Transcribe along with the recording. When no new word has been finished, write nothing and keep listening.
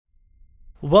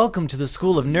Welcome to the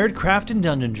School of Nerdcraft and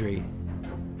Dungeonry.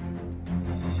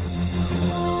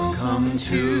 Come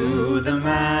to the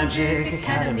Magic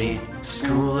Academy,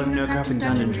 School of Nerdcraft and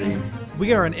Dungeonry.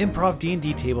 We are an improv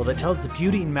D&D table that tells the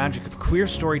beauty and magic of queer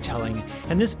storytelling,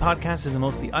 and this podcast is a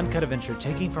mostly uncut adventure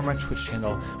taking from our Twitch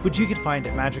channel, which you can find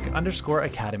at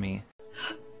magic_academy.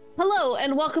 Hello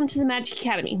and welcome to the Magic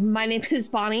Academy. My name is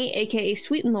Bonnie, aka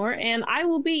Sweet and Lore, and I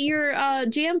will be your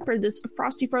GM for this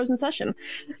Frosty Frozen session.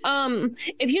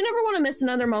 If you never want to miss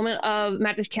another moment of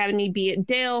Magic Academy, be it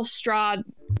Dale, Strahd,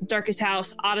 Darkest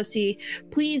House, Odyssey,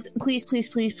 please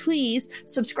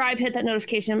subscribe, hit that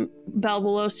notification bell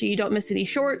below so you don't miss any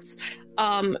shorts,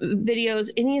 videos,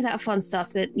 any of that fun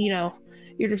stuff that, you know,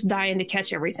 you're just dying to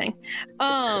catch everything.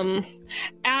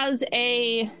 As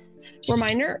a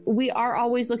reminder, we are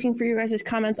always looking for your guys'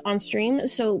 comments on stream,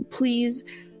 so please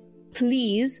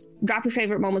drop your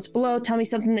favorite moments below. Tell me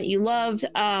something that you loved.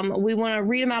 We want to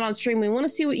read them out on stream. We want to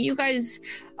see what you guys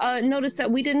noticed that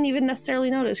we didn't even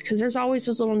necessarily notice, because there's always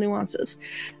those little nuances.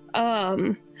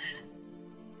 I'm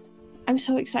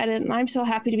so excited and I'm so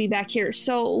happy to be back here.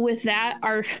 So with that,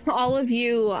 are all of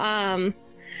you I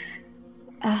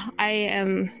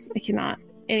cannot.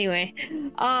 Anyway,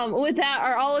 with that,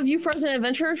 are all of you Frozen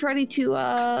adventurers ready to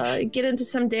get into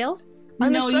some Dale?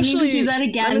 No, you need to do that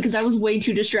again because I was way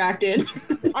too distracted.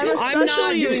 I'm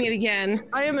not doing it again.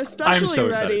 I am especially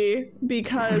ready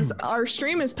because our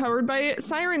stream is powered by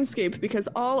Sirenscape, because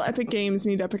all epic games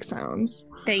need epic sounds.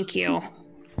 Thank you.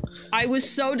 I was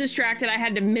so distracted I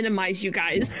had to minimize you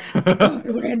guys.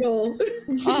 Randall.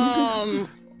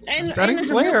 And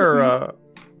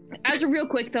as a real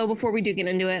quick though, before we do get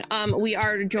into it, we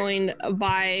are joined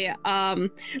by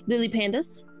Lily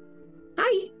Pandas.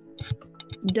 Hi.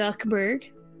 Duckberg.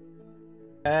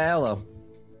 Hello.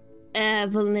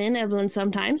 Evelyn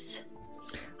sometimes.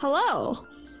 Hello.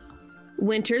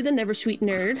 Winter, the never sweet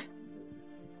nerd.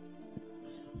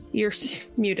 You're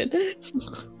muted.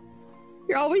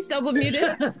 You're always double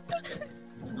muted.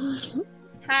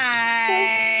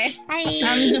 Hi.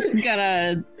 I'm just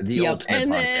gonna the ultimate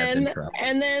podcast intro.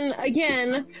 And then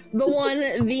again, the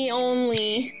one, the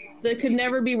only, that could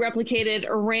never be replicated,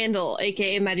 Randall,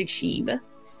 aka Magic Sheeb.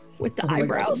 With the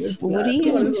eyebrows. What do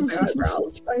you with the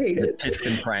eyebrows? I hate it.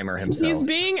 Piston primer himself. He's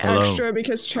being extra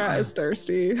because chat is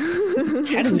thirsty.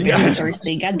 Chat is very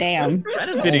thirsty. Goddamn. Chat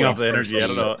is feeding off the energy. Thirsty. I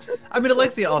don't know. I mean,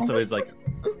 Alexia also is like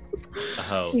a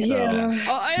hoe. So. Yeah.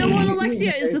 Well,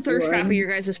 Alexia is the thirst trap of your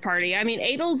guys' party. I mean,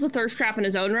 Adel's the thirst trap in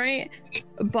his own right,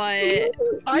 but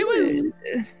I was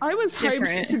different.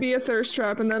 Hyped to be a thirst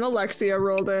trap, and then Alexia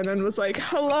rolled in and was like,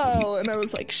 "Hello," and I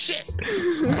was like, "Shit."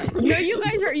 No, you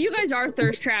guys are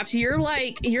thirst traps. You're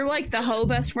like the hoe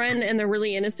best friend and the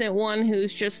really innocent one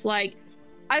who's just like,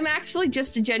 I'm actually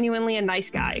just genuinely a nice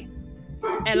guy,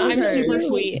 and I'm super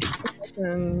sweet,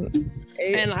 and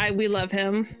we love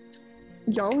him.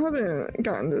 Y'all haven't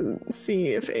gotten to see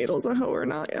if Adel's a hoe or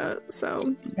not yet,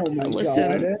 so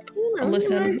listen.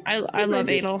 I love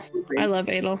Adel. I love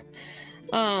Adel.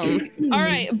 All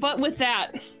right, but with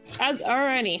that,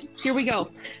 alrighty, here we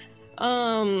go.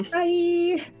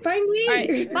 Hi. Find me. All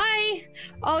right, bye.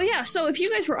 Oh yeah. So if you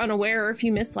guys were unaware, or if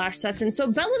you missed last session, so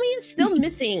Bellamy is still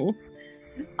missing.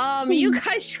 You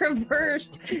guys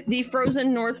traversed the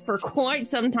frozen north for quite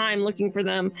some time looking for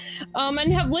them,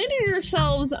 and have landed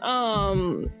yourselves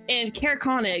in Caer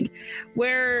Konig,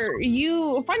 where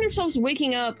you find yourselves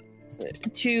waking up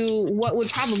to what would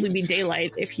probably be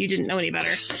daylight if you didn't know any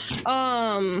better.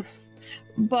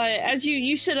 But as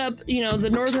you sit up, you know, the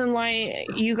northern light,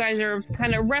 you guys are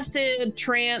kind of rested,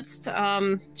 tranced,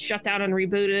 shut down and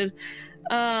rebooted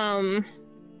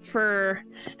for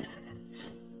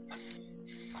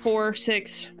 4,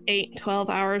 6, 8, 12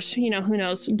 hours, you know, who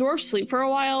knows. Dwarves sleep for a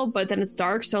while, but then it's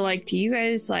dark, so like, do you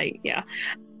guys like, yeah.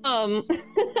 You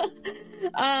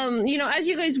know, as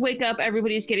you guys wake up,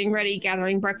 everybody's getting ready,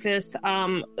 gathering breakfast.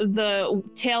 The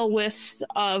tail wisps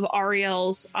of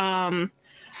Ariel's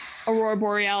Aurora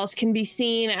Borealis can be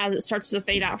seen as it starts to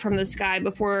fade out from the sky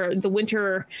before the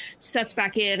winter sets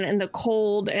back in, and the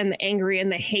cold and the angry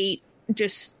and the hate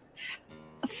just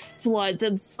floods.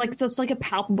 It's like a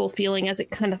palpable feeling as it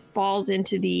kind of falls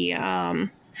into the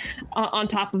on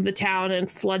top of the town and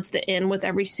floods the inn with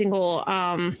every single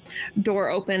door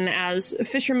open as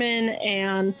fishermen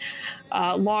and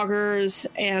loggers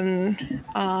and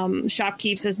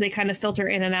shopkeepers, as they kind of filter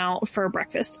in and out for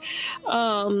breakfast.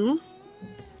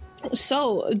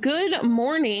 So good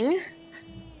morning.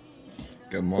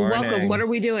 Good morning. Welcome. What are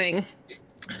we doing?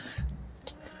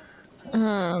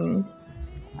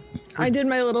 I did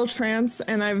my little trance,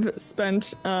 and I've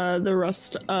spent the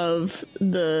rest of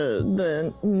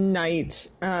the night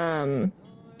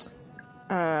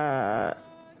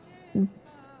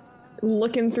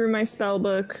looking through my spell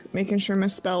book, making sure my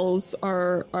spells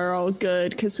are all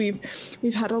good, because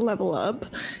we've had a level up,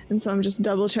 and so I'm just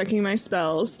double checking my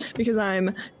spells because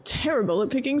I'm terrible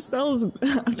at picking spells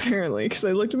apparently, because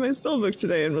I looked at my spell book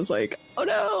today and was like, oh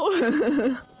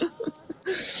no.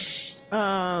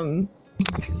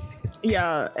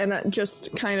 Yeah, and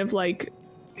just kind of like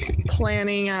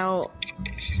planning out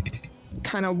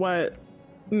kind of what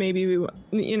maybe we,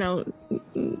 doing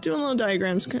little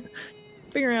diagrams,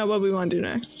 figuring out what we want to do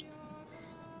next.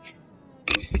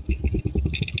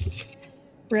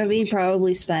 Revi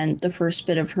probably spent the first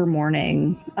bit of her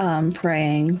morning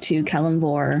praying to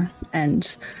Kelenvor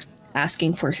and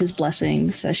asking for his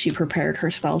blessings as she prepared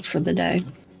her spells for the day.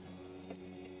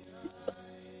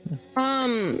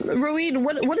 Roid,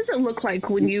 what does it look like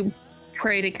when you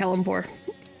pray to Kelenvor?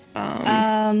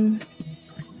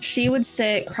 She would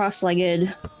sit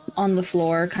cross-legged on the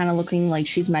floor, kind of looking like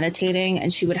she's meditating,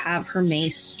 and she would have her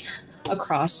mace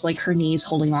across like her knees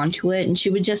holding on to it, and she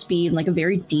would just be in like a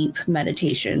very deep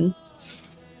meditation.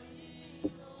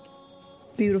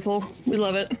 Beautiful. We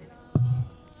love it.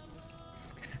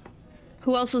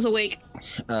 Who else is awake?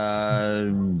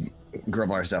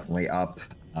 Grublar's definitely up.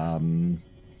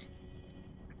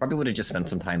 Probably would have just spent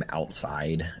some time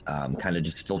outside, kind of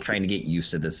just still trying to get used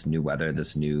to this new weather,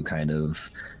 this new kind of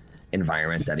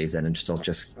environment that he's in, and still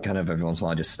just kind of every once in a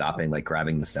while just stopping, like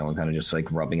grabbing the stone, kind of just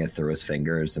like rubbing it through his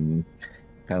fingers and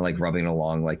kind of like rubbing it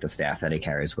along like the staff that he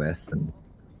carries with. And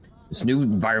this new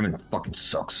environment fucking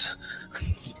sucks.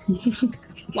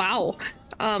 Wow.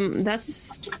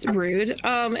 That's rude.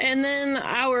 And then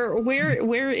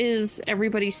where is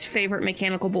everybody's favorite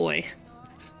mechanical boy?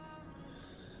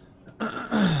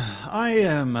 I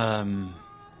am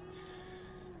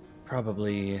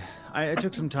probably I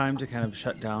took some time to kind of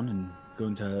shut down and go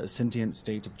into a sentient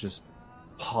state of just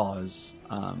pause.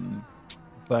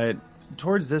 But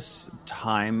towards this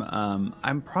time,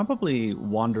 I'm probably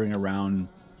wandering around,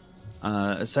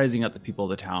 sizing up the people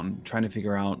of the town, trying to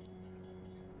figure out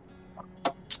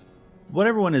what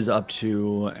everyone is up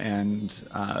to and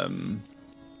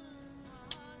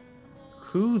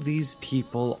who these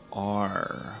people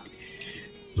are.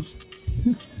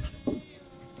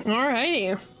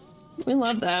 Alrighty. We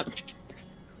love that.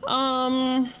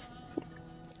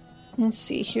 Let's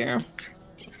see here.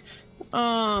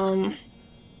 So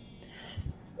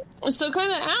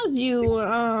kind of as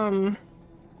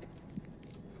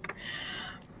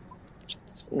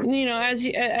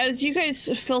you, as you guys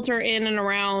filter in and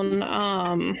around,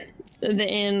 the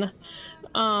inn,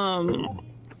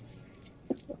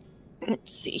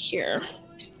 let's see here.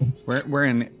 We're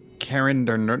in Karen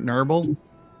der Nurble.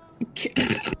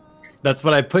 That's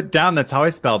what I put down. That's how I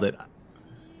spelled it.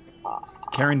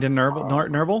 Karen der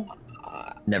Nurble?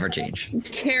 Never change.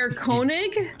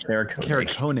 Koenig?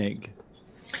 Koenig.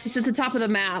 It's at the top of the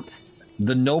map.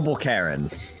 The noble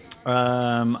Karen.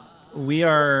 We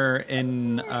are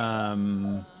in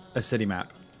a city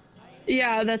map.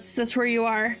 Yeah, that's where you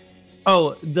are.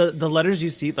 Oh, the letters you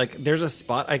see, like there's a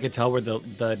spot I could tell where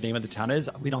the name of the town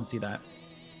is. We don't see that.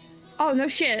 Oh no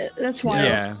shit, that's wild.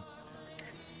 Yeah.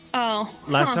 Oh.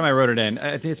 Last time I wrote it in,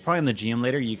 I think it's probably in the GM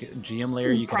layer.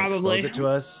 You can expose it to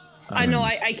us. I know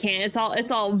I can't. It's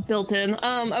all built in.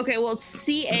 Okay, well it's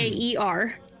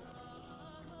CAER.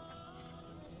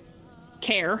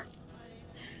 Care.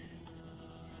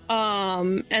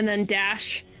 And then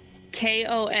dash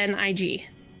KONIG.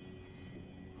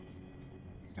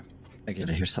 Did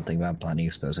I hear something about Bonnie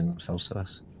exposing themselves to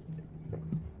us?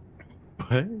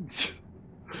 What?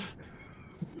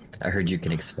 I heard you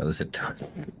can expose it to us.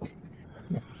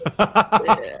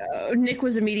 Nick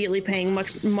was immediately paying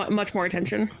much more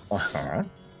attention. Uh-huh.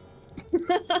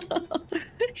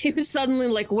 He was suddenly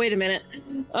like, wait a minute.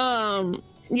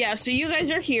 Yeah, so you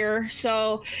guys are here.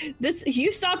 So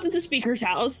you stopped at the speaker's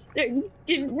house.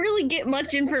 Didn't really get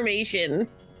much information.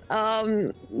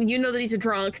 You know that he's a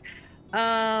drunk.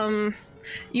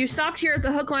 You stopped here at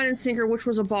the Hook, Line, and Sinker, which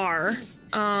was a bar.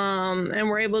 And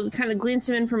were able to kind of glean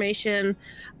some information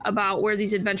about where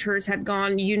these adventurers had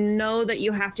gone. You know that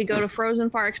you have to go to Frozen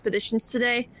Far Expeditions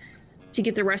today to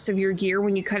get the rest of your gear.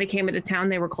 When you kind of came into town,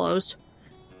 they were closed.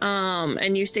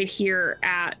 And you stayed here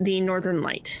at the Northern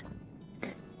Light.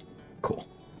 Cool.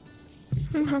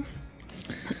 Okay.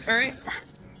 All right.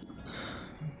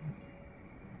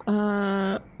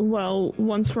 Well,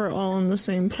 once we're all in the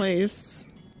same place,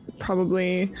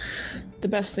 probably the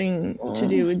best thing to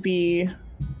do would be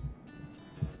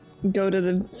go to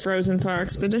the Frozen Far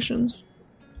Expeditions.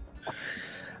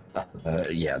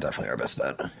 Yeah, definitely our best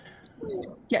bet.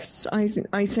 Yes, I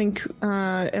think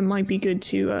it might be good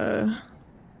to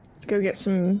Let's go get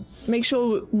some. Make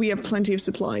sure we have plenty of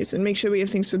supplies, and make sure we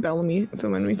have things for Bellamy for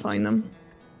when we find them.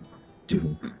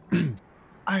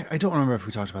 I don't remember if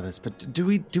we talked about this, but do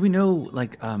we know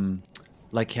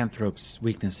lycanthrope's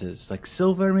weaknesses, like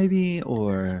silver maybe,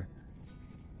 or?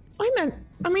 I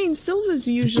mean, silver's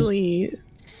usually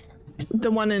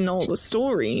the one in all the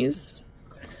stories.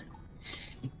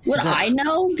 Would I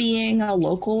know, being a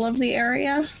local of the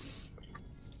area?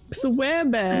 So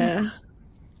werebear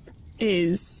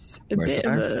is a bit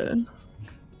of a...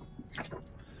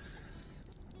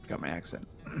 Got my accent.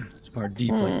 It's more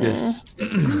deep like this.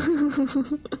 Been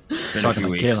Talking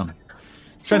like Caleb.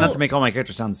 Try not to make all my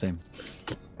characters sound the same.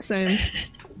 Same.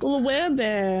 Well, a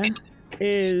werebear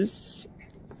is...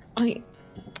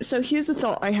 So here's the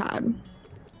thought I had.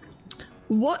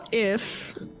 What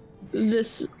if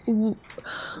so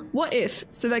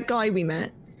that guy we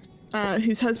met,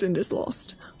 whose husband is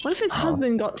lost, what if his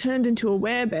husband got turned into a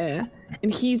werebear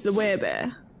and he's the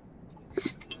werebear?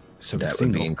 So that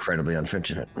would be incredibly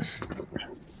unfortunate.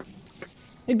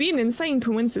 It'd be an insane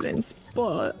coincidence,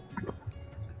 but...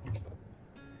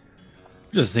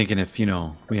 Just thinking if,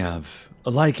 we have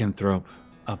a lycanthrope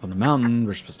up on the mountain,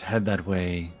 we're supposed to head that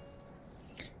way.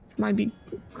 Might be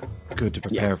good to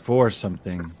prepare for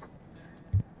something.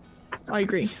 I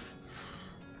agree.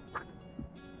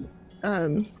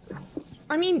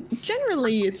 I mean,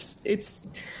 generally, it's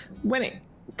when it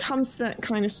comes to that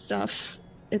kind of stuff,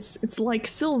 it's like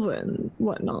silver and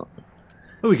whatnot.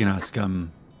 But we can ask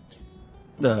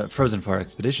the Frozen Far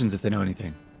expeditions if they know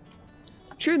anything.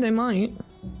 Sure, they might.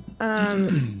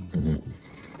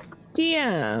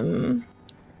 DM,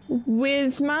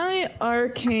 with my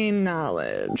arcane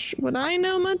knowledge, would I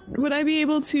know much? Would I be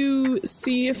able to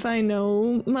see if I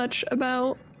know much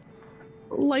about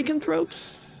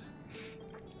lycanthropes?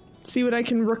 See what I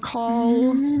can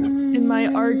recall in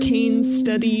my arcane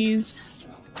studies.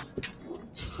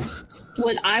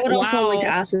 I would also like to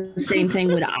ask the same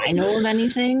thing. Would I know of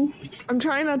anything? I'm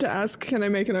trying not to ask. Can I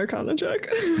make an Arcana check?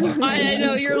 I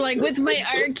know you're like with my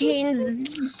arcane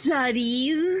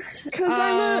studies. Because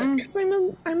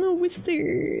I'm a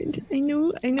wizard. I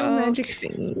know magic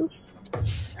things.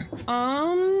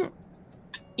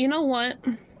 You know what?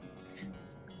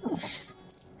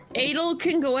 Adel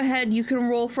can go ahead. You can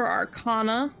roll for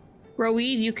Arcana. Roed,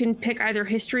 you can pick either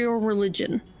history or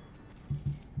religion.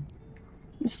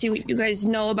 See what you guys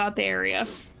know about the area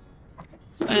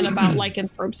and about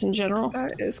lycanthropes in general.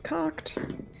 That is cocked.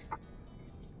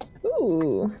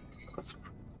 Ooh.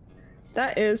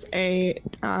 That is a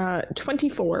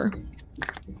 24.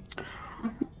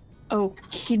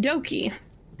 Okie dokie.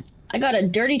 I got a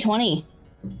dirty 20.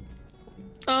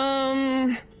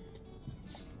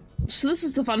 So this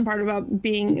is the fun part about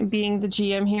being the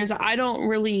GM here, is I don't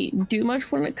really do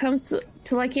much when it comes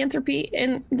to lycanthropy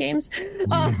in games.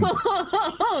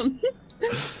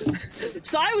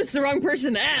 So I was the wrong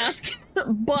person to ask,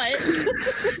 but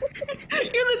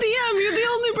You're the DM. You're the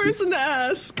only person to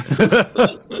ask.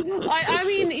 I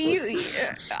mean,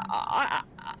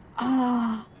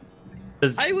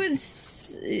 I would.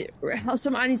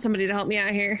 I need somebody to help me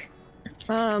out here.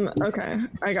 Okay,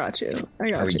 I got you.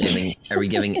 Are we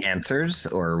giving answers,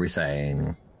 or are we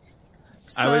saying?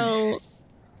 So,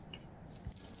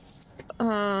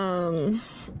 I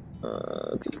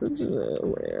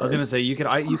was gonna say you could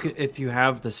if you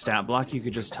have the stat block, you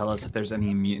could just tell us if there's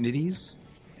any immunities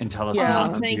and tell us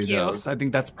not to do those. I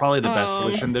think that's probably the best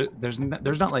solution. There's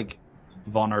not like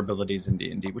vulnerabilities in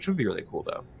D&D, which would be really cool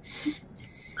though.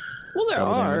 Well, there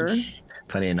are.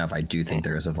 Funny enough, I do think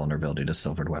there is a vulnerability to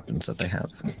silvered weapons that they have.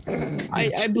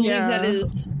 I believe that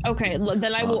is okay.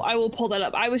 Then I will pull that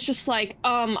up. I was just like,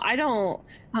 I don't.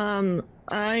 I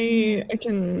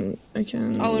can.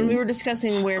 Oh, and we were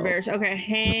discussing werebears. Okay,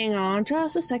 hang on,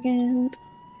 just a second.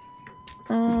 Just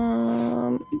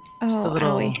a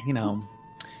little, owie.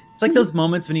 It's like those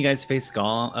moments when you guys face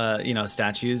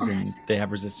statues and they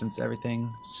have resistance to everything.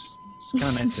 It's just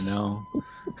kind of nice to know.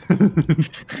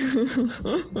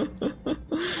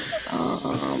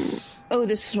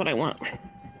 This is what I want.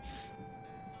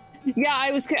 Yeah, I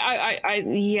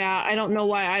don't know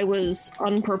why I was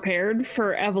unprepared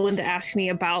for Evelyn to ask me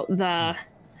about the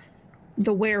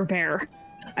werebear.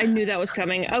 I knew that was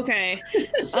coming. Okay.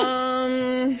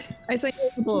 I sent you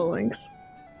a couple of links.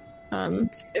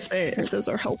 If those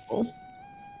are helpful.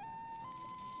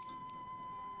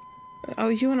 Oh,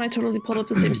 you and I totally pulled up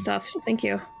the same stuff. Thank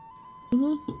you.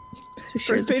 Mm-hmm.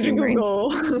 First page of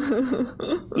Google.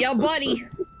 Yeah, buddy.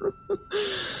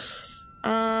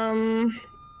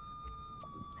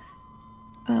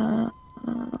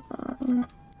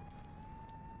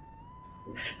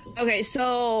 Okay,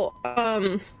 so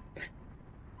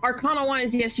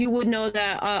Arcana-wise, yes, you would know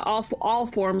that all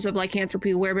forms of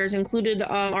lycanthropy, werebears included,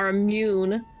 are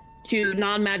immune to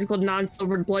non-magical,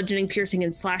 non-silvered bludgeoning, piercing,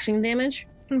 and slashing damage.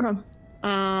 Okay.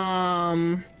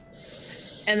 And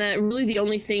that really the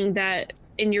only thing that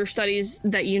in your studies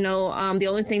that you know, the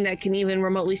only thing that can even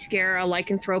remotely scare a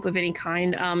lycanthrope of any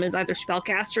kind is either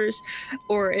spellcasters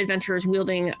or adventurers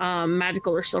wielding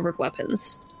magical or silvered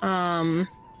weapons. All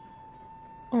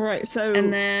right, so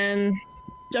and then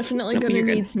definitely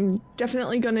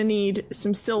gonna need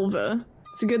some silver.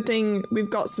 It's a good thing we've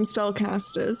got some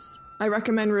spellcasters. I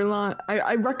recommend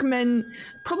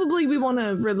probably we want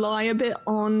to rely a bit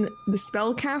on the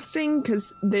spellcasting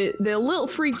because they're a little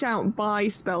freaked out by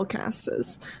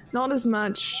spellcasters, not as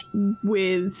much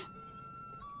with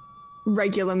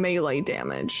regular melee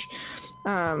damage.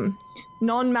 If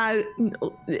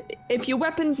your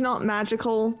weapon's not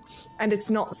magical and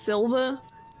it's not silver,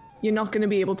 you're not going to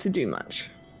be able to do much.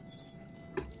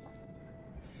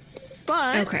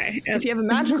 But if you have a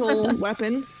magical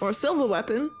weapon or a silver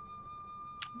weapon,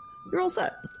 you're all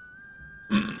set.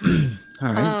 All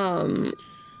right.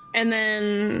 And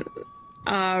then,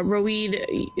 Roweed,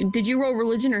 did you roll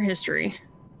religion or history?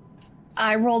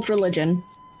 I rolled religion.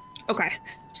 Okay.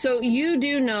 So you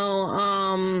do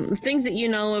know, things that you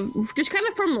know of just kind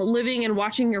of from living and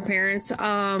watching your parents,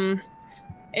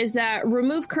 is that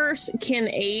remove curse can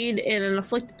aid in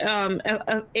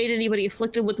aid anybody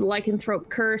afflicted with the lycanthrope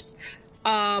curse.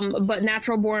 But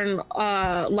natural born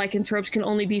lycanthropes can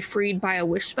only be freed by a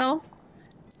wish spell.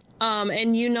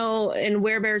 And you know, in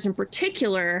werebears in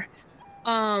particular,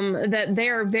 that they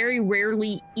are very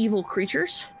rarely evil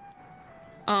creatures.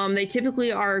 They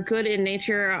typically are good in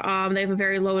nature. They have a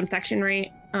very low infection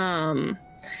rate,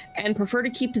 and prefer to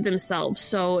keep to themselves.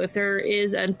 So if there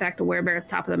is, in fact, a werebear at the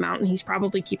top of the mountain, he's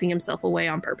probably keeping himself away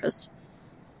on purpose.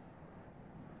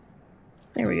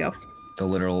 There we go.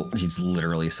 He's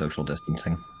literally social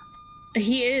distancing.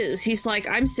 He is. He's like,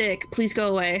 I'm sick. Please go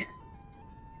away.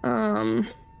 Well,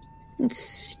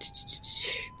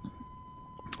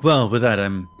 with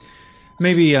that,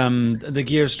 maybe the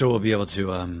gear store will be able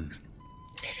to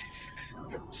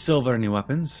silver any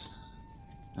weapons.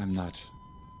 I'm not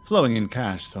flowing in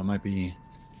cash, so it might be.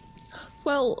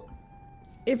 Well,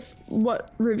 if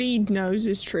what Ravid knows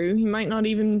is true, he might not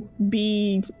even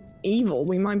be evil.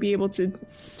 We might be able to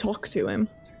talk to him.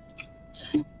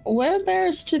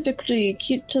 Werebears typically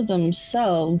keep to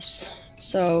themselves,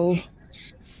 so.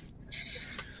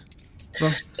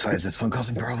 Well, why is this one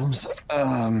causing problems?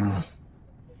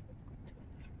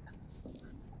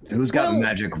 Who's got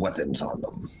magic weapons on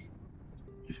them?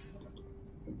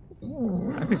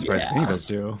 I'd be surprised if any of us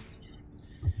do.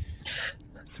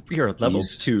 We are at level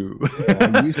 2.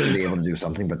 I used to be able to do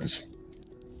something, but this.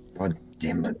 God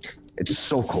damn it. It's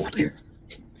so cold here.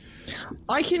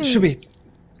 Should we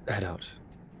head out?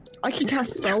 I can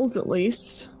cast spells at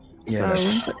least. Yeah.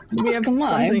 So we have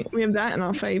something. We have that in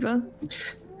our favor.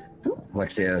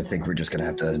 Alexia, I think we're just gonna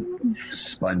have to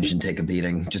sponge and take a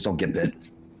beating. Just don't get bit.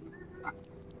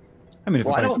 I mean, if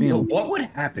I don't know what would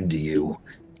happen to you.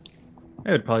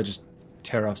 I would probably just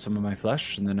tear off some of my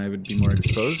flesh, and then I would be more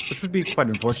exposed, which would be quite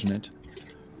unfortunate.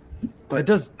 But it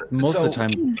does most of the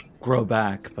time grow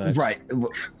back. But right.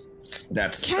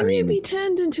 That's. Can you be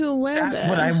turned into a werebear? That's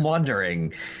what I'm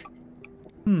wondering.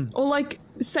 Or like,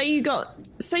 say you got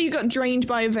drained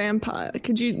by a vampire.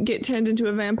 Could you get turned into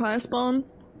a vampire spawn?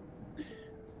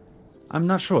 I'm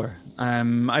not sure.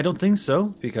 I don't think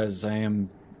so, because I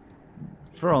am,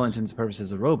 for all intents and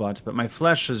purposes, a robot. But my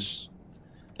flesh is.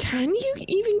 Can you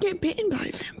even get bitten by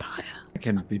a vampire? I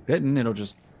can be bitten. They'll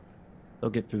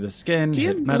get through the skin, Do you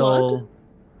hit have metal. blood?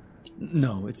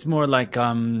 No, it's more like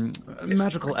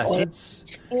magical essence.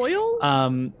 Oil?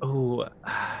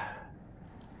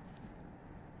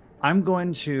 I'm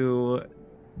going to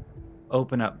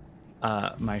open up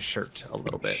my shirt a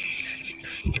little bit.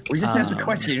 We just have to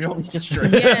question. You don't need to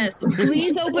strip. Yes,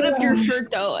 please open up your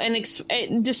shirt though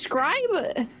and describe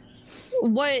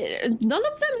what none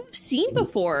of them have seen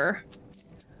before.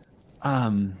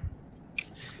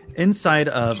 Inside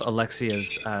of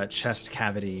Alexia's chest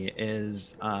cavity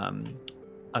is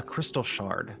a crystal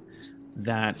shard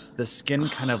that the skin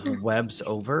kind of webs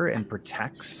over and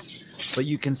protects, but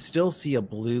you can still see a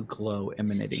blue glow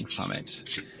emanating from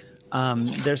it.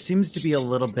 There seems to be a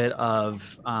little bit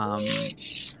of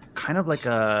kind of like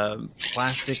a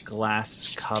plastic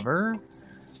glass cover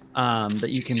that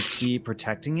you can see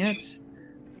protecting it.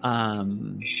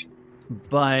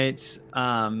 But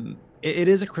it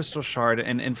is a crystal shard,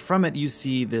 and from it you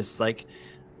see this like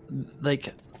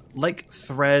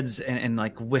threads and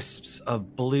like wisps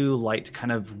of blue light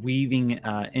kind of weaving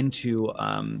into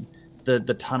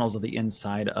the tunnels of the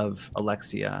inside of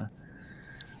Alexia.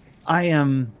 I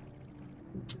am.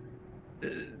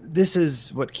 This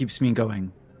is what keeps me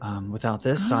going. Without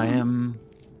this, I am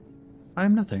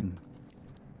nothing.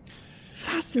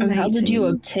 Fascinating. And how did you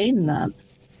obtain that?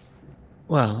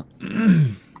 Well,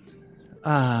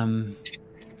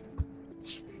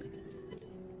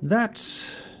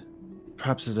 that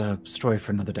perhaps is a story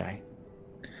for another day.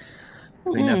 I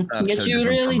mean, that's not Get so you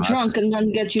different really from us. drunk and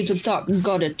then get you to talk.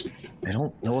 Got it. I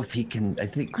don't know if he can. I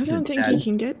don't think he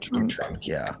can get drunk.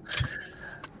 Yeah.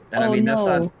 And Oh I mean, that's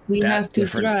no, not we that have to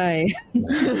different. try.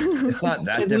 It's not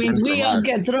that It different means we from all us.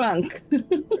 get drunk. I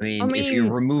mean, if you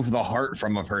mean- remove the heart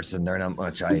from a person, they're not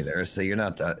much either. So you're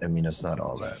not that. I mean, it's not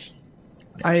all that.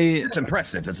 It's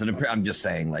impressive. I'm just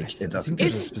saying, like, it I doesn't.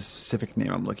 think there's a specific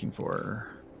name I'm looking for.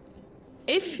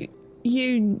 If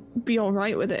you'd be all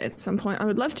right with it at some point, I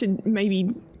would love to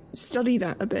maybe study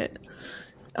that a bit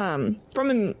from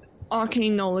an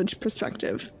arcane knowledge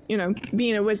perspective. You know,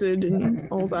 being a wizard and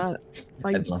all that.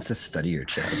 Like, I'd love to study your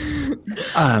child.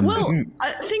 well,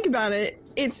 think about it.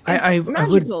 It's I would-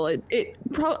 magical.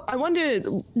 I wonder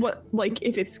what, like,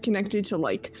 if it's connected to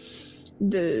like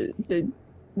the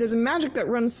there's a magic that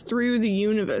runs through the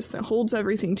universe that holds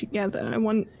everything together.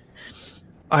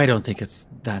 I don't think it's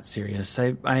that serious.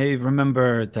 I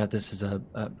remember that this is a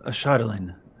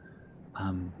Chatelaine.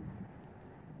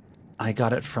 I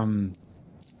got it from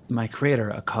my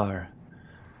creator, Akar.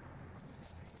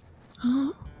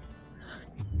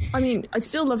 I mean, I'd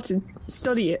still love to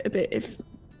study it a bit if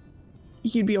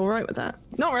you'd be all right with that.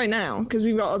 Not right now, because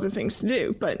we've got other things to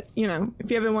do. But you know, if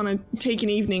you ever want to take an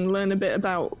evening, learn a bit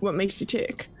about what makes you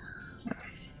tick.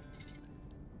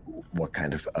 What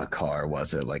kind of a car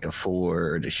was it? Like a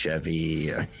Ford, a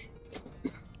Chevy?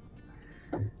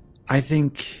 I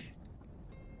think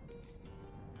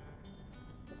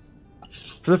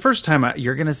for the first time,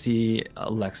 you're going to see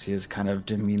Alexia's kind of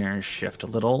demeanor shift a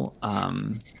little,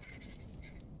 and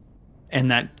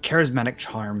that charismatic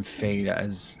charm fade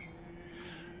as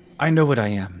I know what I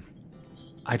am.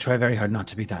 I try very hard not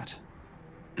to be that.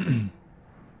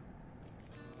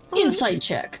 Insight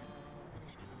check.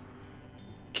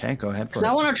 Okay, go ahead. Because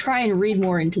I want to try and read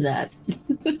more into that.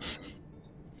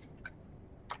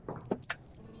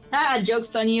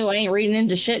 Joke's on you. I ain't reading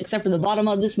into shit except for the bottom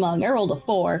of this mug. I rolled a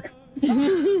 4. Not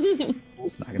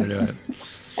gonna do it.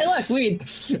 Hey, look, weed.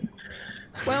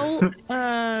 Well,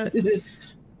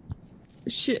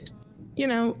 shit. You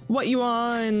know, what you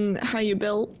are and how you're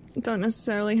built don't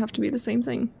necessarily have to be the same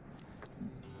thing.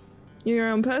 You're your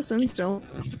own person still.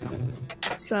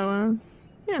 So,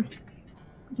 yeah.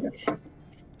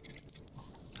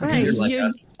 Hey, You're like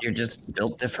us. You're just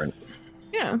built different.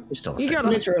 yeah. You're still the You same. got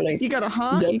Literally. you got a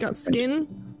heart, Yep. you got skin,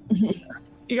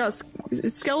 you got a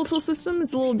skeletal system.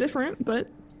 It's a little different, but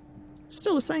it's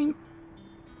still the same.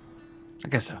 I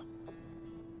guess so.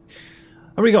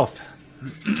 Are we golf?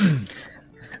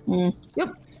 Yep,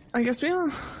 I guess we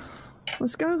are.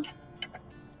 Let's go.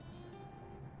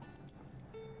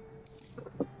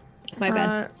 My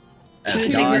bad. As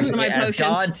Take God, most of my as potions.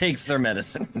 God takes their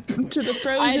medicine. To the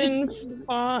frozen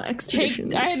far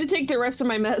expeditions. I had to take the rest of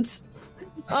my meds.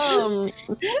 I'm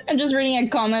just reading a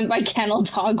comment by Kennel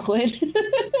Dogwood.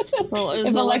 Well,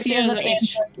 If Alexia has an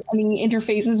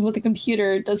interfaces with the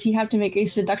computer, does he have to make a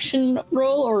seduction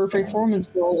roll or a performance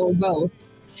roll or both?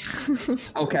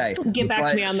 Okay. Get back to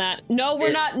but me on that. No,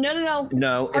 we're not. No.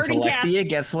 No, if Herding Alexia cats.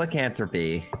 gets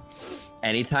lycanthropy,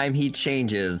 anytime he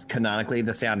changes, canonically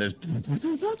the sound is.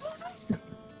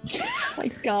 Oh my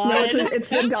God. No, it's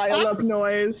the dial-up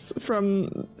noise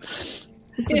from. It's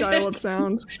the dial-up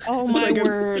sound. Oh It's my like a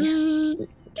word. ding,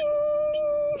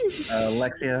 ding.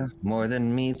 Alexia, more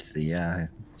than meets the eye.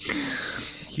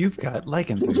 You've got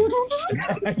lycanthropy.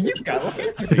 You've got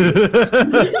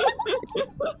lycanthropy.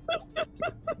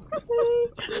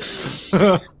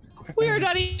 We are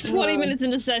not even 20 minutes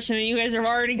into session, and you guys have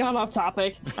already gone off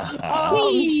topic.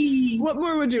 What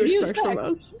more would you expect from expect?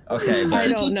 us? Okay, I but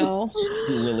don't know.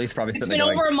 Lily's probably It's sitting been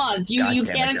there over going, a month. You God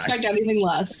damn can't it, expect guys. anything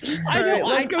less. I All don't. right,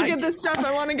 let's go I, get this stuff.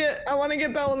 I want to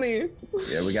get Bellamy.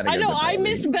 Yeah, we gotta I get know. the I Bellamy.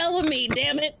 miss Bellamy.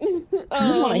 Damn it. I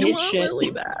just want to You hit want shit.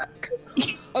 Lily back.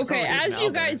 Okay, Oh,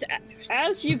 he's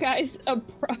as you guys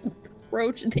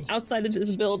approach the outside of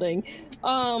this building,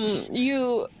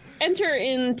 you enter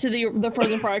into the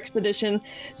Frozen Far expedition,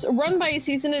 run by a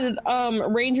seasoned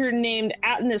ranger named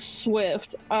Atnus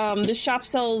Swift. This shop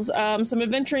sells some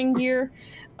adventuring gear.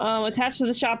 Attached to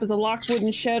the shop is a locked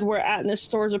wooden shed where Atnus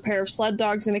stores a pair of sled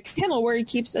dogs and a kennel where he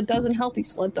keeps a dozen healthy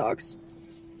sled dogs.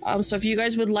 So if you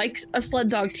guys would like a sled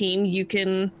dog team, you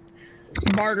can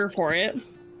barter for it.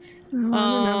 Oh,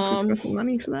 I don't know if we've got the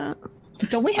money for that.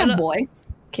 Don't we have boy?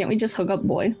 Can't we just hook up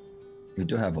boy? We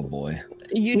do have a boy.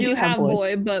 You do have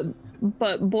boy,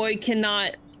 but boy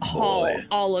cannot haul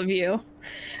all of you.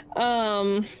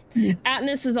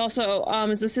 Atnus is also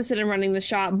is assisted in running the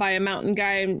shop by a mountain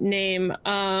guy named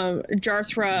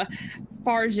Jarthra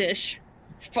Farzish,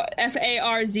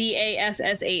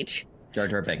 Farzassh. Jar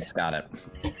Jar Binks, got it.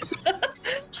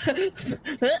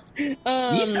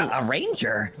 He's a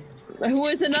ranger. Who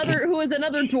is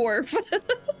another dwarf.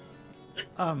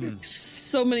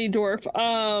 So many dwarves.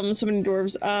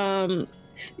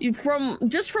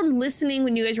 From listening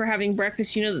when you guys were having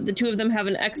breakfast, you know that the two of them have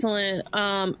an excellent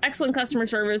customer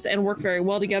service and work very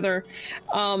well together,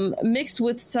 mixed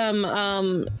with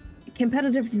some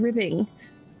competitive ribbing.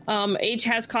 H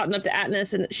has caught up to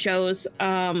Atnus, and it shows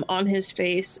on his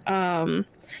face.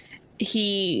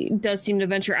 He does seem to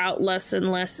venture out less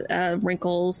and less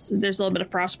wrinkles. There's a little bit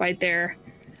of frostbite there.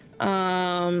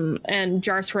 And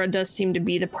Jarthra does seem to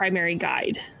be the primary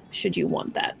guide, should you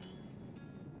want that.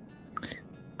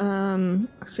 I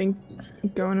think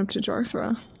going up to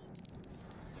Jarthra.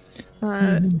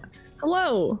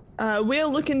 Hello. We're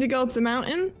looking to go up the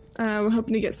mountain. We're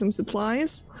hoping to get some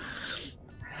supplies.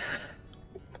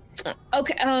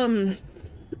 Okay,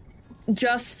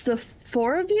 just the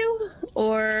four of you?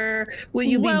 Or will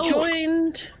you be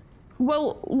joined?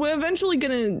 Well, we're eventually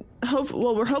gonna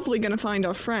we're hopefully gonna find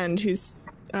our friend who's,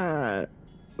 we're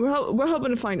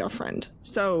hoping to find our friend.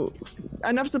 So,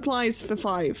 enough supplies for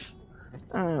 5.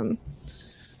 Our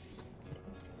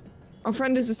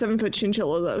friend is a 7-foot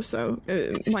chinchilla though, so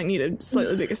it might need a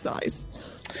slightly bigger size.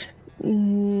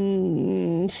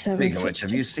 Speaking of which,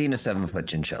 have you seen a 7-foot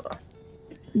chinchilla?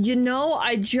 You know,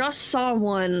 I just saw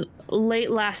one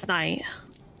late last night.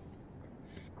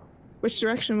 Which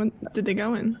direction did they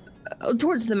go in?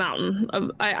 Towards the mountain.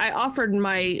 I offered.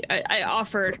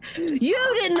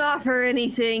 You didn't offer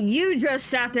anything. You just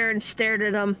sat there and stared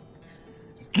at them.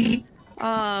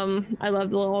 I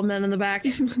love the little men in the back.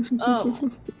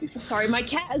 Oh, sorry, my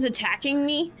cat is attacking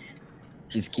me.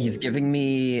 He's giving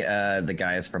me the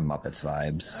guys from Muppets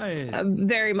vibes.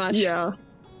 Very much. Yeah.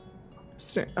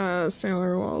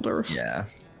 Sailor Waldorf. Yeah.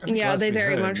 Yeah, they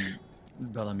very much.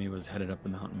 Bellamy was headed up the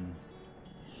mountain.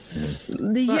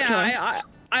 Yeah,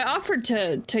 I offered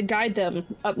to guide them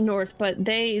up north, but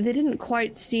they didn't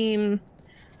quite seem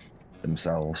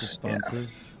themselves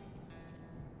responsive. Yeah.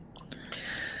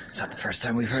 Is that the first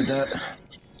time we've heard that?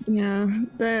 Yeah,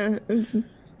 there's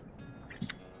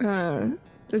a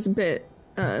bit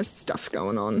stuff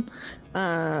going on,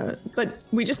 but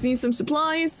we just need some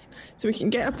supplies so we can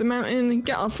get up the mountain,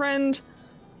 get our friend,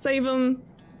 save him,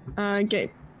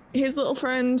 get his little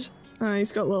friend.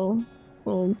 He's got a little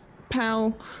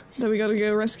pal that we gotta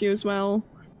go rescue as well,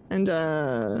 and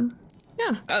yeah,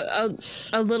 a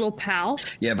little pal.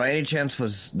 Yeah, by any chance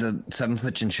was the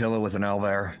 7-foot chinchilla with an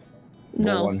owlbear?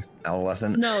 No, one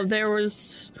adolescent. No, they were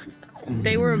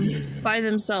by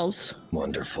themselves.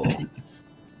 Wonderful.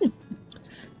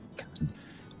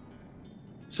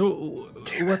 So,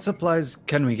 what supplies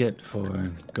can we get for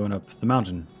going up the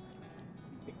mountain?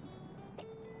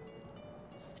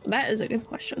 That is a good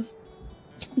question.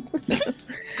 This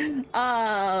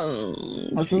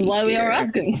is why we are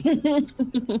asking.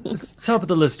 Top of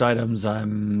the list items,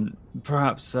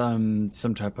 perhaps some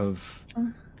type of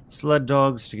sled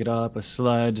dogs to get up, a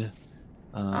sled,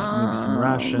 maybe some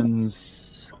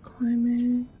rations,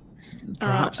 climbing,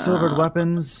 perhaps silvered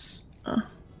weapons,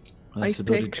 ice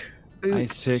pick,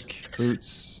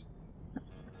 boots.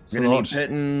 We're gonna need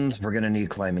pittons. We're gonna need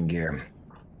climbing gear.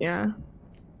 Yeah.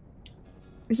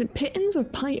 Is it pittons or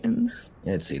pythons?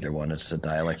 It's either one. It's a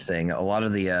dialect thing. A lot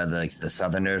of the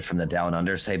Southerners from the Down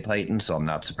Under say python, so I'm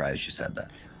not surprised you said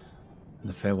that. In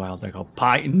the Feywild, they're called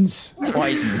pythons.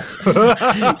 Pythons.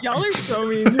 Y'all are so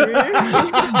mean to me.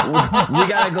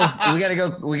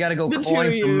 We gotta go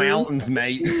climb some mountains,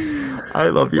 mate. I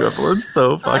love you, everyone,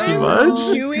 so fucking much.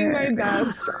 I'm doing my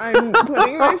best. I'm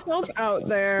putting myself out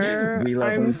there. We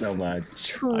love them so much.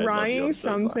 Trying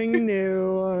something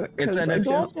new. It's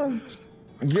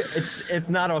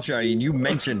not Australian. You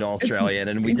mentioned Australian,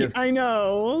 and we just. I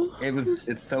know.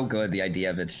 It's so good. The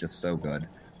idea of it's just so good.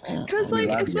 Because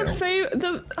it's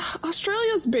the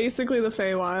Australia's basically the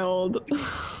Feywild.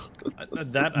 It's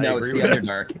the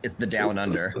Underdark. It's the Down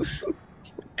Under.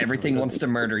 Everything wants to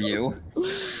murder you.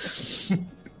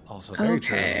 Also very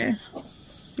true.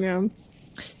 Yeah.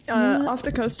 Off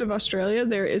the coast of Australia,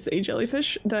 there is a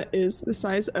jellyfish that is the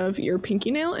size of your pinky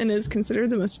nail and is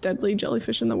considered the most deadly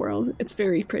jellyfish in the world. It's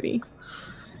very pretty.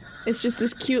 It's just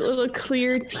this cute little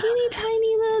clear, teeny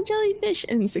tiny little jellyfish,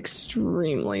 and it's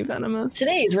extremely venomous.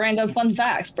 Today's random fun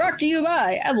facts brought to you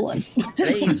by Evelyn.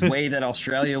 Today's way that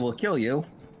Australia will kill you.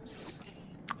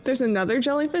 There's another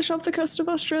jellyfish off the coast of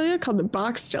Australia called the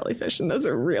box jellyfish, and those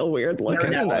are real weird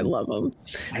looking, and I love them.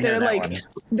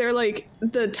 They're like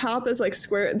the top is like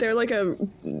square. They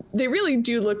really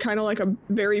do look kind of like a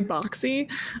very boxy.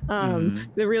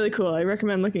 They're really cool. I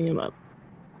recommend looking them up.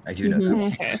 I do know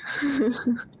that.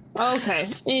 Okay.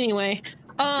 Anyway,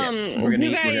 we're gonna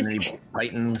you guys. We're gonna need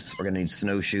pythons. We're gonna need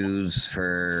snowshoes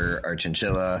for our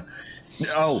chinchilla.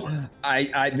 Oh,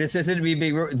 this isn't me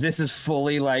being. This is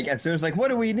fully like as soon as like, what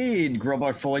do we need?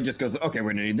 Grillbar fully just goes, okay,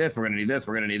 we're gonna need this. We're gonna need this.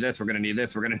 We're gonna need this. We're gonna need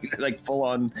this. We're gonna need like full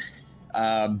on,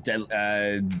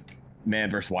 man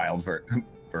versus wild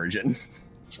version.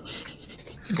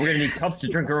 We're gonna need cups to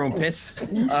drink our own piss.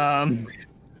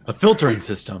 A filtering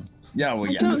system. Yeah,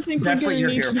 well, I don't think that's what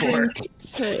you're here for.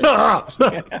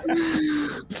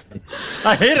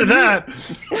 I hated that.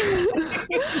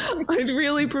 I'd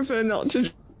really prefer not to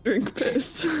drink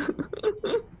piss.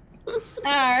 All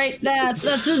right, that's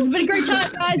been a great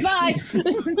time, guys. Bye.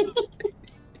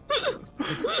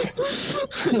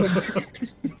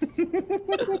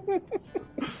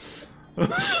 We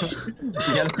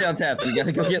gotta stay on task. We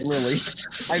gotta go get Lily.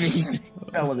 I mean,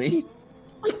 Bellamy.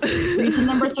 Reason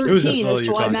number 13 as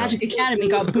to why Magic Academy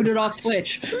got booted off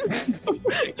Twitch.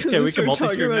 Okay, we can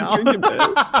multi-stream now. Oh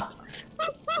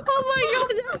my god!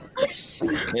 Is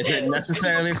it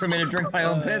necessarily for me to drink my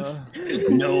own piss?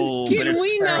 No, but it's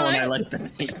sterile and I like the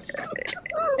taste.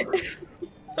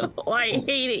 Oh, I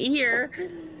hate it here.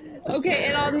 Okay,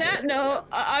 and on that note,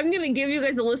 I'm going to give you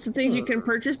guys a list of things you can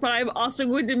purchase, but I'm also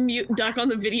going to mute Duck on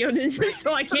the Video Ninja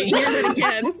so I can't hear it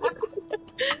again.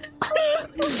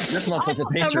 This month with the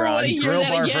Patreon, Grill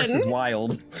Bar versus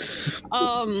Wild.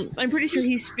 I'm pretty sure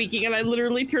he's speaking, and I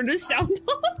literally turned his sound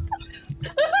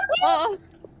off.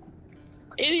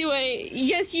 Anyway,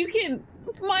 yes, you can,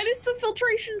 minus the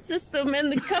filtration system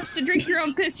and the cups to drink your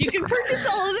own piss, you can purchase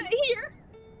all of that here.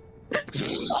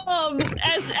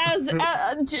 As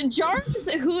Jarth,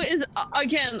 who is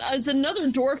again as another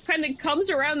dwarf, kind of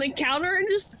comes around the counter and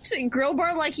just looks at Grill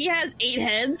Bar like he has 8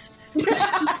 heads.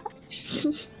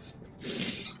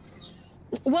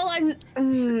 Well, I've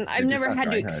never had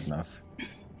to.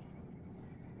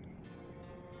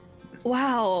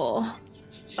 Wow.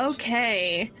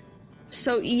 Okay.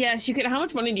 So yes, you can. How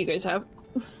much money do you guys have?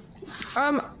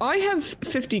 I have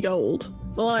 50 gold.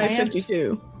 Well, I have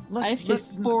 52. Let's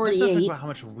not talk about how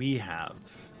much we have.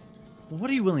 What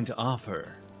are you willing to offer?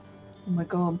 Oh my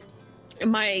god.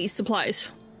 My supplies.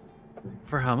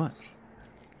 For how much?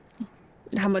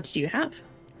 How much do you have?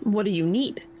 What do you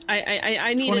need?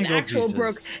 I need an actual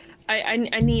pieces.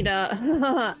 I need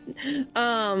a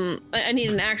I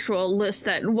need an actual list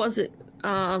that wasn't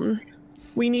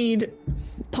We need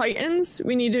pythons.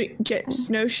 We need to get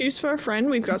snowshoes for a friend.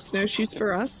 We've got snowshoes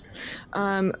for us.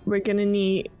 We're gonna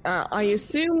need I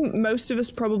assume most of us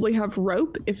probably have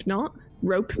rope. If not,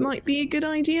 rope might be a good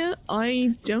idea.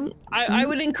 I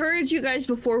would encourage you guys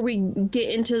before we get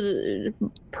into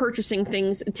purchasing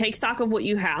things, take stock of what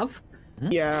you have.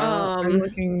 Yeah, I'm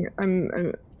looking.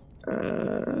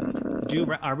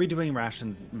 Are we doing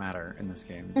rations matter in this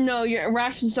game? No, your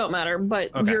rations don't matter,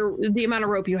 but the amount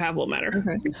of rope you have will matter.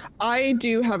 Okay. I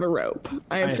do have a rope.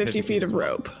 I have 50 feet of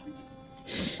rope.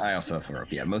 I also have a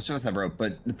rope. Yeah, most of us have rope,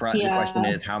 but the question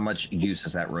is, how much use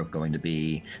is that rope going to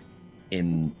be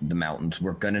in the mountains?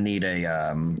 We're gonna need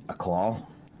a claw.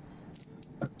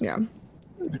 Yeah.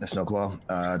 A snow claw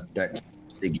that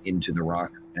dig into the rock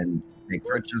and make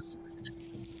purchase.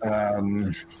 I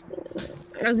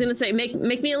was gonna say, make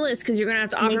me a list because you're gonna have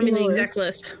to offer me the exact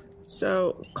list.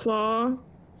 So claw,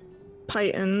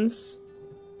 pythons.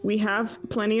 We have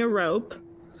plenty of rope.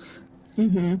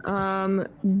 Mm-hmm.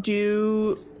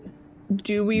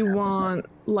 Do we want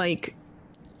like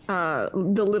the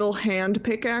little hand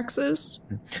pickaxes?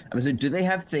 I was like, do they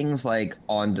have things like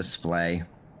on display,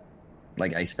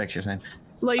 like ice picks? You're saying?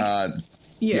 Like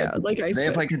like ice. They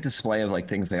have picks. like a display of like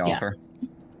things they offer.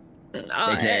 Can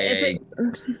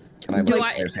I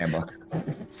like their handbook?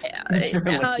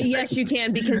 Yes, you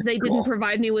can, because they didn't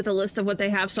provide me with a list of what they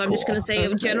have. So I'm just going to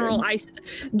say general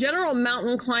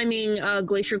mountain climbing,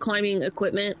 glacier climbing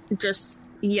equipment. Just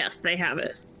yes, they have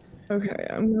it. Okay,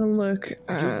 I'm gonna look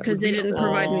because they didn't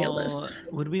provide me a list.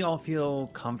 Would we all feel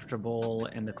comfortable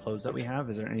in the clothes that we have?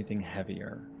 Is there anything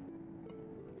heavier?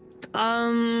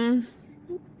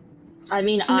 I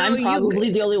mean, I'm probably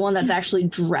the only one that's actually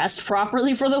dressed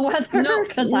properly for the weather. No,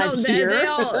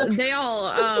 they all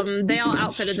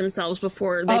outfitted themselves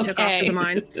before they took off to the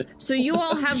mine. So you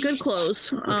all have good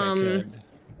clothes.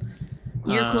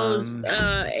 Your clothes.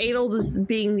 Adel is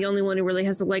being the only one who really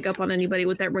has a leg up on anybody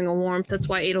with that ring of warmth. That's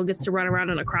why Adel gets to run around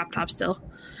in a crop top still.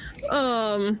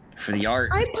 For the art.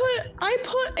 I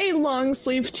put a long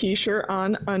sleeve t-shirt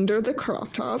on under the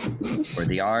crop top. For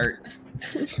the art.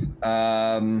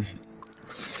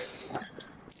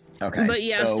 Okay. But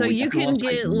yeah, so you can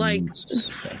get like,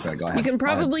 okay, go ahead. you can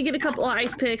probably get a couple of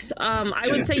ice picks. I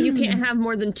would say you can't have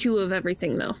more than 2 of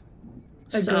everything though.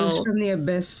 A ghost from the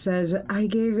abyss says, I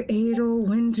gave Adel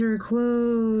winter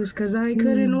clothes because I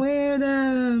couldn't wear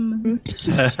them.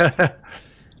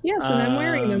 Yes, and I'm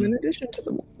wearing them in addition to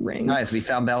the ring. Nice, we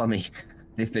found Bellamy.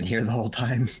 They've been here the whole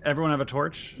time. Everyone have a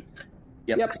torch?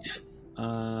 Yep.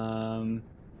 Well,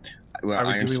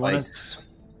 iron spikes.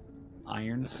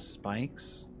 Iron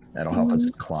spikes? That'll help us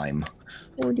climb.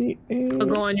 48. I'll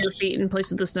go on your feet in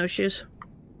place of the snowshoes.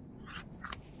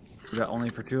 Is that only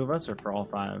for 2 of us or for all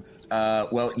 5?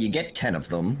 Well, you get 10 of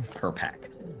them per pack.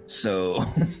 So.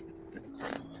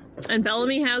 And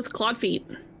Bellamy has clawed feet.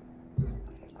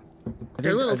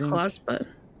 They're little claws, but.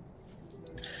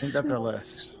 I think that's our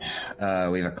list. We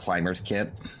have a climber's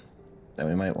kit that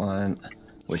we might want,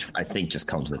 which I think just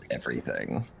comes with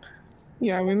everything.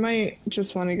 Yeah, we might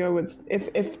just want to go with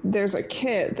if there's a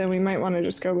kit, then we might want to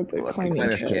just go with the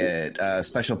climber's kit.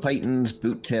 Special pythons,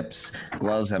 boot tips,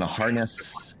 gloves, and a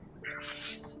harness.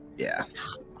 Yeah.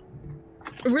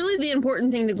 Really, the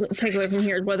important thing to take away from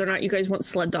here is whether or not you guys want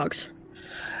sled dogs.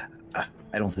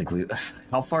 I don't think we.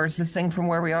 How far is this thing from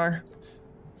where we are?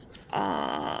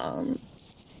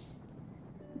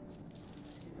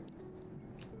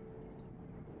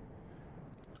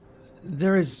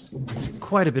 There is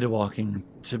quite a bit of walking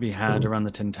to be had around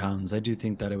the 10 towns. I do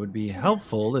think that it would be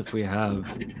helpful if we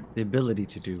have the ability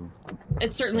to do.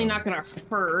 It's certainly not going to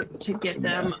hurt to get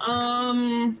them.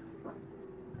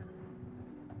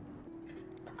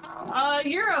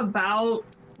 You're about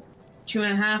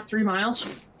 2.5, 3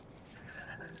 miles.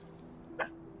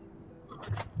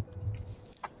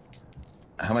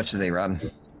 How much do they run?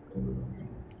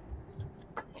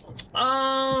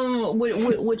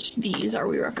 Which these are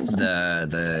we referencing?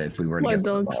 The if we were sled to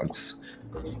get dogs.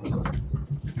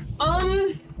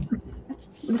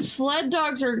 The sled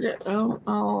dogs are good.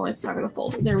 Oh, it's not gonna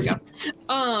fold. There we go.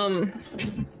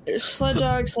 Sled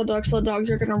dogs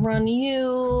are gonna run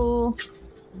you.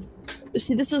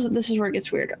 See, this is where it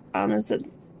gets weird. Is that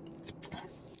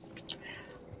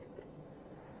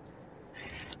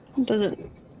doesn't.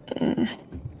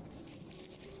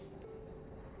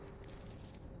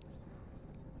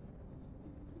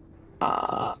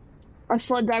 Our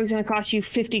sled dog's gonna cost you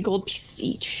 50 gold pieces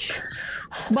each.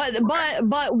 But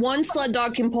one sled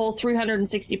dog can pull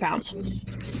 360 pounds.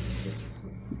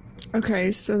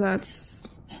 Okay, so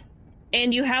that's.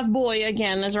 And you have Boy,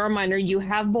 again, as a reminder, you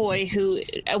have Boy who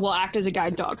will act as a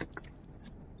guide dog.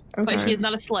 Okay. But he is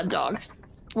not a sled dog.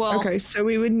 Well, Okay, so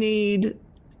we would need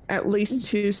at least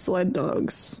 2 sled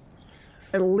dogs.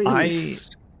 At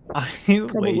least. I weigh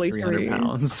Probably 300 3.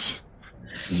 pounds.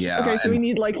 Yeah. Okay, so we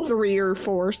need like 3 or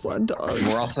 4 sled dogs.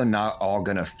 We're also not all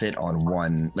gonna fit on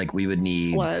one. Like we would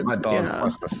need sled dogs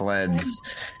plus the sleds,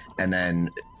 and then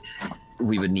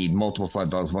we would need multiple sled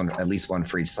dogs, at least one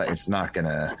for each sled. It's not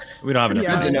gonna. We don't have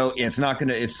enough. Good to know. It's not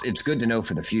gonna. It's good to know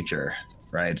for the future,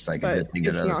 right? It's like but a good thing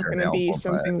it's not going to be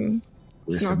something.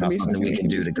 This is not something we can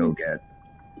do to go get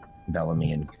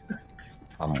Bellamy and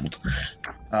pummeled.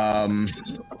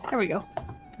 there we go.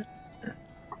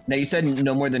 Now you said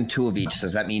no more than 2 of each.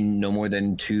 Does that mean no more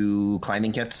than 2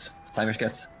 climbers kits?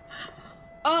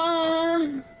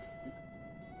 I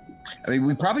mean,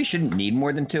 we probably shouldn't need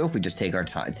more than 2 if we just take our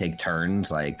take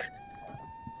turns, like.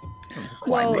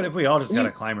 Well, but if we all just got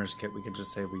a climber's kit, we could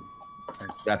just say we.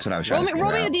 That's what I was trying to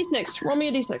roll me a d6. Roll me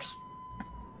a d6.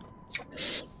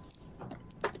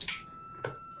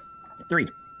 3.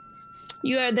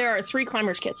 There are 3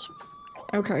 climbers kits.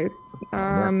 Okay.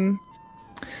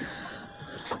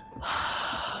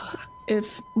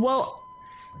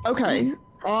 Okay.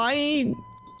 I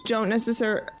don't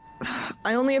necessarily.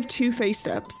 I only have 2 face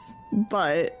steps,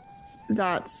 but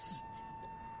that's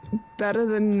better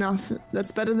than nothing.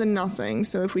 That's better than nothing.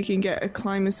 So if we can get a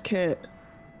climber's kit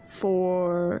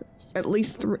for at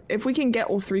least 3, if we can get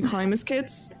all 3 climber's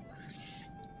kits,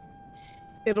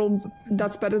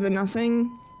 that's better than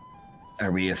nothing.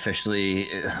 Are we officially?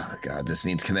 Oh God, this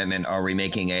means commitment. Are we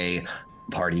making a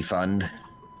party fund?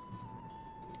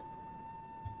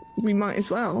 We might as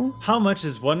well. How much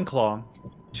is 1 claw,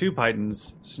 2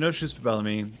 pythons, snowshoes for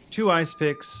Bellamy, 2 ice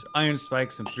picks, iron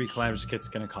spikes, and 3 climbers kits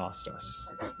going to cost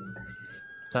us?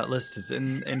 That list is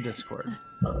in Discord.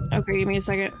 Okay, give me a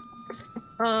second.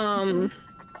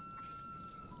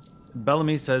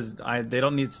 Bellamy says they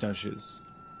don't need snowshoes.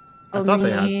 I thought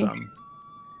they had some.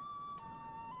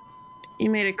 You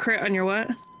made a crit on your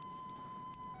what?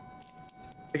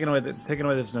 Taking away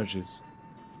the snowshoes.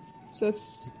 So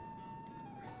it's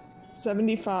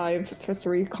 75 for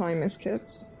 3 Climbus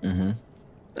kits. Mm-hmm.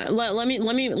 Let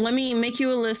me make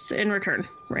you a list in return,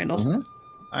 Randall. Mm-hmm.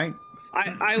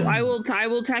 I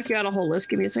will tack you out a whole list.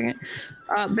 Give me a second.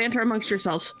 Banter amongst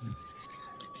yourselves.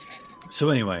 So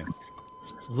anyway,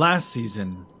 last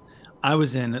season, I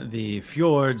was in the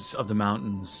fjords of the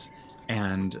mountains,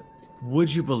 and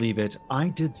would you believe it, I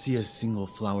did see a single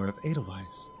flower of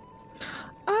Edelweiss.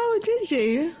 Oh, did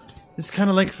you? It's kind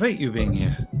of like fate, you being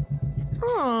here.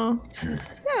 Oh, yeah,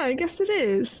 I guess it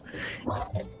is.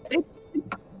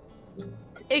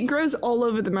 It grows all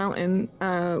over the mountain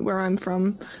where I'm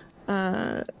from,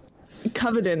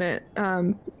 covered in it.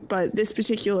 But this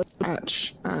particular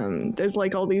patch, there's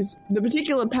like all these. The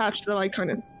particular patch that I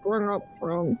kind of sprung up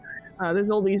from.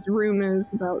 There's all these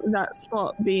rumors about that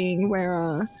spot being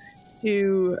where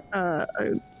the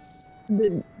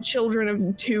children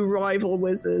of 2 rival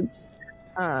wizards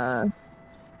kind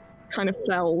of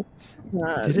fell.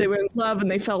 They were in love and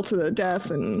they fell to their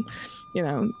death, and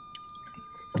Did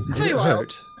it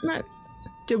hurt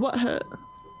Did what hurt?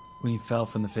 when you fell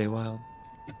from the Feywild?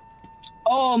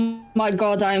 Oh my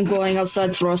god, I am going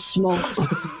outside for a smoke.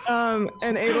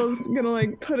 And Adel's gonna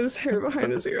like put his hair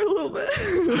behind his ear a little bit.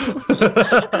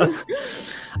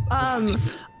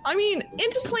 I mean,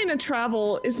 interplanar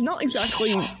travel is not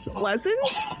exactly pleasant.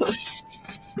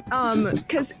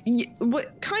 Because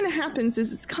what kind of happens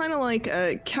is it's kind of like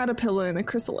a caterpillar and a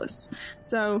chrysalis.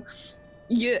 So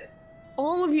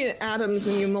all of your atoms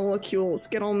and your molecules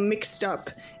get all mixed up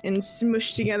and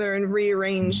smushed together and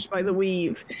rearranged by the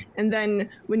weave. And then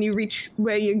when you reach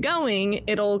where you're going,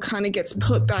 it all kind of gets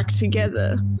put back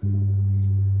together.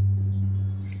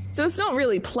 So it's not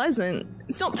really pleasant.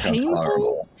 It's not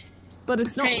painful, but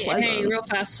it's not pleasant. Hey, real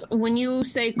fast. When you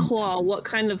say claw, what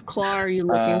kind of claw are you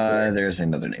looking for? There's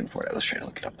another name for it. I was trying to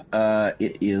look it up.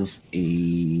 It is a...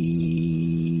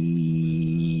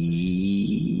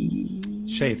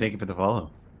 Shay, thank you for the follow.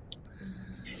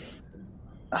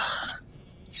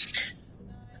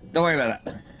 Don't worry about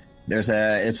it.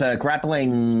 It's a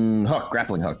grappling hook. That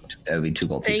would be 2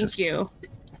 gold pieces. Thank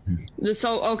you.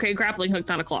 So, okay, grappling hook,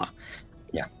 not a claw.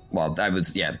 Yeah. Well,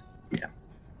 yeah.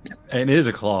 And it is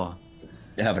a claw.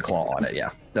 It has a claw on it,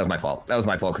 yeah. That was my fault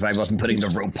because I wasn't putting the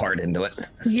rope part into it.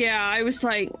 Yeah, I was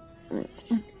like...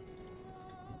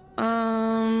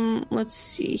 let's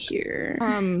see here.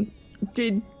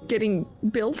 Did getting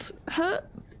built hurt?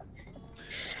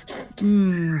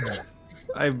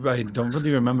 I don't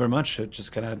really remember much. It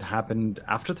just kind of happened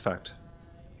after the fact.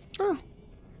 Oh.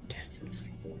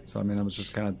 So, I mean, I was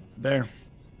just kind of there.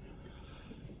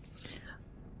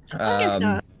 I get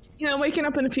that. Waking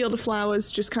up in a field of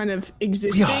flowers, just kind of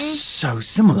existing. We are so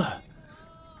similar.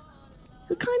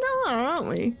 We kind of are, aren't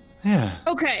we? Yeah.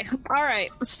 Okay, alright.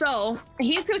 So,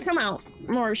 he's gonna come out.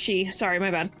 Or she. Sorry,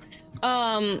 my bad.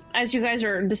 As you guys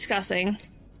are discussing.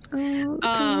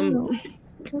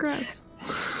 Congrats.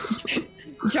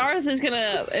 Jareth is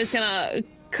gonna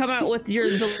come out with the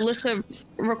list of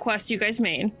requests you guys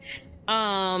made.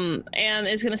 And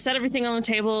is gonna set everything on the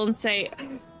table and say,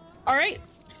 alright,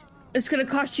 it's gonna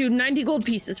cost you 90 gold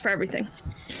pieces for everything.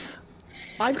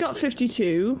 I've got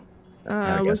 52.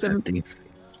 Was 50.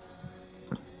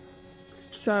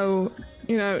 So,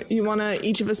 you wanna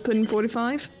each of us put in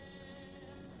 45?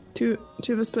 Two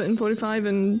of us put in 45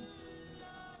 and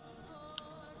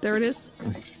there it is.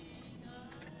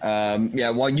 Yeah,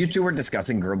 while you two were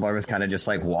discussing, Grublar was kind of just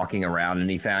like walking around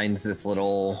and he finds this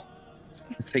little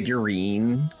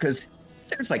figurine, because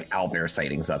there's like owlbear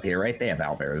sightings up here, right? They have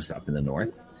owlbears up in the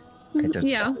north.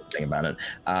 Yeah. Think about it.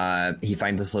 He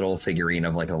finds this little figurine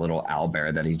of like a little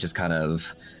owlbear that he just kind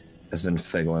of has been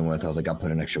fiddling with. I was like, I'll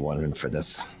put an extra 1 in for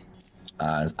this.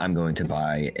 I'm going to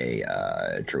buy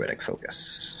a druidic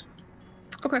focus.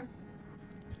 Okay.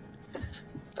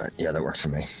 Yeah, that works for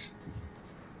me.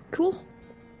 Cool.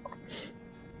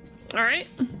 Alright.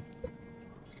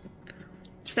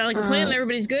 Sound like a plan?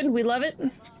 Everybody's good? We love it?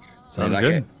 Sounds like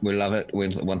good. it. We love it. We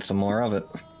want some more of it.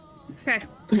 Okay.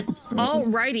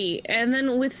 Alrighty. And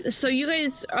then so you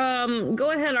guys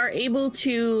go ahead, are able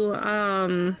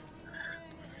to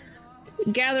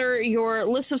gather your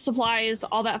list of supplies,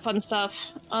 all that fun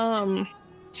stuff. And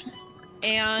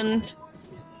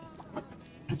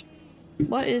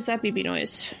what is that BB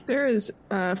noise? There is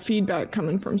feedback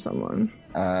coming from someone.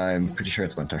 I'm pretty sure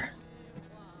it's winter.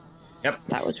 Yep.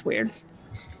 That was weird.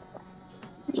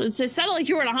 It sounded like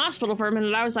you were in a hospital for a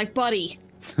minute. I was like, buddy.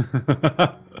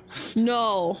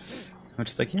 No. I'm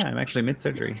just like, yeah, I'm actually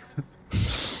mid-surgery.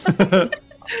 Hey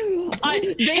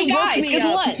guys, guess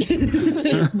what?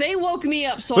 They woke me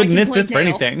up so Wouldn't I could miss play this for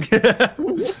Tail. anything.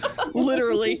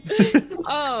 Literally.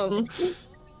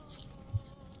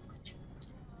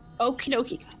 Okie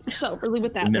dokie. So, really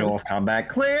with that. Middle of combat,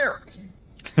 clear.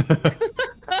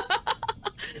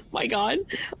 My God.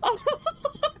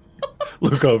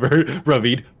 Look over,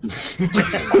 Ravid.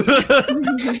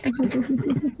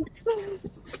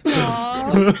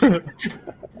 Stop.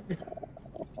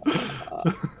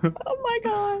 Oh my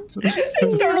God.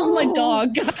 It startled my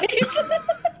dog, guys.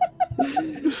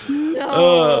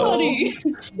 No, honey.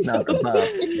 Not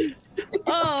the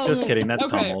pup. Just kidding, that's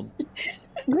okay. Tomald.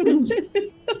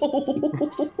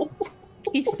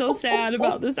 He's so sad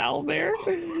about this owlbear.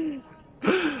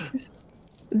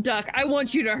 Duck, I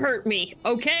want you to hurt me,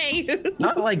 okay?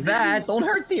 Not like that. Don't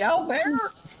hurt the owlbear.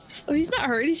 Oh, he's not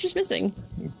hurt. He's just missing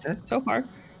so far.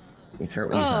 He's hurt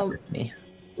when he's not hurting me.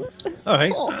 All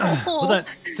right. Well, that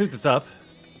suits us up.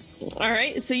 All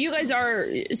right. So you guys are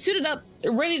suited up,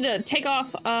 ready to take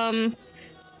off. Our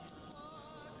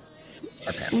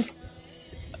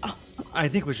pants. I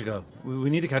think we should go. We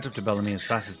need to catch up to Bellamy as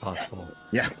fast as possible.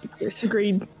 Yeah.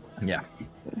 Agreed. Yeah.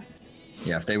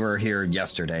 Yeah, if they were here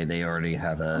yesterday, they already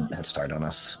have a head start on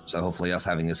us. So hopefully us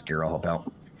having this gear will help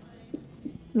out.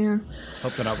 Yeah.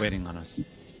 Hope they're not waiting on us.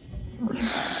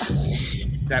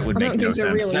 That would make no sense.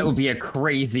 Really... That would be a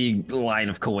crazy line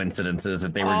of coincidences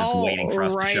if they were just waiting for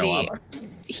us to show up.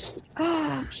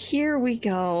 Here we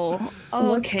go.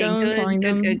 Let's Okay, go and find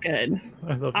them. good.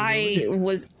 I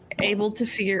was able to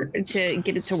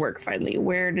get it to work finally.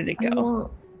 Where did it go?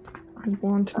 I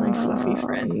want my fluffy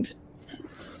friend.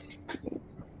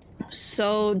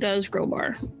 So does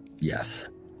Grobar. Yes.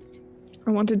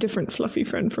 I want a different fluffy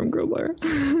friend from Grobar.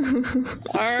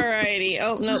 Alrighty.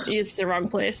 Oh, no, it's the wrong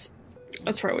place.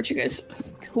 That's probably what you guys...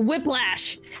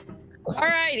 Whiplash!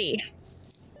 Alrighty.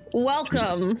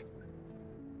 Welcome.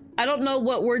 I don't know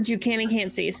what words you can and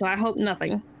can't see, so I hope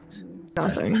nothing.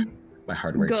 Nothing. My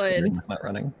hardware Good. is not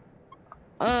running.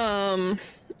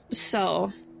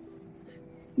 So...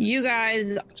 You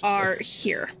guys are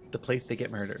here. The place they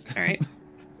get murdered. Alright.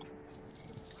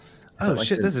 Oh,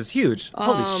 shit, this is huge.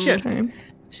 Holy shit. Okay.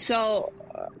 So...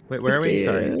 Wait, where are we?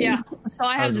 Sorry. Yeah, so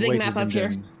I have the big map up here.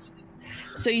 in.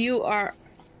 So you are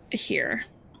here.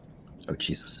 Oh,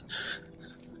 Jesus.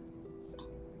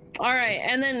 All right,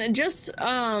 and then just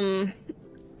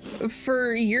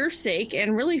for your sake,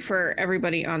 and really for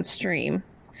everybody on stream,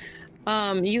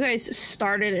 you guys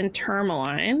started in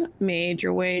Tourmaline, made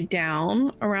your way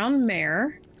down around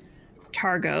Mare,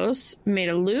 Targos, made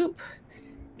a loop,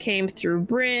 came through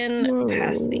Bryn,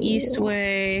 past the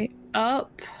Eastway,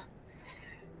 up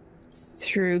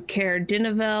through Caer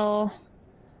Dinevel,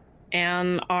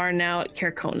 and are now at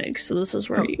Caer Konig. So this is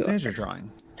where you go. There's your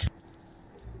drawing.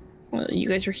 Well, you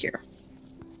guys are here.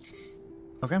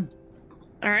 Okay.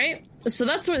 All right. So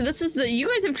that's where this is. You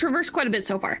guys have traversed quite a bit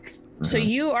so far. So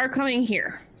you are coming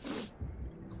here.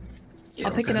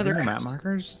 I'll pick another map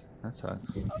markers. That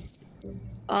sucks.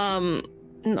 Oh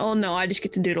no, I just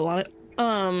get to doodle on it.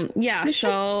 Yeah.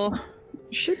 So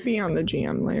should be on the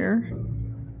GM layer.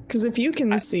 Because if you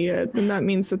can see it, then that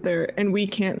means that and we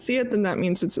can't see it, then that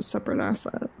means it's a separate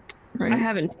asset, right? I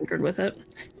haven't tinkered with it.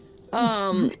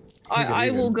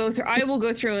 I will go through. I will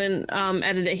go through and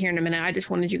edit it here in a minute. I just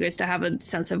wanted you guys to have a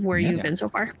sense of where you've been so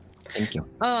far. Thank you.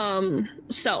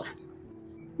 So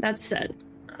that said,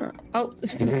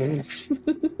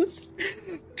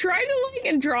 try to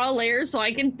and draw layers so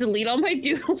I can delete all my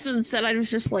doodles. Instead, I was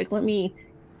just like, let me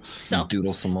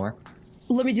doodle some more.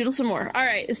 Let me doodle some more. All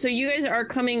right, so you guys are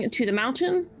coming to the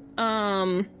mountain.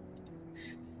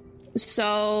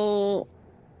 So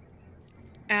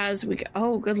as we go,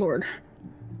 oh, good lord.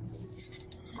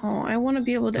 Oh, I want to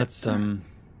be able to.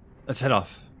 Let's head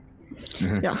off.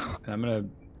 Yeah. And I'm gonna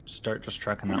start just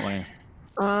trekking that way.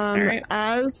 Right.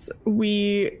 As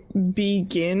we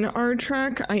begin our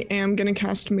trek, I am gonna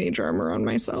cast Mage Armor on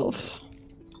myself.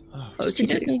 Oh, Just in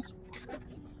case.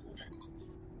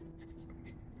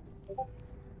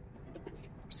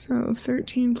 So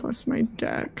 13 plus my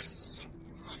dex.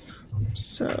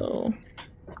 So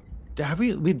have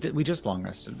we just long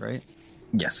rested, right?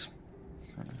 Yes.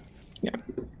 yeah.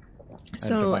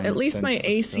 So at least my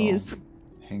AC is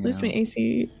my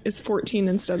AC is 14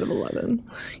 instead of 11,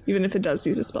 even if it does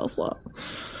use a spell slot.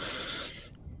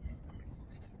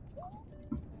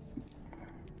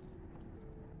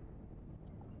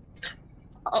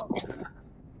 Oh.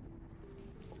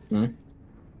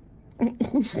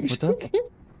 What's up?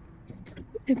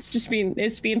 It's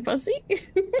being fussy. Hey,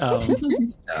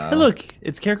 look,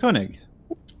 it's Caer Konig.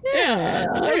 Yeah,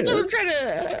 that's what I'm trying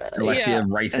to. Alexia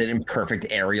writes it in perfect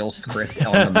aerial script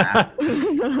on the map.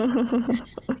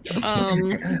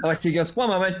 Alexia goes, one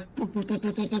moment.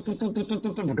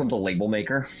 Becomes a label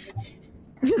maker.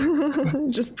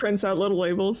 Just prints out little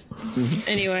labels.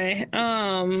 Anyway,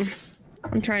 I'm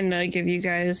trying to give you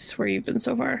guys where you've been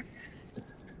so far.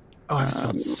 Oh, I've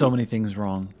spelled so many things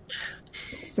wrong.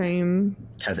 Same.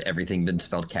 Has everything been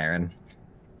spelled Karen?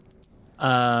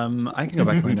 I can go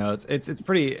back to my notes. It's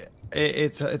pretty.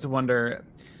 It's a wonder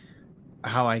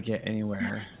how I get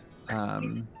anywhere.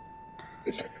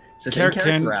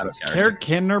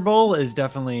 Kinderbull is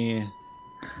definitely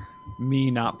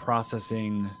me not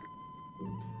processing.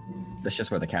 That's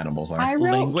just where the cannibals are. I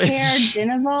wrote Language. Care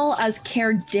Dinnerble as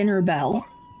Care Dinner Bell.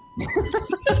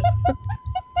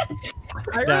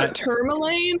 I wrote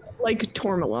tourmaline like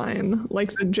tourmaline,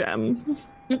 like the gem.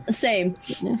 Same.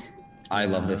 I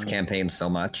love this campaign so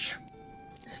much.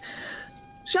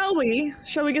 Shall we?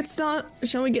 Shall we get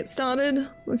started?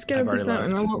 Let's get I've up this already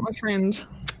mountain. left. I want my friend.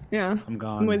 Yeah, I'm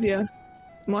gone. I'm with you.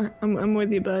 I'm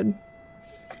with you, bud.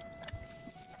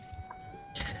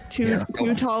 Two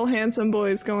tall, handsome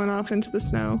boys going off into the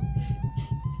snow.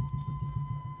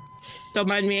 Don't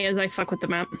mind me as I fuck with the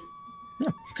map.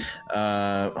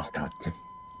 Oh god.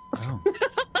 Oh.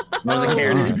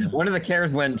 One of the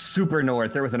cares went super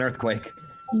north. There was an earthquake.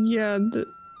 Yeah. you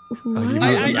I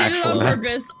the did it actual on map.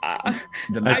 purpose.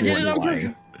 The I did was it on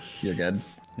lying. purpose. You're good.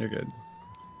 You're good.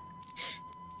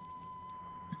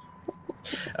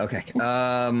 Okay.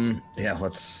 Yeah.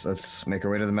 Let's make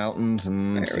our way to the mountains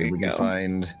and There see if we we can go.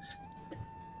 find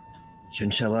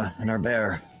Chinchilla and our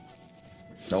bear.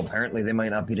 Though apparently they might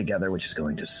not be together, which is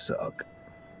going to suck.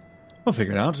 We'll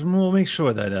figure it out, and we'll make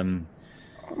sure that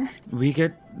we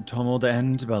get Tomold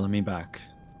and Bellamy back.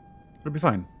 It'll be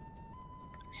fine.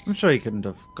 I'm sure he couldn't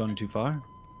have gone too far.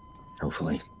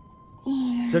 Hopefully.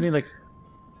 Is there any like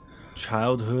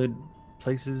childhood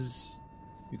places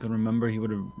you can remember he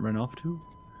would have run off to?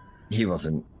 He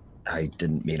wasn't. I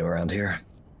didn't meet him around here.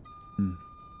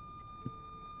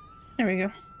 There we go.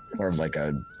 More of like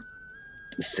a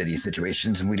city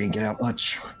situations, and we didn't get out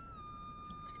much.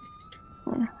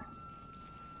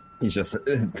 He's just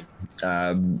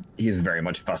he's very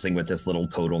much fussing with this little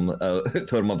totem of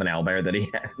an owlbear that he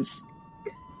has.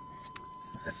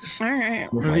 All right.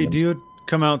 Really, do you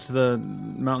come out to the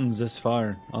mountains this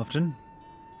far often?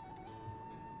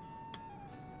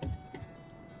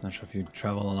 Not sure if you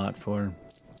travel a lot for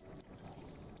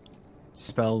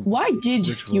spell. Why did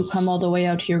you rituals. come all the way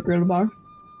out to your grill bar?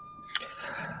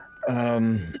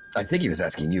 I think he was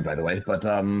asking you, by the way, but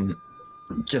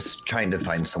just trying to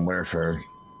find somewhere for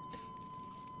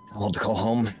to call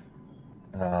home.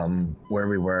 Where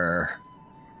we were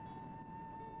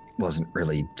wasn't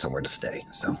really somewhere to stay,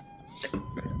 so.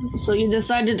 So you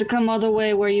decided to come all the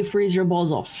way where you freeze your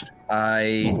balls off.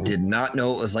 I did not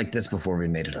know it was like this before we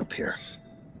made it up here.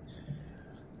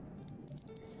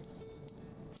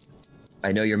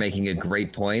 I know you're making a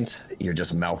great point. You're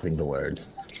just mouthing the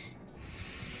words.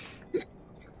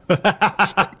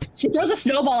 She throws a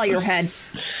snowball at your head.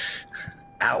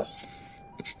 Ow.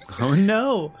 Oh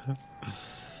no!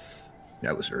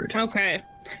 That was rude. Okay.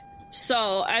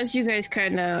 So as you guys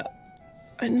kind of,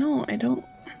 no, I don't.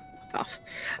 Fuck off.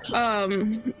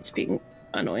 It's being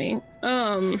annoying.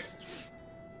 Okay,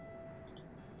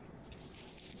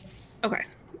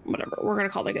 whatever. We're gonna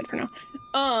call that good for now.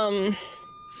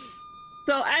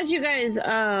 So as you guys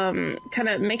kind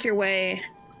of make your way,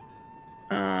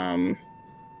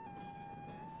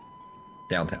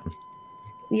 Downtown.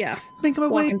 yeah, Make my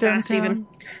way walking fast downtown.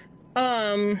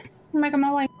 even. Making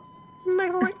my way.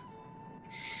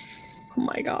 Oh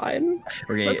my god.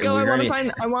 Okay, Let's go. I want to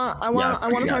find. I want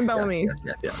to find Bellamy.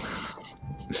 Yes.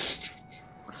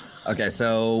 Okay,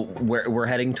 so we're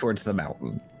heading towards the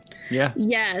mountain. Yeah.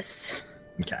 Yes.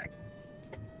 Okay.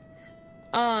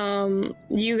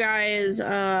 You guys,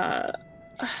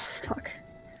 fuck.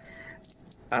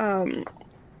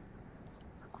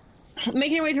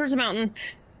 Making your way towards the mountain,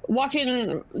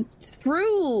 walking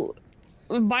through,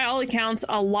 by all accounts,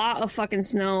 a lot of fucking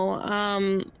snow.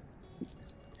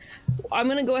 I'm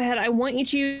gonna go ahead. I want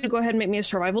you to go ahead and make me a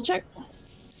survival check.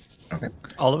 Okay.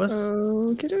 All of us?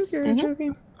 Okay,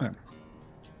 joking.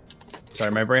 Sorry,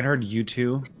 my brain heard you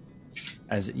two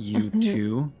as you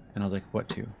two, and I was like, what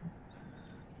two?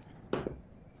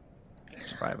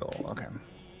 Survival, okay.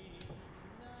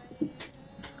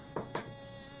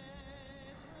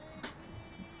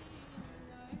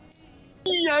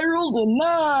 I rolled a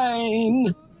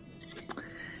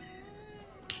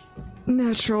 9.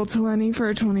 Natural 20 for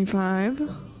a 25.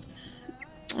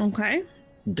 Okay.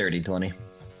 Dirty 20.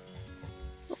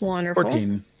 Wonderful.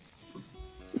 14.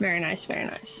 Very nice, very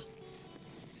nice.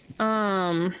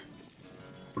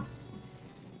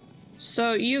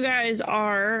 So you guys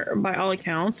are, by all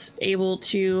accounts, able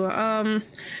to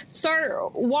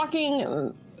start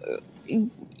walking.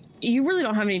 You really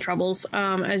don't have any troubles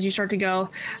as you start to go.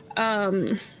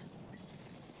 And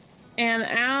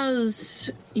as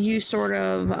you sort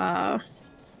of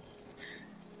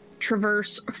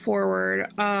traverse forward,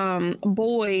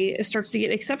 Boy starts to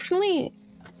get exceptionally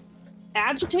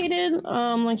agitated.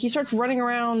 Like he starts running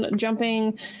around,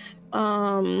 jumping,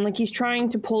 like he's trying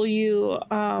to pull you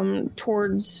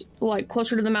towards, like,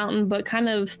 closer to the mountain, but kind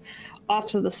of off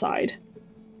to the side.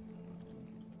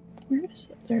 Where is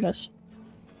it? There it is.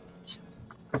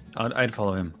 I'd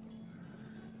follow him.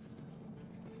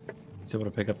 He's able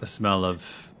to pick up the smell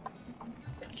of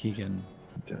Keegan.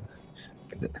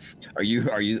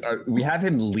 We have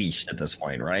him leashed at this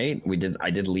point, right? I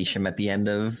did leash him at the end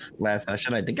of last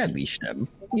session. I think I leashed him.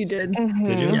 You did. Mm-hmm.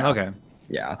 Did you? Yeah. Okay.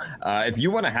 Yeah. If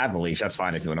you want to have a leash, that's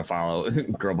fine. If you want to follow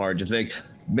Girl Bar, just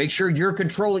make sure you're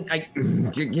controlling.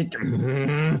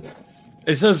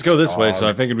 It says go this way, so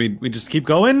I figured we just keep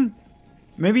going.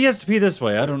 Maybe he has to pee this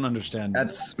way. I don't understand.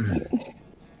 That's.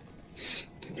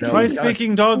 Try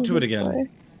speaking dog to it again.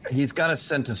 He's got a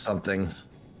scent of something.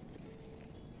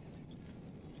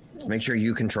 Make sure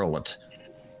you control it.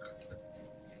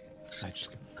 I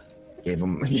just gave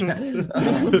him. Yeah.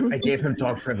 I gave him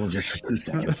dog privileges for 2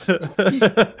 seconds.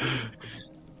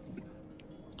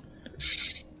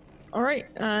 All right.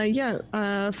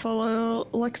 Follow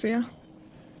Alexia.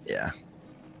 Yeah.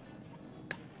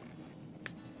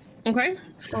 Okay.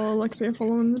 Follow Alexia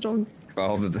following the dog.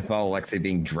 Follow Alexei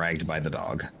being dragged by the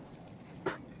dog.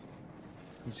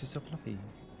 He's just so fluffy.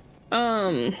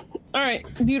 All right.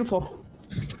 Beautiful.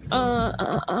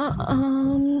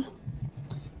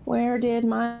 Where did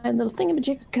my little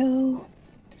thingamajig go?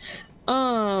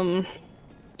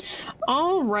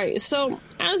 All right. So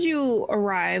as you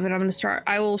arrive, and I'm going to start,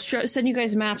 I will send you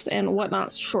guys maps and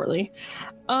whatnot shortly.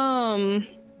 Cool.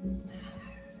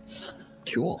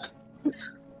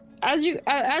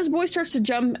 As Boy starts to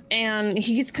jump and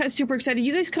he gets kind of super excited,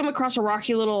 you guys come across a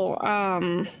rocky little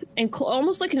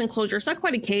almost like an enclosure. It's not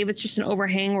quite a cave, it's just an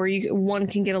overhang where one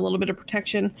can get a little bit of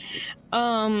protection.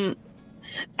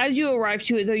 As you arrive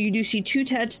to it, though, you do see 2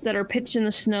 tents that are pitched in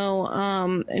the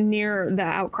snow near the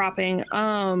outcropping.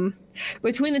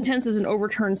 Between the tents is an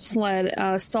overturned sled.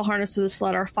 Still harnessed to the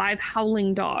sled are 5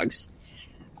 howling dogs.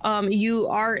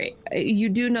 You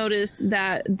do notice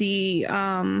that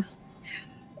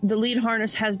the lead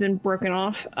harness has been broken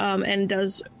off, and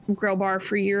does, Grillbar,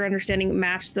 for your understanding,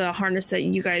 match the harness that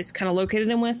you guys kind of located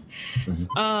him with.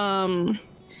 Mm-hmm.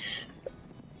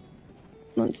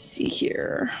 Let's see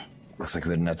here. Looks like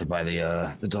we didn't have to buy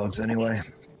the dogs anyway.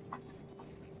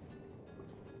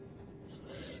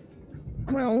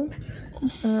 Well,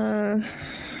 can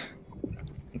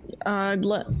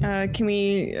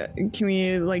we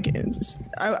like?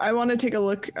 I want to take a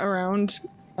look around,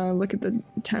 look at the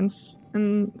tents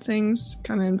and things,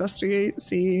 kind of investigate,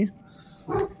 see.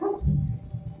 The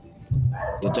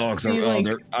dogs see, are.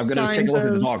 like, I'm gonna take a look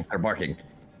at the dogs. They're barking.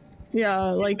 Yeah,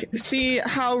 like, see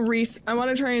how I want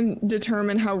to try and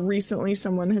determine how recently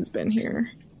someone has been here.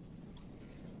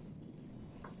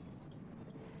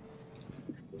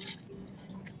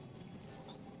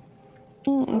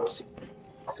 So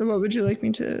what would you like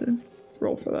me to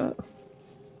roll for that?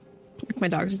 My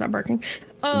dog's not barking.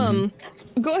 Go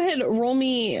ahead, roll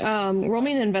me an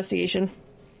investigation.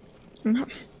 Okay.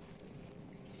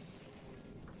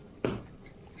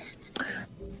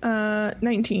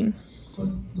 19.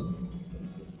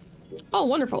 Oh,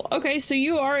 wonderful. Okay, so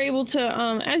you are able to,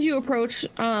 as you approach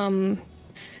the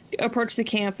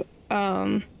camp,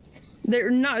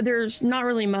 there's not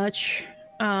really much.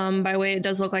 By way, it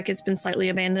does look like it's been slightly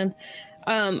abandoned.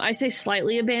 I say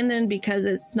slightly abandoned because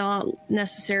it's not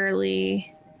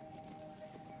necessarily.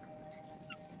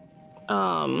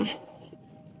 I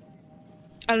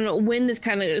don't know. Wind has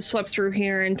kind of swept through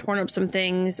here and torn up some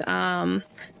things.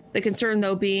 The concern,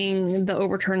 though, being the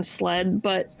overturned sled.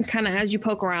 But kind of as you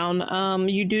poke around,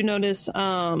 you do notice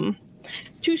 2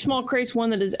 small crates, one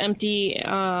that is empty,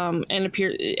 and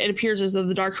it appears as though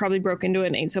the dog probably broke into it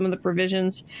and ate some of the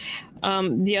provisions.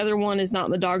 The other one is not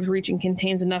in the dog's reach and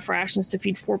contains enough rations to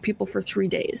feed 4 people for 3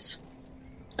 days.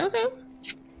 Okay.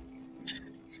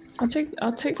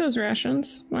 I'll take those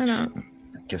rations. Why not?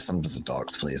 Give some to the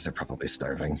dogs, please. They're probably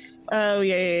starving. Oh,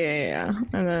 yeah.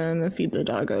 And then feed the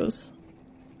doggos.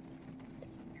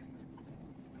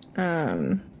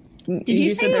 Did you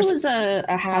say it was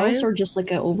a house or just like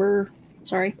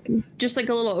sorry? Just like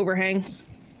a little overhang.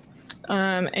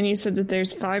 And you said that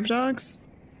there's 5 dogs?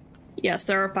 Yes,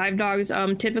 there are 5 dogs.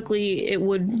 Typically, it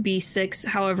would be 6.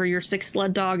 However, your 6th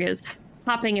sled dog is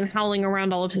hopping and howling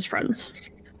around all of his friends.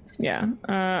 Yeah,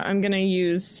 I'm gonna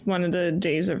use one of the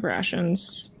days of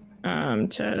rations for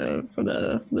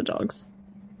the dogs.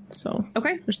 So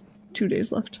Okay. there's 2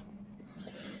 days left.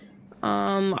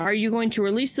 Are you going to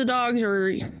release the dogs,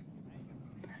 or?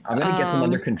 I'm gonna get them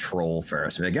under control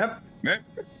first. Like, yep.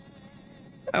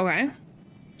 Okay.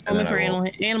 Only for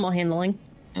animal handling.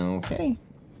 Okay.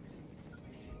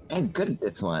 I'm good at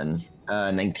this one.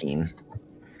 19.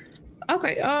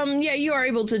 Okay. Yeah, you are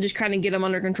able to just kind of get them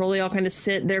under control. They all kind of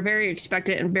sit. They're very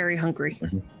expectant and very hungry.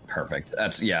 Mm-hmm. Perfect.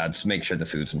 Just make sure the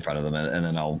food's in front of them, and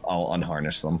then I'll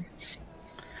unharness them.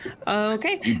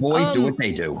 Okay. Boy, do what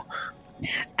they do.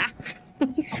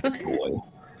 Boy.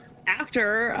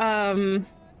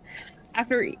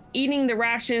 After eating the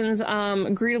rations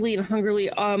greedily and hungrily,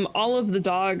 all of the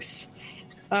dogs,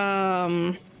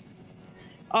 all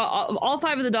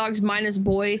 5 of the dogs minus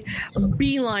Boy,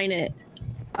 beeline it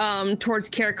towards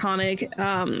Karakonic.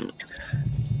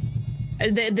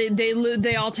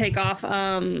 They all take off.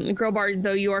 Grobart,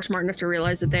 though, you are smart enough to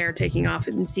realize that they are taking off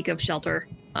in seek of shelter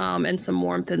and some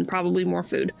warmth and probably more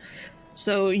food.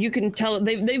 So you can tell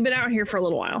they've been out here for a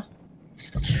little while.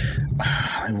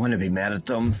 I want to be mad at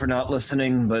them for not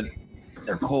listening, but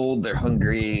they're cold, they're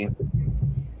hungry.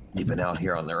 They've been out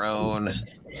here on their own.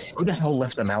 Who the hell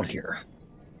left them out here?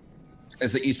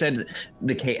 Is it, you said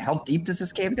the cave? How deep does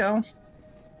this cave go?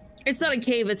 It's not a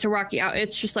cave. It's a rocky out.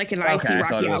 It's just like an icy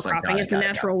rocky outcropping. It's a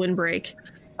natural windbreak.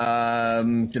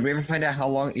 Did we ever find out how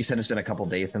long? You said it's been a couple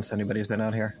days since anybody's been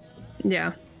out here.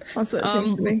 Yeah, That's what it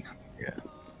seems to be.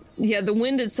 Yeah, the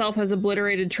wind itself has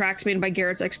obliterated tracks made by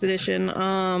Garrett's expedition.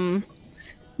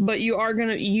 But you are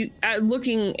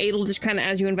looking, Adel, just kind of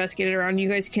as you investigate it around, you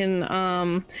guys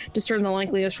can discern the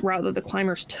likeliest route that the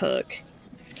climbers took.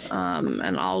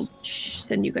 And I'll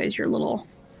send you guys your little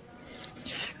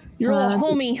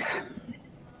homie.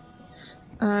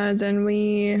 Then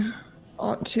we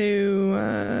ought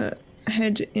to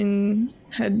head in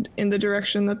the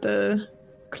direction that the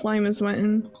climbers went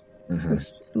in. Mm-hmm.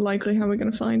 That's likely how we're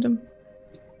going to find them.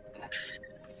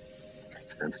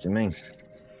 Makes sense to me.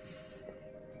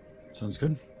 Sounds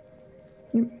good.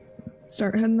 Yep.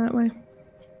 Start heading that way.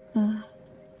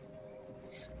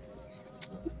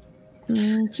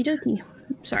 Okie dokie.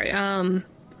 Sorry, I'm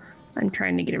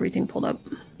trying to get everything pulled up.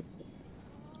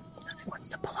 Nothing wants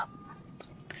to pull up.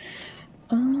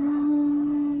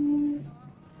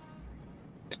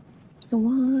 I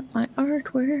want my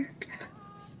artwork,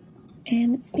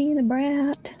 and it's being a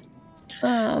brat.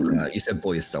 You said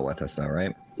Boy is still with us, though,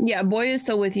 right? Yeah, Boy is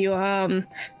still with you.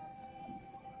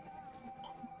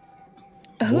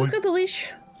 Who's got the leash?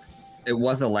 It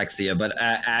was Alexia, but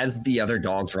as the other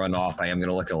dogs run off, I am going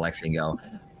to look at Alexia and go,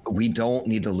 we don't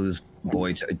need to lose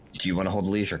Boy. Do you want to hold the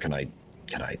leash, or can I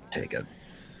take it?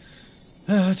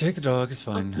 Take the dog. It's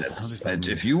fine.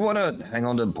 If you want to hang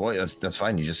on to Boy, that's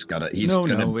fine. You just got to... He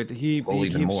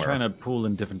keeps trying to pull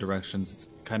in different directions. It's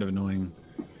kind of annoying.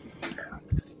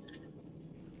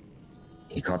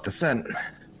 He caught the scent.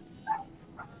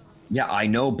 Yeah, I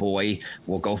know, Boy.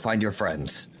 We'll go find your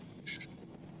friends.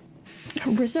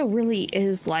 Rizzo really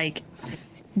is like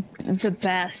the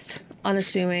best,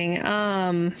 unassuming.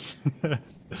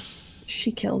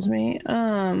 She kills me.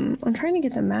 I'm trying to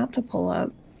get the map to pull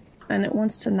up, and it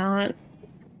wants to not.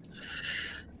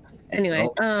 Anyway,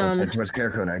 let's head towards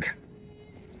Karakonic.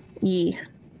 Yeah.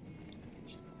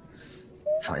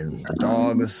 Find the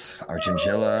dogs, our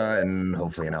chinchilla, and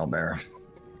hopefully an owlbear.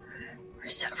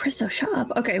 Rizzo, shut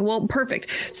up. Okay, well,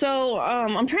 perfect. So,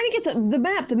 I'm trying to get the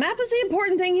map. The map is the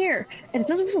important thing here, and it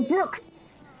doesn't work.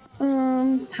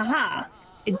 Haha.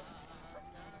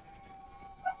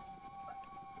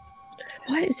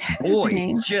 What is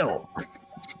happening? Boy, chill.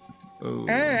 Oh.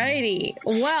 Alrighty.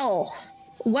 Well.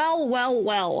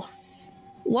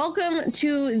 Welcome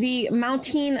to the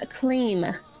Mountain Claim.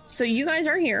 So you guys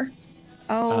are here.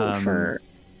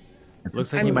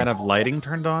 Looks like you might have lighting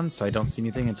turned on, so I don't see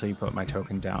anything until you put my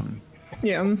token down.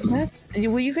 Yeah.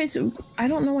 You guys, I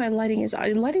don't know why lighting is.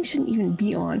 Lighting shouldn't even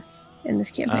be on in this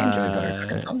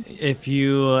campaign. If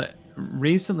you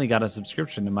recently got a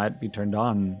subscription, it might be turned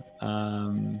on,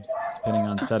 depending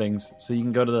on settings. So you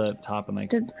can go to the top and there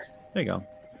you go.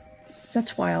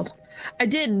 That's wild. I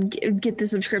did get the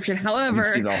subscription. However, you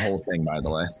can see the whole thing, by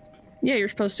the way. Yeah, you're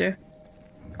supposed to.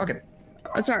 Okay.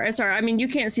 It's all right. I mean, you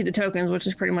can't see the tokens, which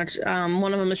is pretty much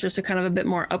one of them is just a kind of a bit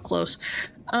more up close.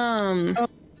 We can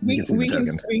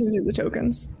see the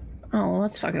tokens. Oh, well,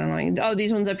 that's fucking annoying. Oh,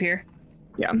 these ones up here.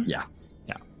 Yeah.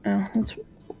 Oh, that's.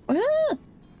 Don't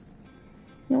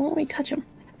let me touch them.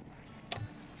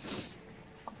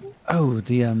 Oh,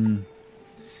 the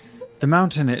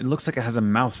mountain, it looks like it has a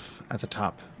mouth at the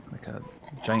top. Like a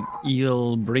giant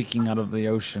eel breaking out of the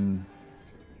ocean.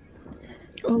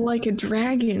 Or like a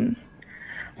dragon.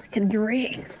 Like a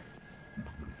dragon.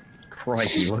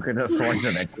 Crikey, look at the size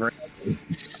of that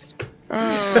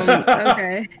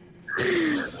Okay.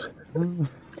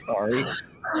 Sorry.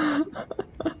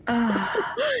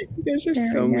 You guys are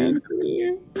so mean to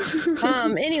me.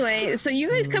 Anyway, so you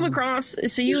guys come across,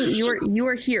 so you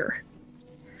are here.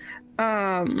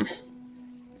 Wait,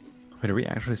 are we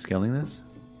actually scaling this?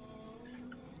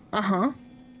 Uh-huh.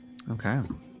 Okay.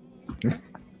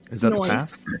 Is that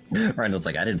fast? Randall's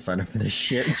like, I didn't sign up for this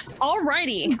shit.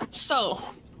 Alrighty. So,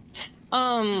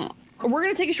 we're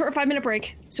gonna take a short 5-minute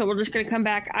break. So we're just gonna come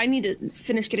back. I need to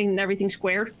finish getting everything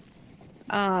squared.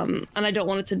 And I don't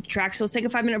want it to detract. So let's take a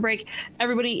 5-minute break.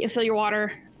 Everybody fill your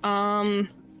water.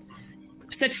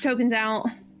 Set your tokens out.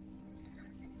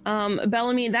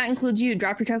 Bellamy, that includes you.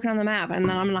 Drop your token on the map, and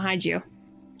then I'm gonna hide you.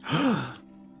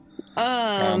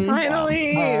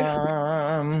 Finally!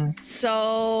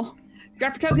 So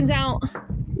drop your tokens out.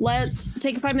 Let's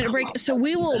take a 5-minute break. So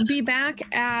we will be back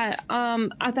at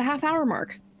the half-hour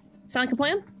mark. Sound like a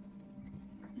plan?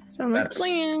 Sound like a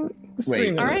plan.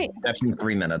 Wait, all right. That's in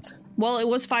 3 minutes. Well, it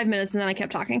was 5 minutes, and then I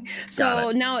kept talking.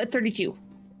 So now at 32.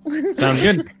 Sounds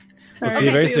good. We'll see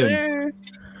you very soon.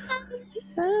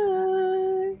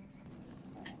 Bye.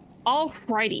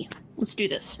 Alrighty, let's do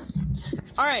this.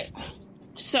 All right,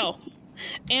 so,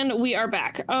 and we are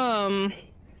back.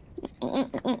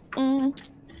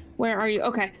 Where are you?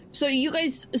 Okay, so you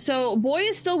guys, so Boy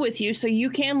is still with you, so you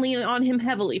can lean on him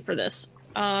heavily for this.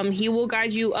 He will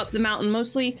guide you up the mountain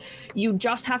mostly. You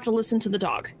just have to listen to the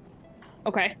dog.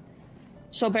 Okay,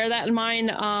 so bear that in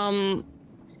mind.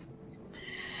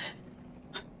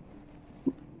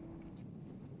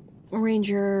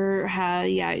 Ranger,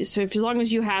 yeah, so if, as long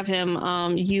as you have him,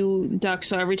 you duck,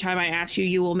 so every time I ask you,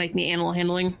 you will make me animal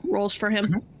handling rolls for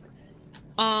him.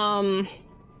 And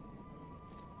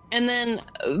then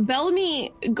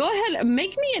Bellamy, go ahead,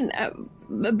 make me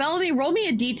Bellamy, roll me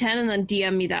a d10 and then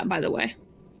DM me that, by the way.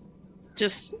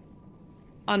 Just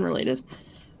unrelated.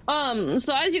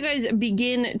 So as you guys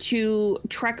begin to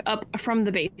trek up from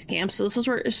the base camp, so this is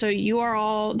where, so you are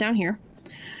all down here.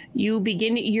 You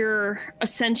begin your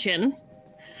ascension.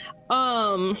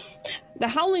 The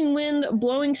howling wind,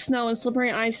 blowing snow, and slippery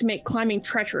ice make climbing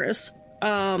treacherous.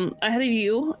 Ahead of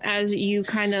you, as you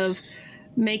kind of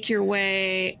make your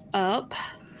way up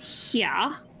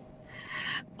here,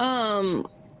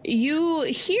 you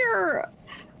hear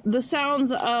the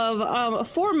sounds of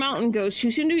 4 mountain goats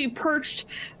who seem to be perched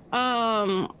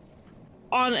on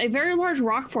a very large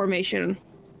rock formation,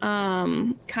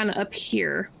 kind of up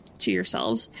here to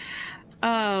yourselves,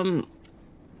 and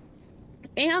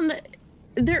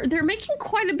they're making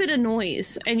quite a bit of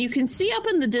noise, and you can see up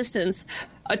in the distance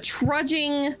a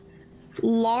trudging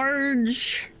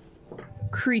large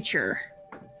creature.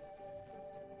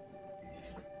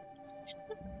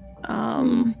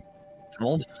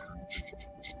 Old?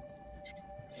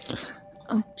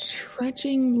 A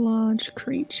trudging large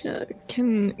creature.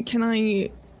 Can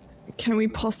we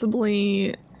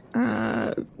possibly?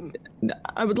 I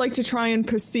would like to try and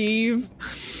perceive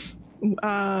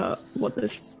what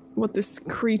this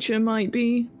creature might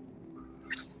be.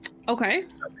 Okay.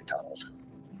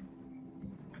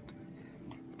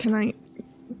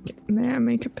 May I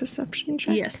make a perception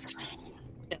check? Yes.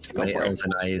 Yes, go My for it.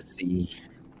 elven eyes see.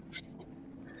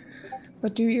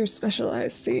 What do your special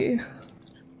eyes see?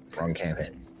 Wrong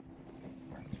campaign.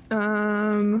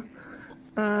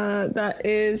 That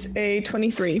is a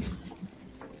 23.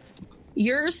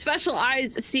 Your special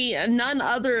eyes see none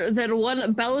other than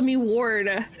one Bellamy Ward,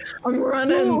 I'm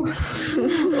running.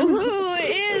 who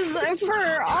is,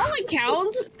 for all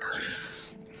accounts,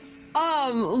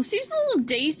 seems a little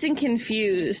dazed and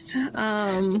confused.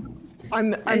 I'm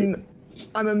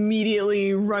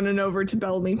immediately running over to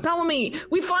Bellamy. Bellamy,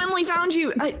 we finally found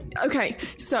you. Okay,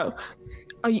 so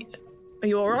are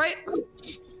you all right?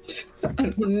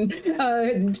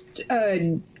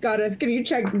 Goddess, can you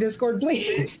check Discord,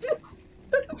 please?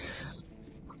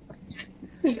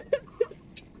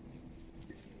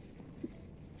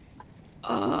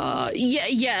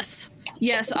 Yes.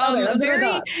 Okay,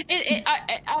 Very.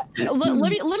 Let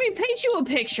me paint you a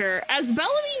picture. As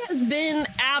Bellamy has been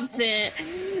absent,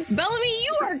 Bellamy,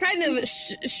 you are kind of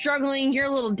struggling. You're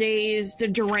a little dazed,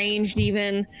 deranged,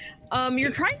 even.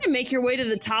 You're trying to make your way to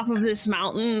the top of this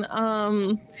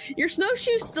mountain. Your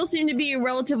snowshoes still seem to be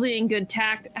relatively in good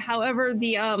tact. However,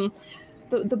 the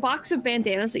box of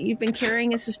bandanas that you've been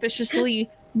carrying is suspiciously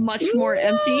much more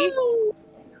empty.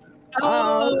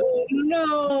 Oh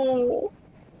no!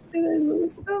 Did I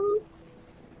lose them?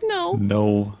 No.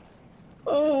 No.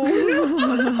 Oh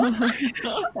no!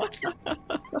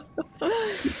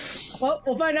 Well,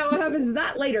 we'll find out what happens to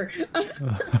that later.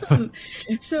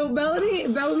 So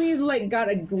Bellamy's like got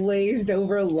a glazed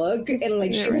over look, and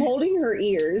like she's holding her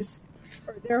ears,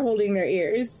 or they're holding their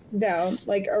ears down,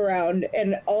 like around,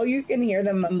 and all you can hear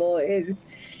them mumble is,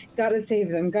 "Gotta save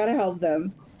them, gotta help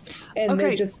them," and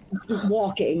they're just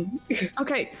walking.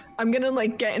 Okay, I'm gonna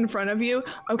like get in front of you.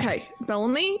 Okay,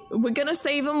 Bellamy, we're gonna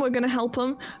save him. We're gonna help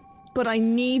him. But I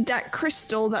need that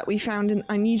crystal that we found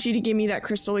I need you to give me that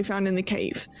crystal we found in the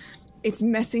cave. It's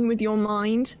messing with your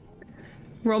mind.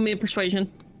 Roll me a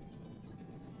persuasion.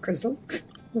 Crystal?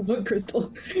 What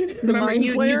crystal? The Mind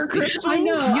Flayer crystal? I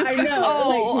know.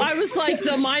 Oh, I was like,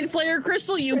 the Mind Flayer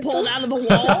crystal you pulled out of the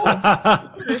wall?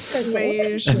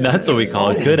 And that's what we call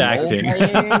it. Good acting.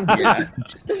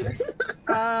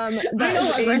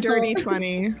 That's a dirty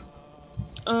 20.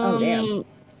 Oh, damn.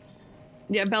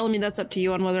 Yeah, Bellamy, that's up to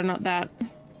you on whether or not that.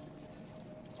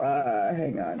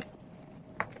 Hang on.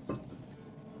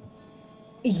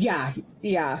 Yeah.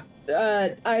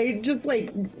 I just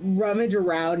like rummage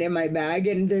around in my bag,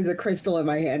 and there's a crystal in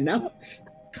my hand now.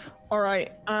 All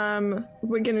right.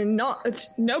 We're gonna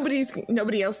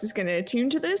nobody else is gonna attune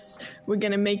to this. We're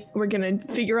gonna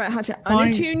figure out how to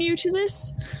unattune you to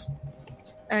this,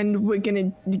 and we're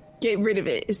gonna get rid of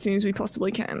it as soon as we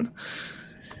possibly can.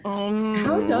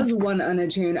 How does one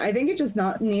unattune? I think it just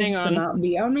needs to not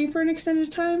be on me for an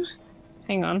extended time.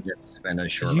 Hang on. You have to spend a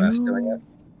short rest doing it.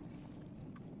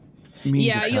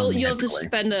 Yeah, you'll have to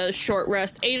spend a short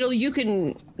rest. Adel, you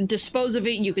can dispose of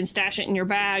it. You can stash it in your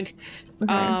bag.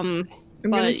 Okay. I'm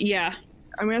gonna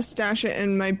stash it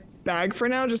in my bag for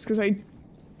now, just because I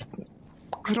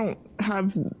don't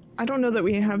know that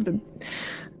we have the.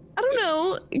 I don't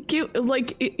know.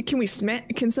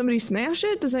 Can somebody smash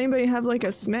it? Does anybody have like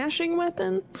a smashing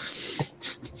weapon?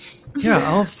 Yeah,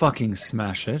 I'll fucking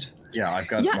smash it. Yeah, I've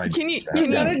got my...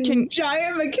 Can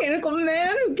giant mechanical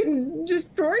man who can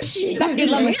destroy shit.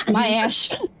 Let me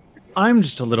smash. I'm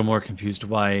just a little more confused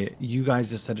why you guys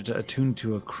decided to attune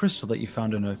to a crystal that you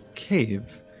found in a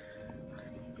cave.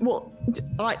 Well,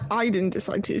 I didn't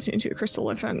decide to attune to a crystal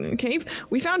I found in a cave.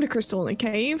 We found a crystal in a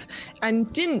cave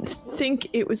and didn't think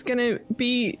it was going to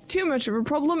be too much of a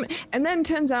problem, and then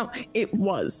turns out it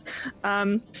was.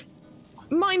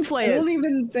 Mind flayers. I don't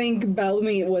even think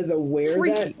Bellamy was aware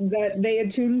that they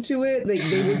attuned to it. Like,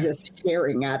 they were just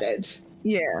staring at it.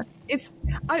 Yeah. It's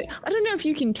I don't know if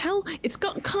you can tell, it's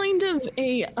got kind of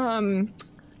a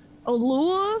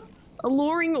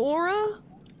alluring aura.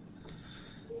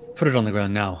 Put it on the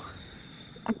ground now.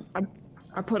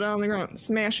 I put it on the ground.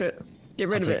 Smash it. Get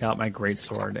rid of it. Take out my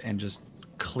greatsword and just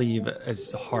cleave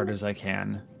as hard as I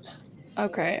can.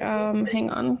 Okay, hang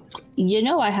on. You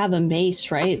know I have a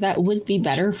mace, right? That would be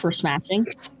better for smashing.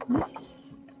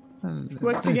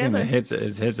 Work together. That hits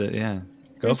it, yeah.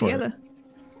 Go for together. it.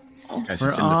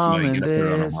 We're all in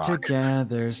this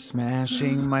together,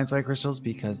 smashing mind flayer crystals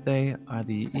because they are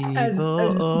the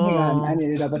evil. Hang on, I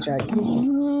need to double check.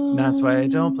 That's why I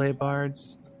don't play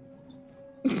bards.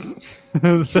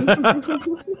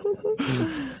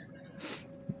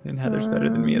 And Heather's better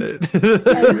than me at it.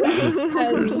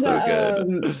 So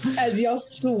good. As y'all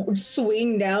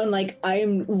swing down, like,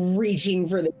 I'm reaching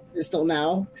for the crystal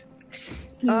now.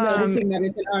 Noticing that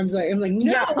it's in arm's way. I'm like,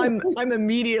 no! Yeah, I'm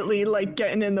immediately like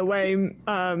getting in the way,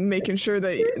 making sure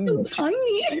that you're so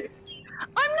tiny.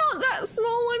 I'm not that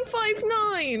small. I'm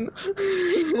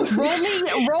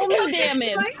 5'9". Roll me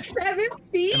damage. Like 7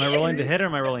 feet. Am I rolling to hit or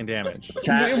am I rolling damage?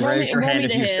 Cat, raise your hand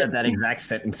if you said that exact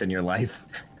sentence in your life.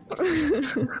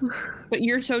 But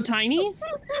you're so tiny?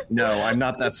 No, I'm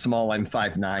not that small. I'm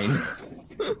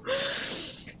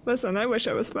 5'9". Listen, I wish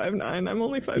I was 5'9". I'm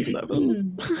only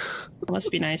 5'7". Must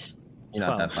be nice. You're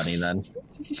not that funny then.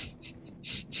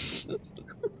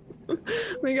 Oh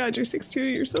my god, you're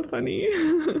 6'2". You're so funny.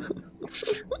 Oh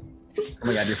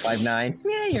my god, you're 5'9".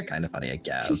 Yeah, you're kind of funny, I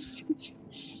guess.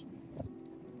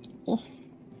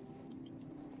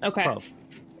 Okay.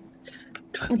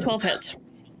 12 hits.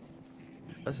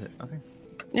 That's it. Okay.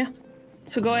 Yeah.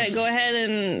 So go ahead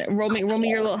and roll me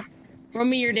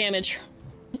your damage.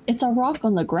 It's a rock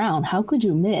on the ground. How could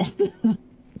you miss?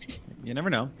 You never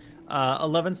know.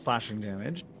 11 slashing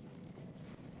damage.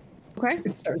 Okay.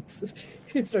 It starts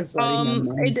sliding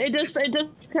down.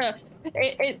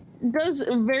 It does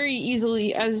very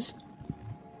easily as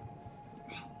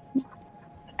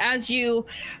you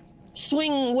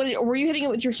swing. What were you hitting it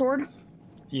with your sword?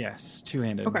 Yes,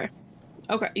 two-handed.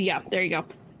 Okay, yeah, there you go.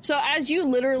 So as you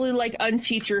literally like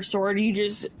unsheath your sword, you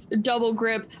just double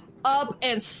grip, up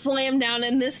and slam down,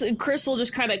 and this crystal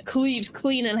just kind of cleaves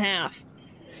clean in half.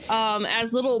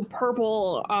 As little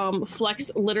purple flecks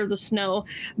litter the snow.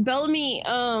 Bellamy,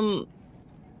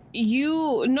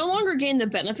 you no longer gain the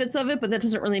benefits of it, but that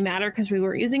doesn't really matter because we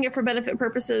were using it for benefit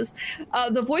purposes.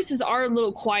 The voices are a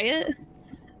little quiet.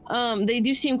 They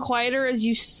do seem quieter as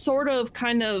you sort of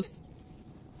kind of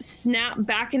snap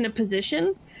back into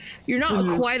position. You're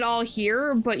not quite all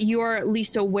here, but you are at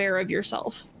least aware of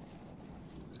yourself.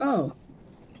 Oh,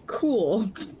 cool.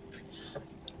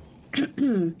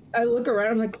 I look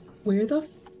around, I'm like, where the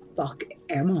fuck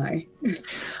am I?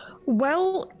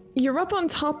 Well, you're up on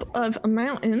top of a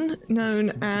mountain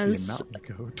known as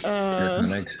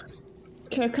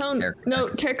Kerkonig. No,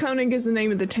 Kerkonig is the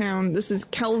name of the town. This is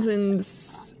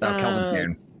Kelvin's Kelvin's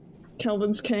Cairn.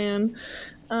 Kelvin's Cairn.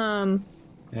 Yeah,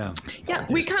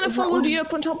 we kind of followed you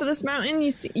up on top of this mountain.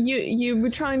 You were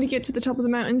trying to get to the top of the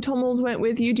mountain. Tomold went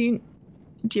with you. Do you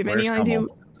have any idea?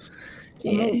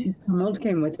 Tomold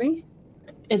came with me?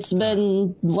 It's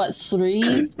been, what, 4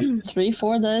 days?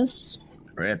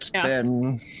 It's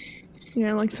been...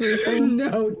 Yeah, like 3 or 4.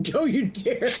 No, don't you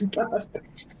dare, God.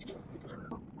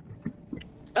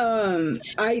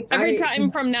 Every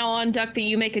time from now on, Duck, that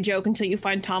you make a joke until you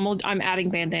find Tomold, I'm adding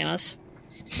bandanas.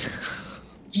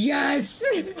 Yes!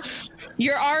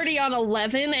 You're already on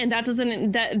 11, and that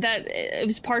doesn't... That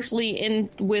is partially in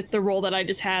with the roll that I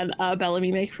just had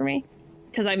Bellamy make for me.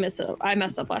 Because I messed up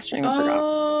last stream. I forgot.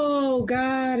 Oh,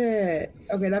 got it.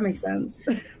 Okay, that makes sense.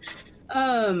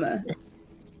 I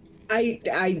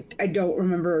don't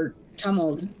remember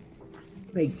Tomold,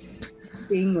 like,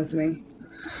 being with me.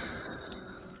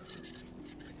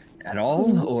 At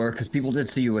all? Or because people did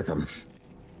see you with him?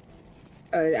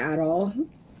 At all.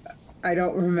 I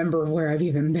don't remember where I've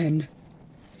even been.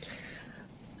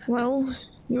 Well,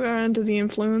 you are under the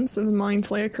influence of a mind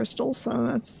flayer crystal, so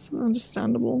that's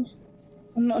understandable.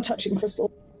 I'm not touching crystal.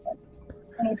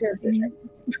 I don't care if they're shaking.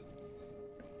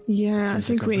 Yeah, I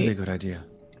think a really good idea.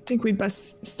 I think we'd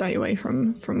best stay away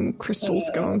from crystals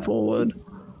going forward.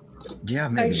 Yeah,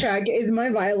 maybe. I check. Is my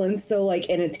violin still like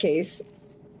in its case?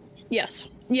 Yes.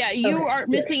 Yeah, you aren't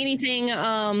missing anything.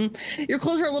 Your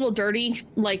clothes are a little dirty.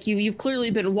 Like you've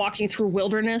clearly been walking through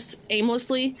wilderness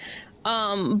aimlessly.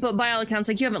 But by all accounts,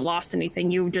 like you haven't lost anything.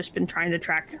 You've just been trying to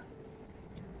track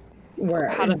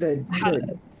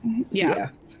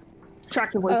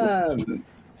Track the voices.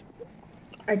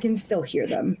 I can still hear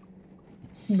them,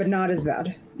 but not as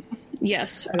bad.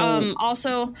 Yes.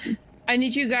 Also, I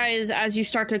need you guys, as you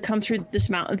start to come through this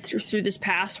mountain, through this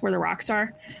pass where the rocks are,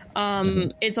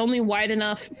 it's only wide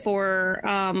enough for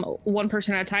one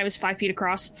person at a time. It's 5 feet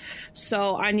across.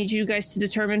 So I need you guys to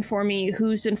determine for me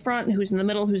who's in front, who's in the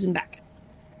middle, who's in back.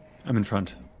 I'm in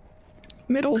front.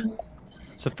 Middle.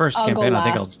 So first campaign, I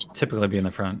think I'll typically be in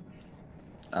the front.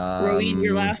 Roeed,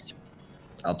 you're last.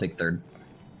 I'll take third.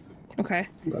 Okay.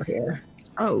 Go here.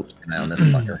 Oh. And I own this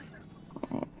fucker.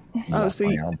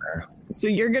 So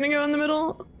you're gonna go in the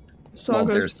middle? So I'll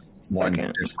go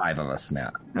second. There's 5 of us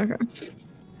now. Okay.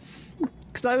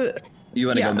 Because You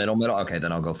want to go middle? Okay,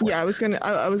 then I'll go fourth. Yeah, I was gonna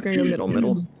go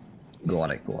middle. Go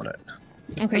on it.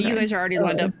 Okay, you guys are already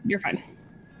lined up. You're fine.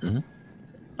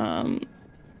 Mm-hmm.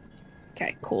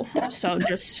 Okay, cool. So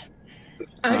just...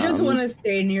 I just want to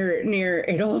stay near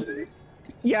Adol.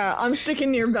 Yeah, I'm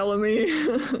sticking near Bellamy.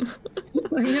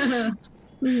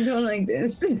 Don't like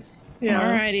this. Yeah.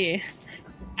 Alrighty.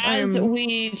 As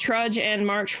we trudge and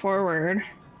march forward,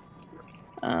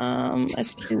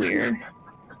 that's weird.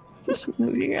 Just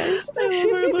move you guys.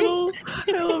 I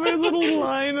love our little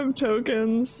line of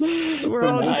tokens. We're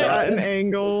all just at an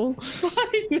angle.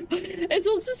 It's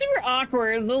just super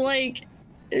awkward to like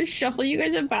shuffle you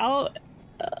guys about.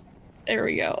 There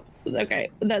we go. Okay,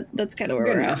 that's kind of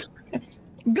where we're at.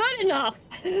 Good enough.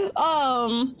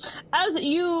 As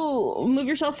you move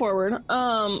yourself forward,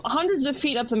 hundreds of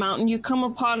feet up the mountain, you come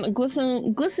upon a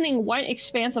glistening white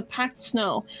expanse of packed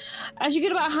snow. As you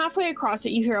get about halfway across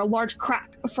it, you hear a large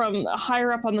crack from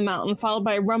higher up on the mountain, followed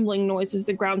by a rumbling noise as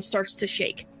the ground starts to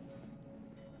shake.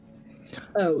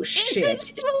 Oh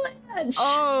shit! It's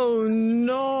Oh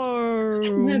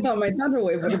no! I thought my thunder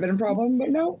wave would have been a problem, but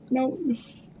no.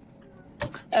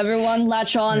 Everyone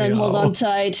latch on and hold on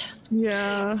tight.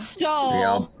 Yeah.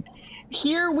 So,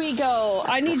 here we go.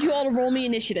 I need you all to roll me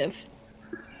initiative.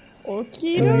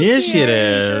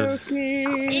 Initiative.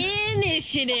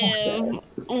 Initiative.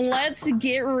 Let's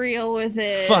get real with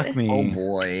it. Fuck me. Oh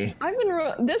boy. I've been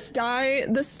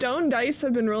the stone dice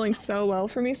have been rolling so well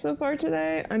for me so far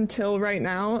today until right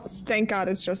now. Thank God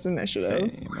it's just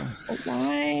initiative.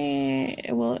 Why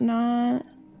will it not?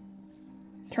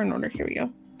 Turn order. Here we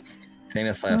go.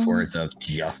 Famous last words of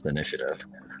just initiative.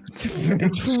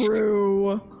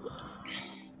 True.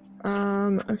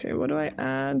 Okay, what do I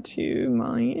add to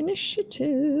my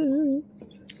initiative?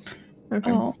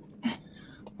 Okay. Oh,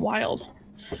 wild.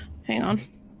 Hang on.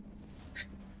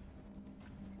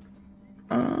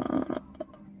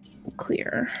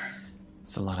 Clear.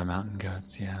 It's a lot of mountain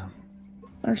goats, yeah.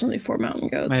 There's only 4 mountain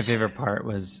goats. My favorite part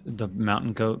was the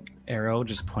mountain goat arrow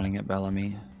just pointing at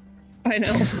Bellamy. I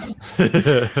know.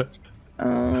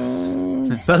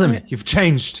 Bellamy, you've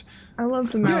changed. I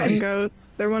love the Mountain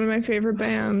Goats. They're one of my favorite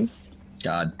bands.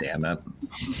 God damn it.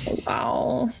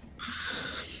 Wow.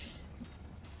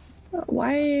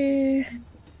 Why?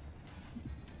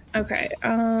 Okay.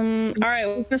 All right,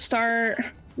 we're gonna start.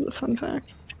 It's a fun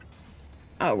fact.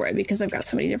 Oh, right, because I've got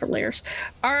so many different layers.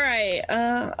 All right.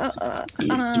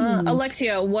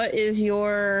 Alexia, what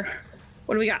do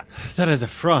we got? That is a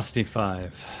frosty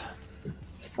 5.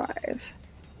 5.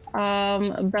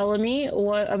 Bellamy,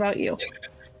 what about you?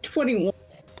 21.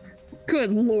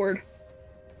 Good lord.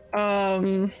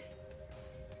 Adel?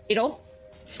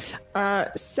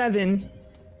 7.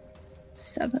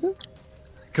 7.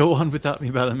 Go on without me,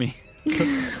 Bellamy.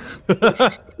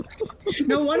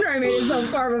 No wonder I made it so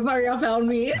far before y'all found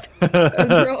me.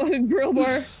 Grill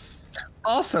bar.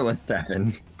 Also a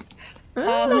 7. Who's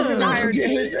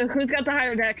got the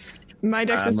higher dex? My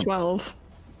dex is 12.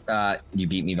 You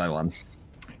beat me by 1.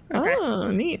 Okay. Oh,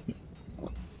 neat.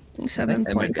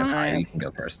 7.5. You can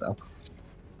go first, though.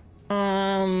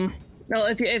 No,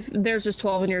 if theirs is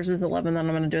 12 and yours is 11, then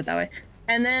I'm gonna do it that way.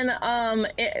 And then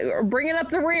bring it up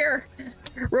the rear.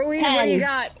 Rowie, what do you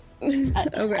got? Okay.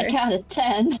 I got a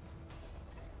 10.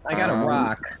 I got a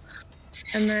rock.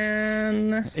 And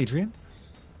then Adrian?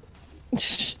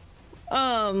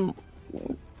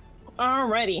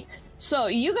 Alrighty. So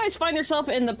you guys find yourself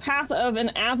in the path of an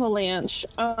avalanche.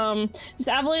 This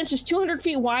avalanche is 200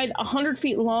 feet wide, 100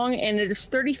 feet long, and it is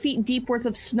 30 feet deep worth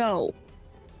of snow.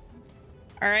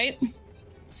 All right.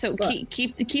 So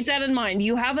keep that in mind.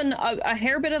 You have a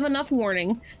hair bit of enough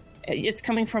warning. It's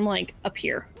coming from like up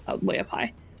here, way up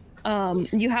high.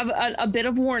 You have a bit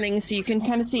of warning, so you can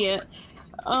kind of see it.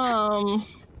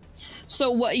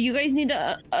 So what you guys need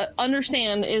to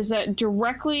understand is that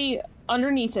directly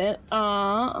underneath it,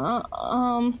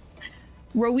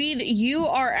 Roweed, you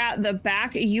are at the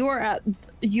back. You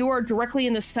are directly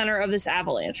in the center of this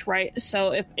avalanche, right?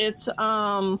 So if it's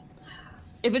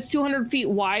 200 feet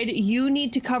wide, you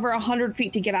need to cover 100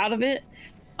 feet to get out of it.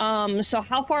 So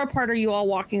how far apart are you all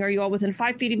walking? Are you all within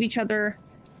 5 feet of each other?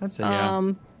 That's it,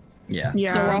 yeah. Yeah.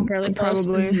 Yeah, So we're all fairly close.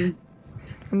 probably. Mhm.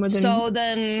 I'm within So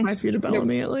then 5 feet of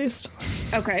Bellamy, at least.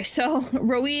 Okay, so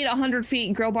Roweed 100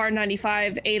 feet, Grillbar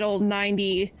 95, Adel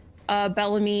 90,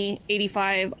 Bellamy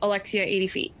 85, Alexia 80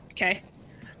 feet. Okay,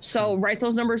 so write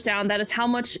those numbers down. That is how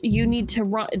much you need to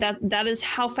run. That is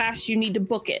how fast you need to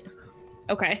book it.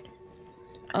 Okay.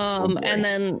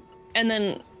 And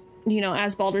then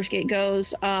as Baldur's Gate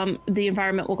goes, the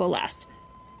environment will go last.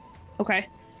 Okay.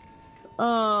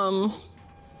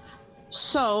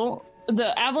 So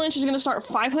the avalanche is going to start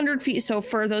 500 feet. So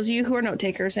for those of you who are note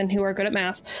takers and who are good at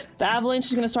math, the avalanche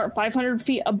is going to start 500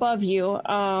 feet above you,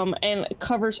 and it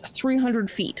covers 300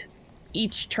 feet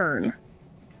each turn.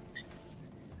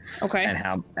 Okay.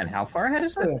 And how far ahead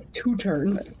is it? 2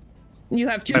 turns. You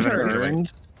have 2 turns.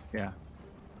 Turns. Yeah.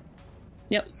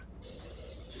 Yep.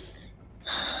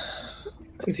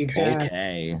 I think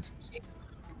Okay.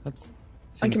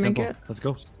 I can make it. Let's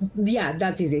go. Yeah,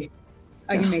 that's easy.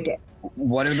 I can make it.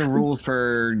 What are the rules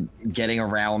for getting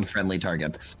around friendly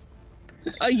targets?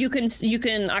 You can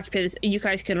occupy this. You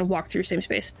guys can walk through same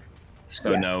space.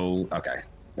 So no. Okay.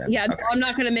 Yeah, Okay. I'm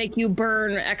not going to make you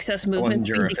burn excess I movement wasn't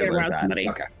sure speed if to it get was around that. somebody.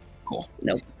 Okay. Cool.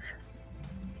 Nope.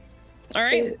 All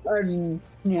right.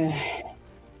 Yeah.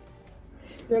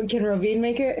 Can Ravine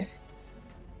make it?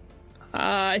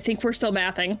 I think we're still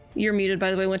mathing. You're muted,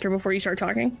 by the way, Winter, before you start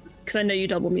talking, because I know you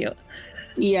double mute.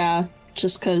 Yeah,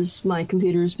 just because my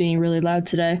computer is being really loud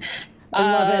today. I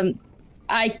love it.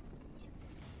 I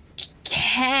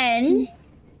can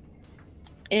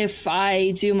if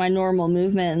I do my normal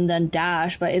movement and then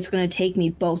dash, but it's going to take me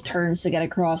both turns to get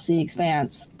across the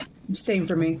expanse. Same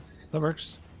for me. That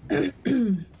works. Yeah.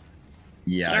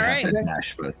 All I right. have to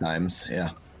dash both times. Yeah.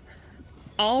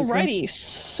 Alrighty,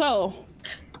 so,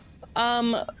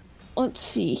 let's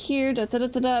see here.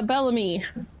 Bellamy.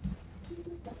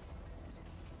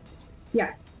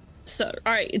 Yeah. So,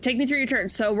 all right, take me through your turn.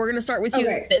 So we're gonna start with you.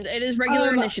 Okay. It is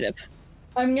regular initiative.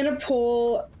 I'm gonna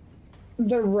pull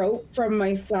the rope from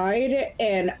my side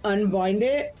and unbind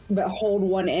it, but hold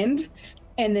one end,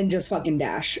 and then just fucking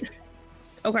dash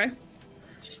Okay.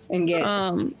 and get.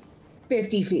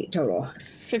 50 feet total.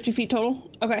 50 feet total?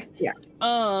 Okay. Yeah.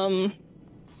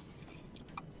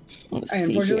 Let's I see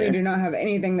unfortunately here. do not have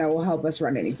anything that will help us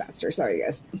run any faster. Sorry,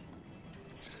 guys.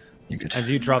 You're good. As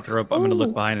you drop the rope, I'm going to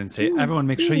look behind and say, everyone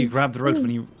make sure you grab the ropes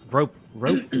when you rope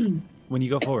when you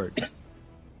go forward.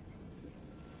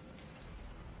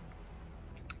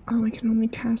 Oh, I can only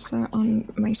cast that on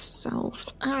myself.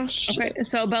 Ah, shit. Okay,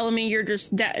 so Bellamy, you're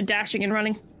just dashing and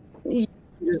running.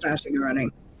 Just dashing and running.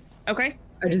 Okay.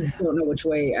 I just don't know which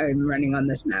way I'm running on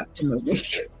this map to move me.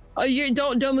 You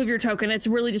don't move your token. It's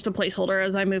really just a placeholder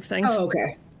as I move things. Oh,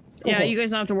 okay. Yeah, Cool. you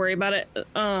guys don't have to worry about it.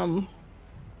 And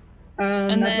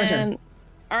that's my turn.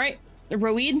 All right,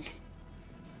 Roweed.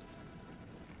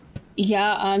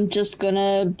 Yeah, I'm just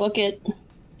gonna book it.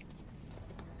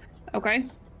 Okay.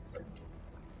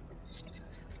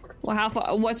 Well, how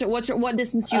far? What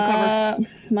distance do you cover?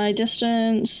 My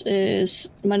distance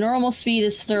is my normal speed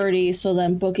is 30, so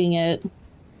then booking it,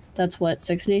 that's what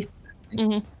 60.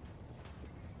 Mm-hmm.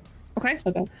 Okay.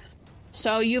 Okay.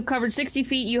 So you've covered 60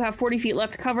 feet. You have 40 feet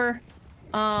left to cover.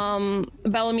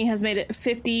 Bellamy has made it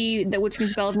 50, which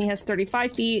means Bellamy has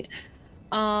 35 feet.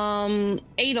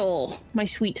 Adel, my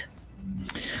sweet.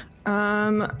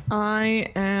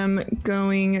 I am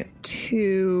going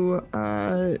to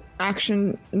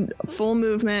action full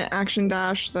movement action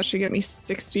dash. That should get me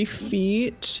 60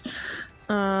 feet.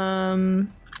 Do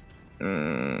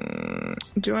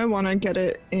I want to get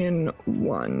it in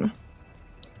one?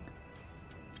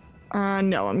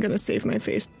 No, I'm gonna save my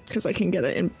face because I can get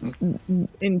it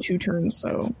in 2 turns.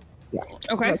 So yeah.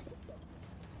 Okay.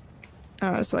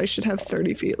 So I should have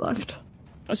 30 feet left.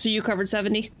 So you covered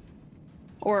 70?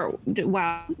 Or,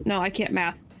 wow. No, I can't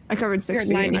math. I covered You're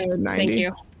 60 and I had 90. Thank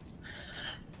you.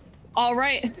 All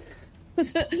right.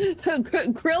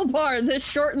 Grill bar, the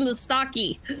short and the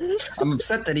stocky. I'm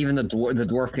upset that even the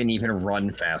dwarf can even run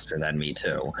faster than me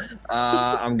too.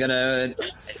 I'm gonna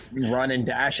run and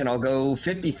dash, and I'll go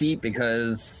 50 feet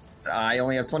because I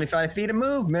only have 25 feet of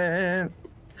movement.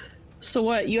 So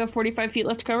what? You have 45 feet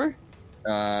left to cover?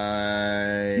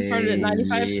 Started at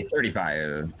 95?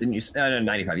 35. Didn't you? No,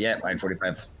 95. Yeah, I have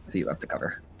 45 feet left to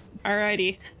cover.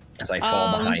 Alrighty. As I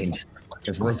fall behind.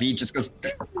 Because Ravid just goes...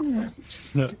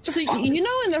 So, you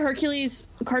know in the Hercules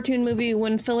cartoon movie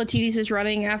when Philatides is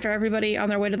running after everybody on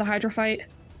their way to the Hydra fight?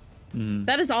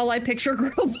 That is all I picture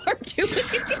Grillbar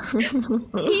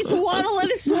doing. He's waddling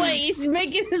his way. He's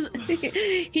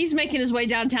making his way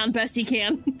downtown best he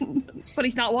can. But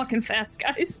he's not walking fast,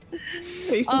 guys.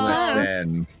 Face is fast.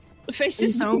 Face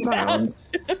is so fast.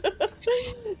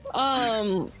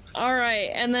 All right,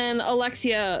 and then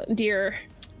Alexia, dear.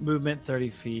 Movement 30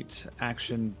 feet,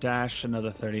 action dash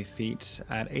another 30 feet.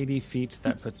 At 80 feet,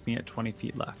 that puts me at 20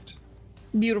 feet left.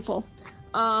 Beautiful.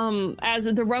 As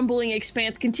the rumbling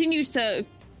expanse continues to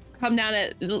come down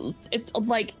at it's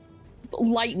like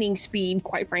lightning speed,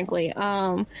 quite frankly.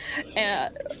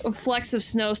 Flecks of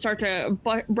snow start to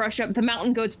brush up. The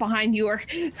mountain goats behind you are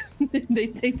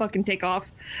they fucking take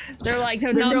off. They're like,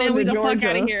 no man, we the fuck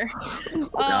out of here.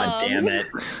 God damn it.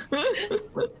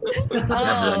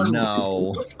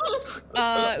 No.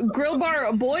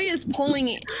 Grillbar boy is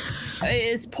pulling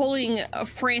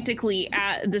frantically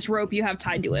at this rope you have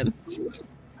tied to him.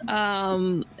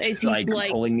 He's like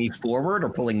pulling me forward or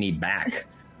pulling me back?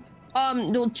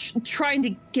 No, trying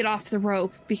to get off the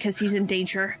rope because he's in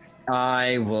danger.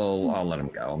 I'll let him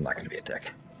go. I'm not going to be a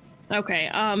dick. Okay,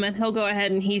 and he'll go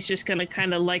ahead and he's just gonna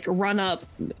kind of like run up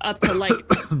to like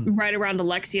right around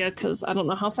Alexia, because I don't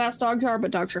know how fast dogs are, but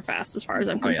dogs are fast as far as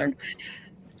I'm concerned. Yeah.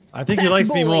 I think he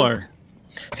likes me more.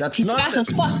 He's fast as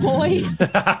fuck, boy.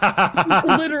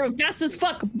 Literally fast as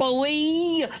fuck,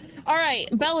 boy. All right,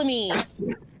 Bellamy.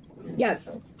 Yes.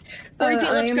 40 feet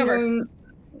left to cover.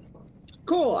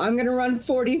 Cool. I'm gonna run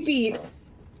 40 feet,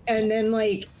 and then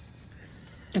like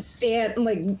stand,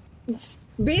 like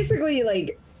basically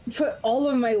like put all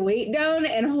of my weight down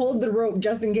and hold the rope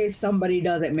just in case somebody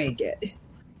doesn't make it.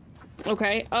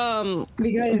 Okay.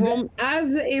 Because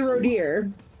as a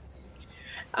roadier,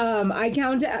 I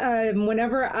count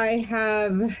whenever I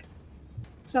have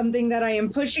something that I am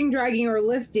pushing, dragging, or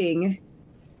lifting,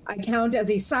 I count as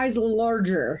a size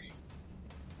larger.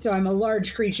 So I'm a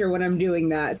large creature when I'm doing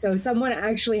that. So someone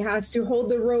actually has to hold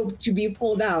the rope to be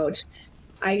pulled out.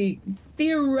 I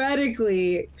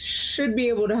theoretically should be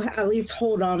able to at least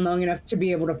hold on long enough to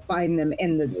be able to find them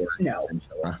in the snow.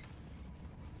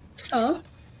 Huh?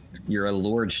 You're a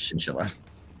lord chinchilla.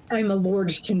 I'm a lord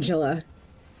chinchilla.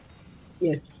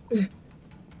 Yes.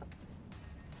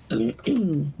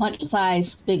 Lunch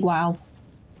size, big wow.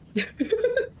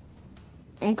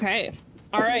 Okay.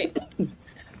 All right.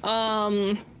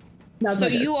 That's So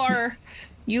okay.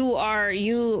 you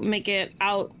You make it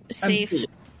out safe.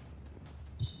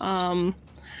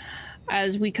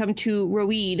 As we come to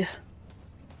Roid.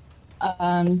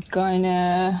 I'm going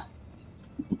to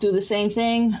do the same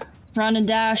thing, run and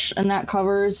dash, and that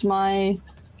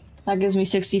gives me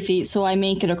 60 feet, so I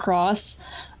make it across,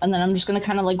 and then I'm just gonna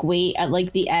kind of like wait at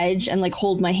like the edge and like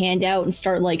hold my hand out and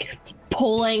start like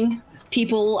pulling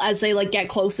people as they like get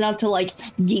close enough to like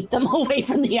yeet them away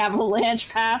from the avalanche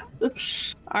path.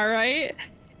 All right,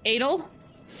 Adel.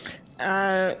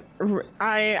 I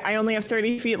only have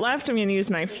 30 feet left. I'm gonna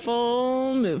use my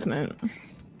full movement.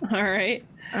 All right.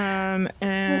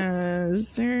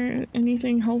 Is there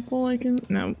anything helpful I can?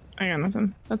 No, I got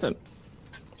nothing. That's it.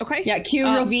 Okay. Yeah, cue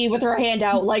Ravi with her hand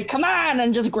out, like, come on,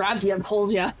 and just grabs you and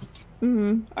pulls you.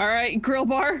 Mm-hmm. All right, Grill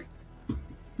Bar.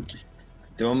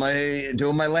 Doing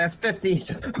my last 50.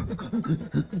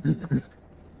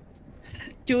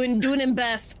 Doing him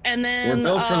best, and then We're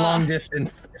built for long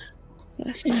distance.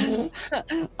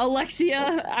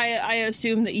 Alexia, I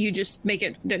assume that you just make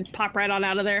it pop right on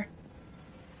out of there.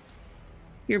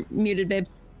 You're muted, babe.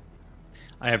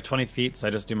 I have 20 feet, so I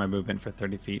just do my movement for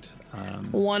 30 feet.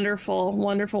 Wonderful,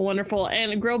 wonderful, wonderful.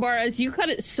 And Grillbar, as you cut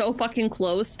it so fucking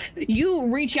close,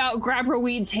 you reach out, grab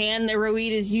Roid's hand, and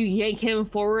Roid, as you yank him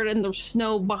forward, and the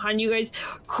snow behind you guys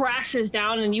crashes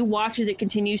down, and you watch as it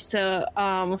continues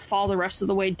to fall the rest of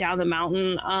the way down the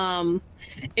mountain.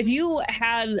 If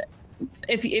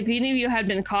any of you had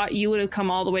been caught, you would have come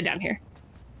all the way down here.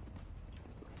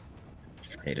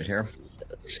 Hate it here.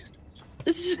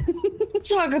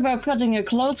 Talk about cutting it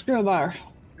close, Grillbar.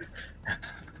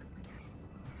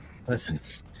 Listen.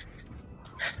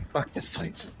 Fuck this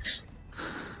place.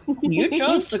 You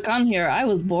chose to come here. I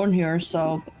was born here,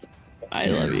 so I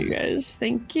love you guys.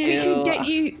 Thank you.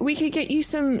 We could get you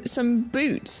some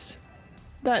boots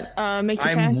that make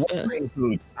you I'm faster. wearing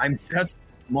boots. I'm just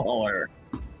smaller.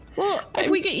 Well,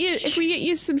 if we get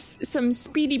you some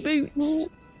speedy boots,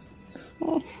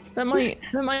 that might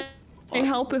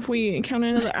help if we encounter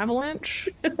another avalanche.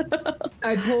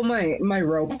 I pull my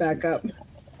rope back up.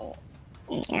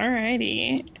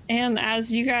 Alrighty. And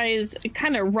as you guys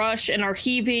kind of rush and are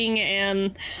heaving,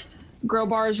 and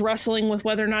Grillbar is wrestling with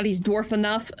whether or not he's dwarf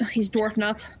enough. Dwarf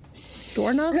enough?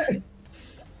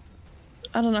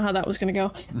 I don't know how that was gonna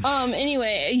go.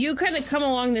 Anyway, you kind of come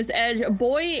along this edge.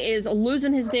 Boy is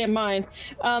losing his damn mind.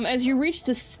 As you reach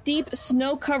the steep,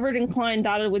 snow-covered incline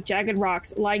dotted with jagged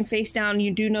rocks, lying face down,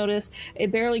 you do notice a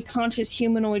barely conscious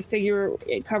humanoid figure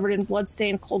covered in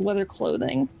blood-stained cold-weather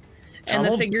clothing. And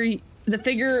the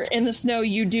figure in the snow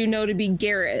you do know to be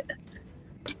Garrett.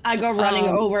 I go running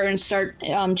over and start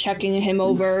checking him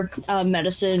over,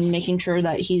 medicine, making sure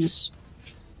that he's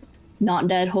not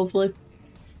dead, hopefully.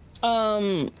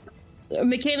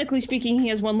 Mechanically speaking, he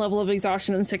has 1 level of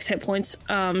exhaustion and 6 hit points.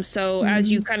 So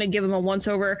as you kind of give him a once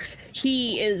over,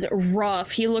 he is rough.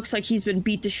 He looks like he's been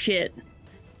beat to shit.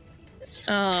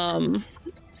 Alexia,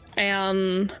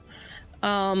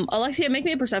 make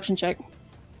me a perception check.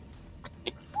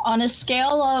 On a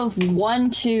scale of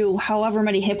 1 to however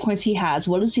many hit points he has,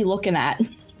 what is he looking at?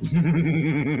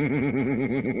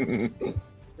 The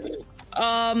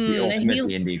ultimate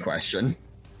D&D question.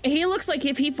 He looks like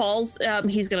if he falls,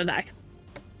 he's gonna die.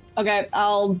 Okay,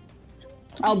 I'll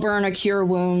burn a cure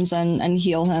wounds and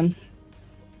heal him.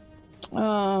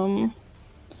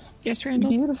 Yes, Randall.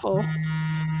 Beautiful.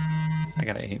 I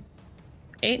got 8.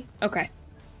 8? Okay.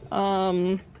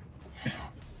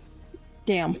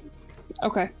 Damn.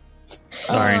 Okay.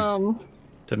 Sorry.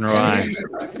 Didn't rely.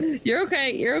 You're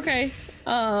okay.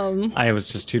 I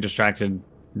was just too distracted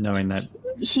knowing that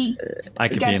I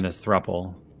could be in this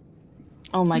throuple.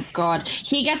 Oh my god.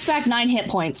 He gets back 9 hit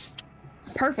points.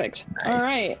 Perfect. Nice. All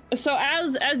right. So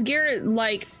as Garrett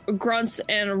like grunts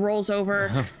and rolls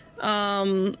over,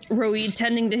 Roid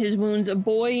tending to his wounds, a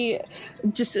boy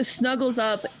just snuggles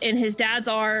up in his dad's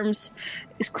arms,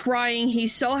 is crying.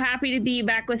 He's so happy to be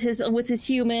back with his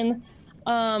human.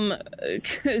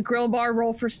 Grill bar,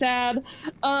 roll for sad.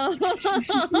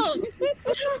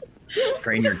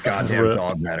 Train your goddamn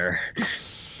dog better.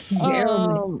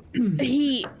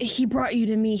 He brought you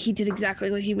to me. He did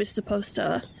exactly what he was supposed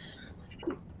to.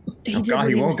 He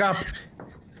woke up.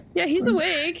 Yeah, he's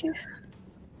awake.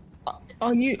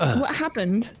 Are you? What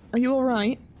happened? Are you all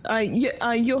right?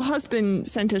 Your husband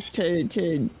sent us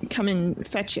to come and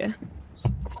fetch you.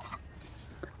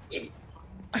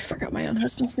 I forgot my own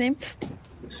husband's name.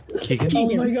 Keegan?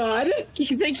 Oh my god.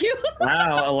 Thank you.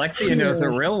 Wow, Alexia knows her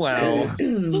real well.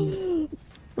 It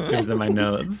was in my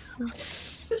notes.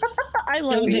 I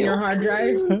love in your you. hard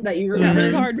drive that you Yeah, remember.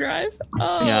 his hard drive.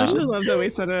 I especially love that we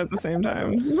said it at the same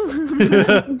time.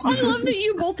 I love that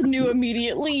you both knew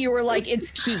immediately. You were like,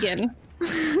 "It's Keegan."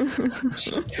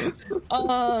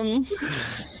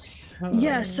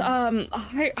 Yes.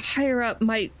 Higher up,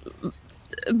 my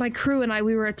crew and I,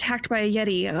 we were attacked by a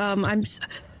Yeti.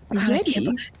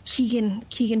 Keegan,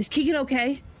 is Keegan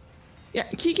okay? Yeah,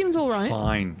 Keegan's all right.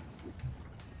 Fine.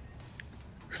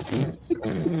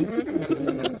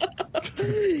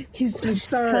 He's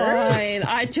fine.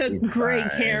 I took great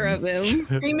care of him.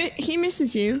 He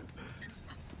misses you.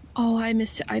 Oh, I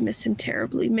miss him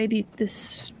terribly. Maybe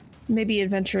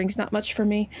adventuring's not much for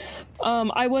me.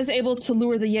 I was able to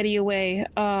lure the Yeti away.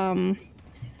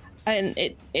 And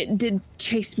it did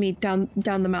chase me down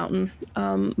the mountain.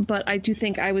 But I do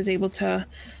think I was able to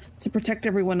protect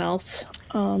everyone else.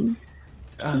 So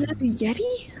there's a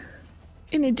Yeti?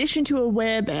 In addition to a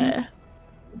werebear.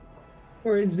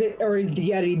 Or is the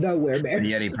Yeti the werebear?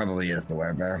 The Yeti probably is the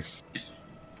werebear.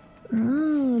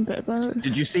 Oh, a bit both.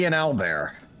 Did you see an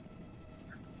owlbear?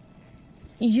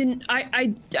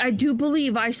 I do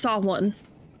believe I saw one.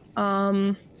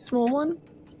 Small one?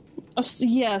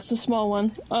 Yes, a small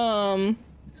one.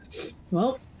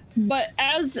 Well, but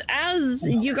as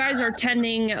you guys are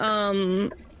tending,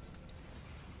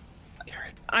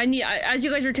 I need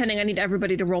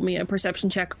everybody to roll me a perception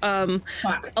check.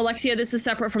 fuck. Alexia, this is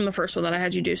separate from the first one that I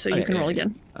had you do, so you can roll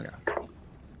again. Okay.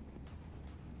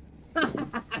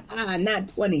 Not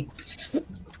 20.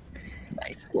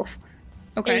 Nice. Woof.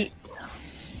 Okay. 8.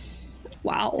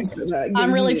 Wow. So that I'm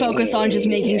gives really me focused on just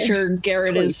making sure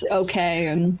Garrett is 26. okay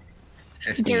and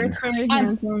 15. Garrett's very I'm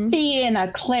handsome. being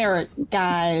a cleric,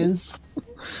 guys.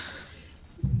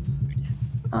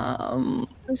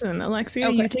 Listen, Alexia,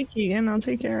 Okay. you take Keegan, I'll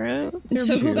take Garrett.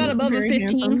 So who got above a Very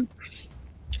 15? handsome.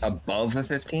 Above a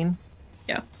 15?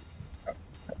 Yeah.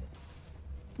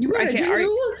 You got a Okay, are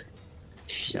 2?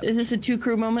 Is this a 2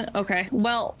 crew moment? Okay.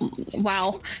 Well,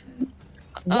 wow.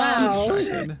 Wow.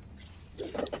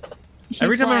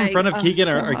 Every time I'm in front of Keegan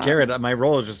so or hot. Garrett, my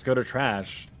rolls just go to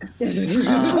trash.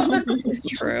 It's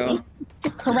true.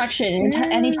 Correction,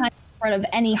 anytime in front of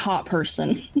any hot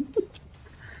person.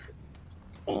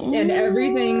 And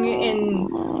everything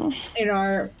in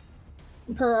our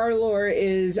per our lore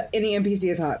is any NPC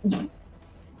is hot.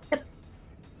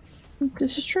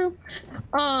 This is true.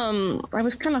 I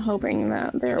was kind of hoping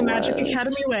that there The Magic was...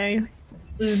 Academy way.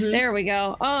 There we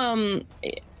go.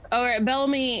 All right,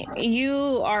 Bellamy,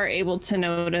 you are able to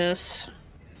notice.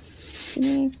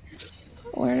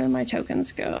 Where did my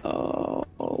tokens go?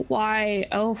 Why?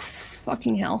 Oh,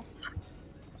 fucking hell.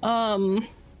 Sorry,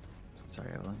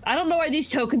 Evelyn. I don't know why these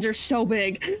tokens are so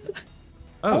big.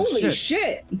 Oh, Holy shit.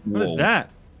 shit. What is Whoa. that?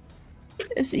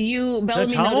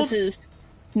 Bellamy Tom? notices.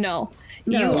 No.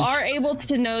 No. You are able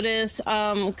to notice,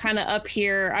 kind of up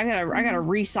here. I gotta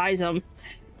resize them.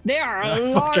 They are I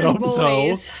large fucking hope so.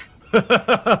 boys.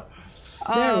 There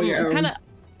we go. Kind of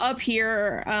up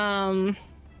here.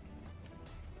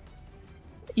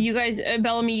 You guys,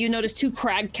 Bellamy, you noticed 2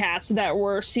 crag cats that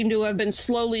seem to have been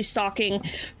slowly stalking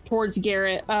towards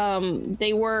Garrett.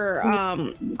 They were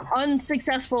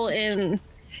unsuccessful in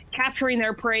capturing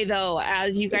their prey, though,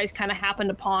 as you guys kind of happened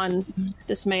upon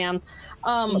this man.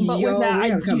 But with that, we I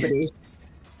have company.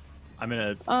 I'm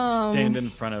gonna stand in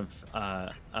front of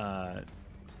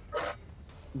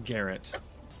Garrett.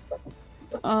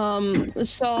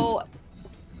 So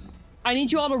I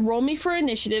need you all to roll me for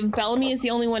initiative. Bellamy is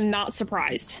the only one not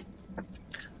surprised.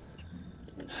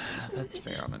 That's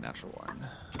fair on a natural one.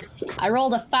 I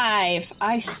rolled a 5.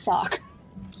 I suck.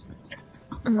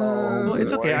 Well,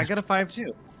 it's okay. I got a 5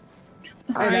 too.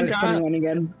 I got 21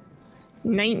 again.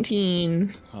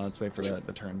 19. Oh, let's wait for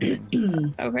the turn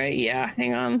thing. Okay, yeah,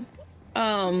 hang on.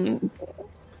 My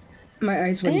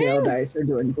Icewind Gale dice are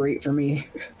doing great for me.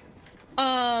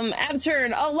 At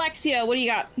turn, Alexia, what do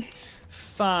you got?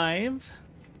 5.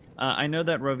 I know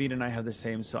that Rovita and I have the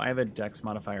same, so I have a Dex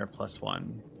modifier +1.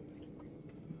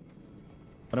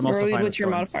 But I'm also Rowie, fine what's with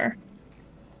your bonus. modifier?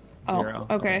 0.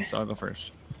 Oh, okay. So I'll go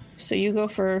first. So you go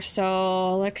first.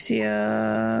 So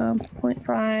Alexia,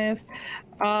 0.5.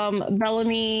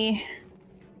 Bellamy.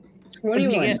 What do you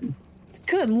did you want? get?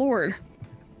 Good lord.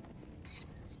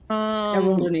 I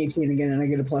rolled an 18 again and I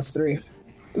get a +3.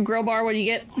 Grillbar, what do you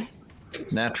get?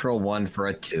 Natural 1 for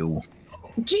a 2.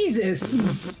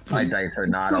 Jesus! My dice are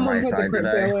not on Someone my put the side crit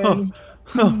today. fail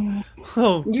in.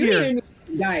 Oh, You dear. need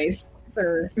dice,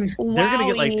 sir. They're gonna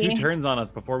get like 2 Wowie. turns on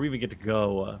us before we even get to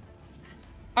go.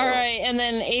 All right, and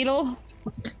then Adel.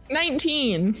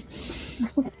 19.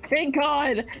 Thank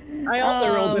God. I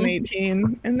also rolled an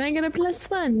 18, and I get a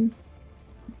 +1.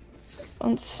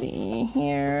 Let's see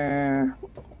here.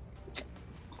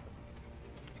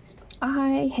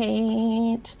 I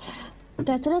hate.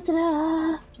 Da, da, da, da,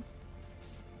 da.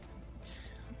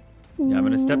 Yeah, I'm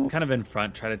gonna step kind of in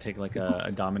front, try to take like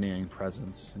a dominating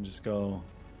presence, and just go.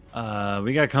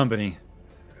 We got company.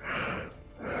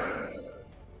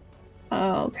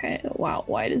 Okay. Wow.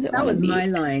 Why does it? That was be... my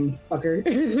line, fucker.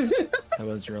 That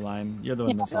was your line. You're the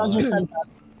one that's I'll all just right.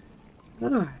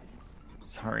 said that.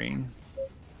 Sorry.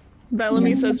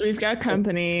 Bellamy says we've got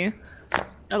company.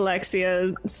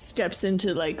 Alexia steps in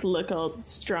to like look all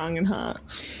strong and hot.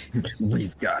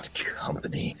 We've got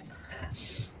company.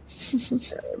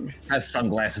 Has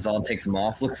sunglasses on, takes them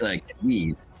off. Looks like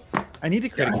we. I need to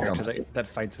create a Yeah, character that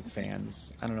fights with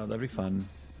fans. I don't know. That'd be fun.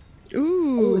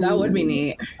 Ooh, Ooh, that would be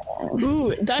neat.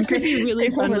 Ooh, that could be really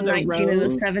fun with a 19 and a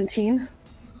rogue. 17.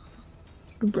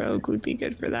 Rogue would be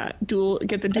good for that.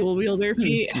 Get the dual wielder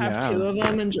feet, have Yeah. 2 of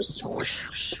them, and just.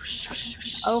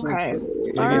 Okay.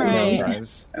 Maybe All a fan right.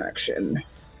 prize. Action.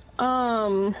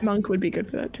 Monk would be good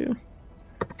for that too.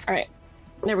 All right.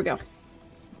 There we go.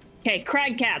 Okay,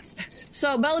 crag cats.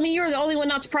 So, Bellamy, you're the only one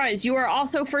not surprised. You are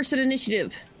also first in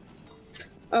initiative.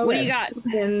 Okay. What do you got?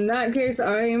 In that case,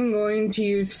 I am going to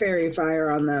use fairy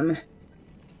fire on them.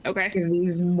 Okay. Give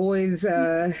these boys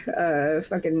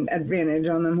fucking advantage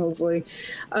on them, hopefully.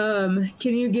 Can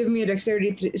you give me a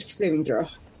dexterity saving throw?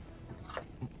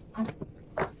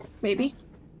 Maybe.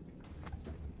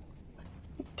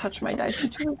 Touch my dice.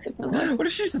 What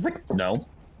if she's just like, no,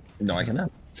 I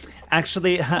cannot.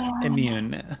 Actually,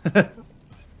 immune.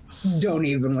 Don't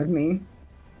even with me.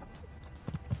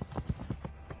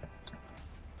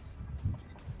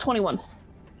 21.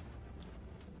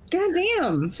 God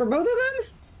damn! For both of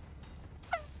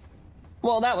them?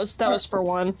 Well, that was for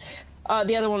one.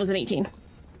 The other one was an 18.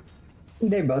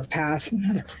 They both pass.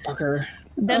 Motherfucker.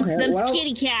 Them's Okay, well-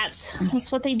 kitty cats.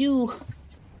 That's what they do.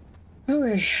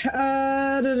 Okay.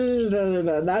 That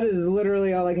is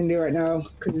literally all I can do right now.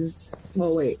 Because,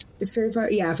 well, wait. Is fairy fire?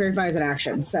 Yeah, fairy fire is an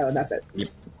action. So that's it. Yep.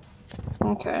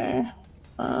 Okay.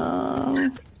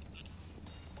 I'm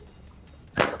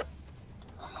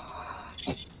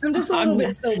just a little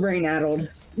bit still brain addled.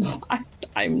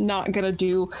 I'm not gonna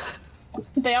do.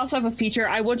 They also have a feature.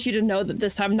 I want you to know that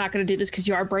this time I'm not going to do this because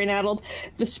you are brain addled.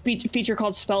 This feature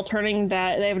called spell turning,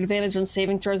 that they have an advantage on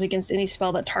saving throws against any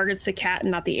spell that targets the cat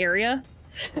and not the area.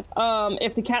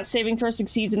 If the cat's saving throw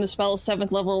succeeds and the spell is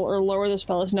 7th level or lower, the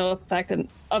spell has no effect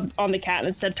on the cat and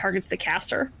instead targets the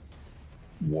caster.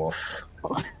 Woof.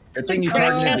 Good thing you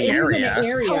targeted It the is area. an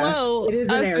area. Hello, It is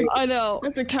an as area. I know.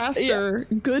 As a caster,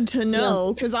 good to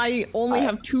know, because I only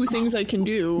have 2 things I can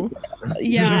do.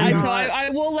 Yeah, so I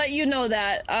will let you know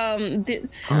that the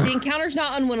encounter's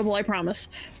not unwinnable. I promise.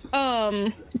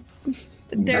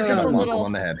 They're just a little.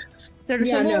 on the head. They're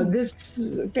just Yeah, a little. no,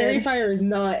 this fairy fire is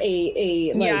not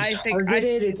a like Yeah, I think-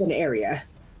 targeted. It's an area.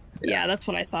 Yeah, that's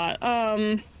what I thought.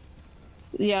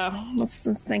 Yeah, let's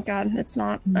thank God it's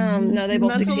not. No, they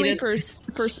both That's only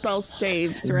succeeded. for spell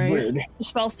saves, right? Rude.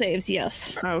 Spell saves,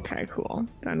 yes. Okay, cool.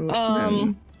 Then,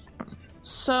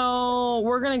 So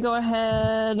we're gonna go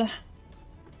ahead.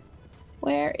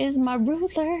 Where is my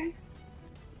ruler?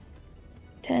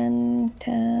 10.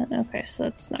 Okay, so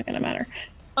that's not gonna matter.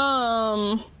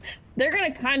 They're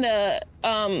gonna kind of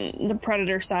the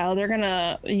predator style. They're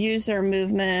gonna use their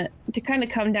movement to kind of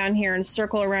come down here and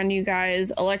circle around you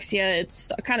guys. Alexia,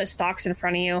 it's kind of stalks in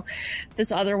front of you.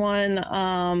 This other one,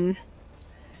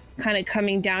 kind of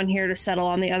coming down here to settle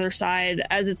on the other side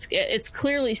as it's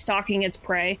clearly stalking its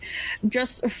prey.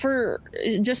 Just so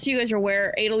you guys are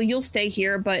aware, Adel, you'll stay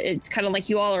here, but it's kind of like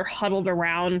you all are huddled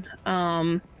around,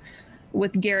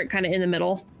 with Garrett kind of in the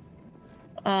middle.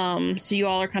 So you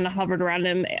all are kind of hovered around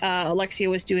him. Alexia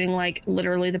was doing like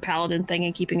literally the paladin thing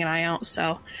and keeping an eye out.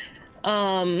 So,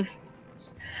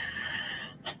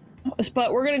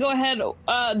 but we're gonna go ahead.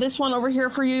 This one over here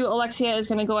for you, Alexia, is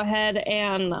gonna go ahead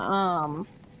and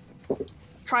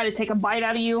try to take a bite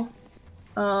out of you.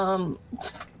 For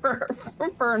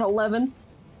an 11.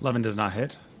 11 does not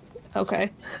hit. Okay.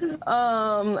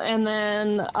 And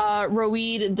then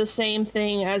Roweed, the same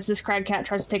thing as this crag cat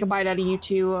tries to take a bite out of you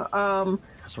two.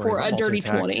 For a dirty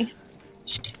multi-attack. 20.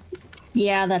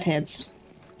 Yeah, that hits.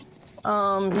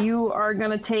 You are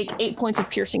gonna take 8 points of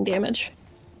piercing damage.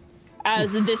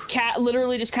 As this cat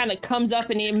literally just kind of comes up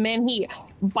and he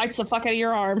bites the fuck out of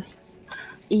your arm.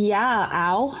 Yeah,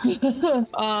 ow.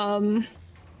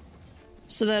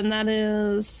 So then that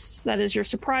is your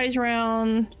surprise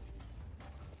round.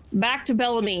 Back to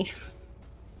Bellamy.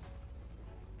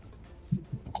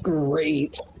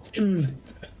 Great.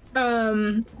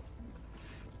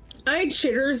 I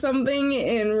chitter something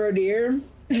in Rodir.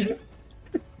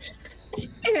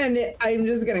 And I'm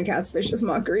just gonna cast Vicious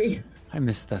Mockery. I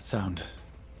missed that sound.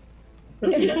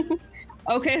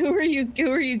 Okay, who are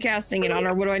you casting it on,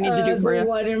 or what do I need to do for the you?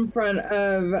 one in front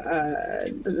of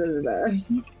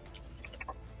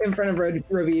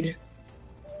Rovid.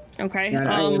 Okay. And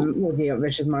I am looking at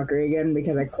Vicious Mockery again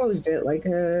because I closed it like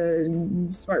a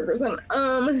smart person.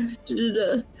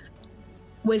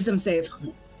 Wisdom save.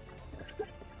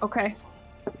 Okay.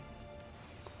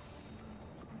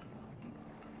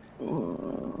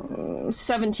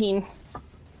 17.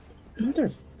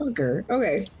 Motherfucker.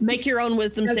 Okay. Make your own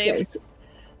wisdom save. Nice.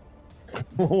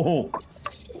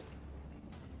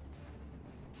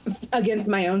 Against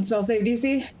my own spell save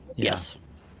DC? Yeah. Yes.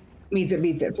 Beats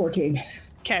it. 14.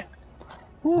 Okay.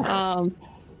 All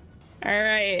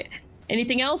right.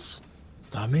 Anything else?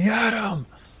 Let me at him.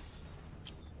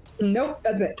 Nope,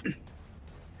 that's it.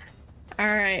 All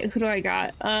right. Who do I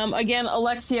got? Again,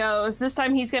 Alexios. This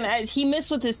time he missed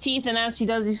with his teeth, and as he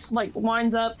does, he like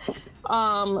winds up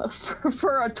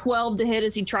for a 12 to hit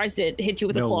as he tries to hit you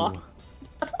with a claw.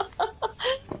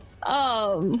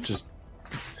 Just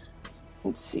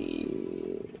Let's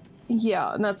see.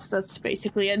 Yeah, and that's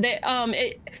basically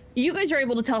it. You guys are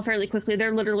able to tell fairly quickly.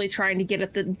 They're literally trying to get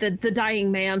at the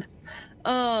dying man.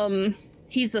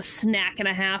 He's a snack and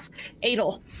a half.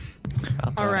 Adel.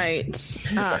 All right.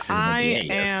 I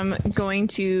am going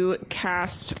to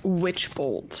cast Witch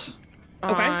Bolt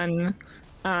on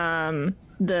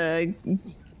the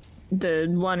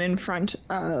one in front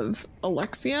of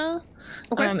Alexia.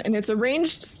 Okay. And it's a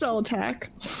ranged spell attack.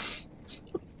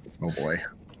 Oh boy.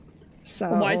 So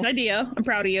Wise idea. I'm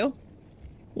proud of you.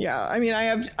 yeah, I mean,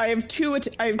 I have two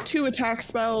attack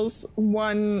spells.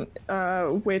 One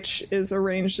which is a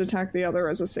ranged attack, the other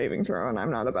is a saving throw, and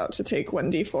I'm not about to take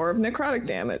 1d4 of necrotic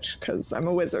damage because I'm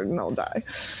a wizard and I'll die.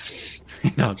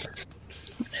 no.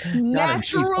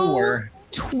 Natural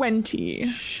 20.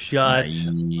 Shut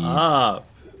Nice. up.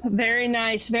 Very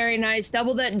nice, very nice.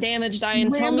 Double that damage die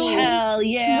and tell me. Randall. Hell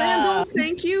yeah. Randall,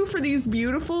 thank you for these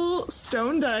beautiful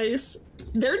stone dice.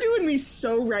 They're doing me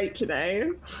so right today.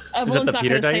 Everyone's the not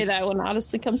Peter going to say dice? that when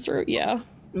Odyssey comes through. Yeah.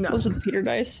 No, Those are the Peter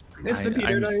dice. it's the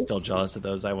Peter I'm dice. still jealous of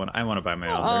those. I want to buy my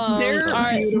own. They're all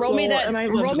right, roll me beautiful, and I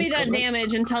love this color.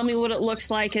 damage and tell me what it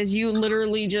looks like as you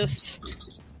literally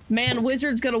just. Man,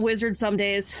 wizard's gonna wizard some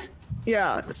days.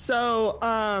 Yeah, so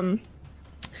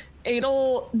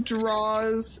Adel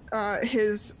draws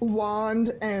his wand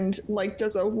and like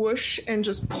does a whoosh and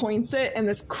just points it, and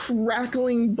this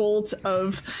crackling bolt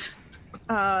of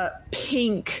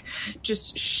pink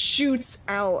just shoots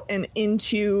out and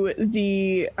into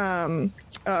the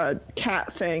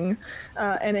cat thing,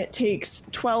 and it takes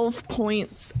 12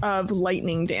 points of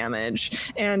lightning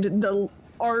damage, and the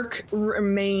arc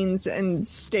remains and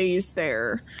stays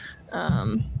there.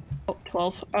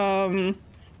 12.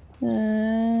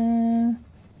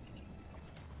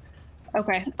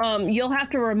 Okay. You'll have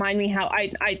to remind me how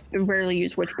I rarely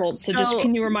use witch bolts, so just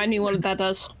can you remind me what that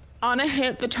does? On a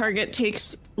hit, the target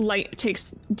takes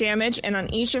damage, and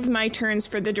on each of my turns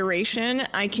for the duration,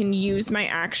 I can use my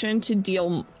action to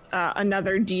deal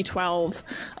another d12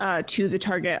 to the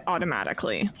target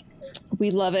automatically. We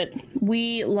love it.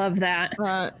 We love that.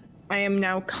 I am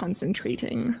now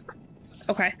concentrating.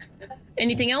 Okay.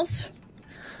 Anything else?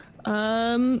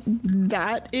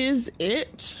 That is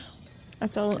it.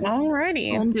 That's all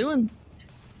Alrighty. I'm doing.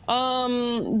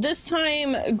 This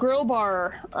time, Grill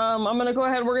Bar. I'm gonna go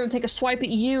ahead. We're gonna take a swipe at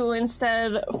you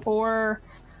instead for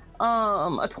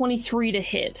a 23 to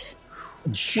hit.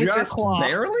 Just claw.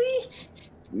 barely?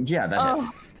 Yeah, that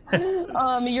hits.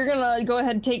 You're gonna go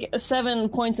ahead and take 7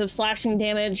 points of slashing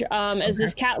damage as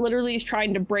this cat literally is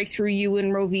trying to break through you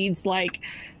and Rovid's like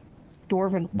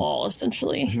dwarven wall,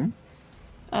 essentially.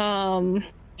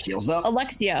 Shields up.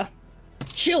 Alexia,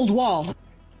 shield wall.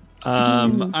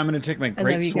 I'm gonna take my love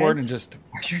great you sword guys. and just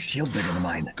Why's your shield bigger than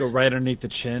mine? go right underneath the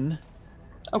chin.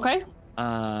 Okay.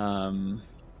 For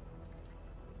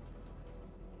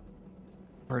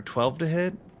a 12 to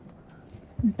hit.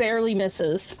 Barely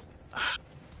misses.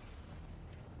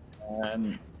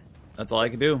 And that's all I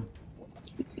can do.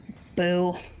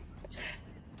 Boo.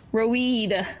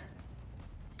 Roid.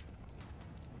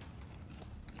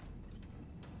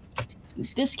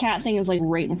 This cat thing is like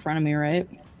right in front of me, right?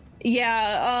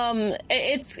 Yeah,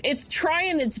 it's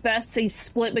trying its best to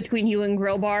split between you and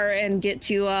Grillbar and get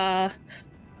to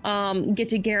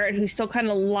Garrett, who's still kind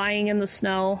of lying in the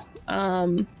snow.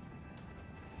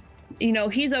 You know,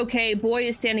 he's okay. Boy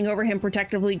is standing over him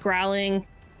protectively, growling.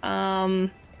 But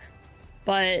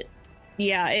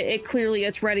yeah, it clearly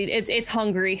it's ready. It's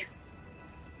hungry.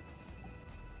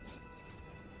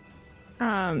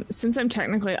 Since I'm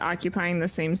technically occupying the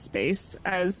same space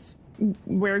as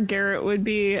where Garrett would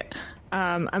be.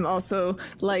 I'm also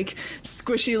like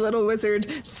squishy little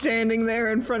wizard standing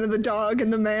there in front of the dog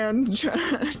and the man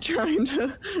trying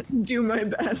to do my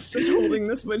best at holding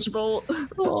the switch bolt.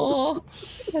 Oh,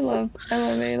 I love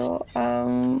Adel.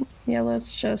 Yeah,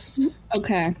 let's just.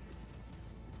 Okay.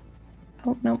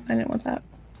 Oh no, I didn't want that.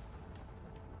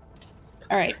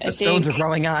 All right. The stones are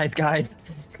growing eyes, guys.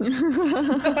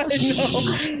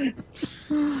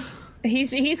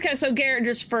 He's kind of, so Garrett,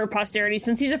 just for posterity,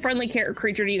 since he's a friendly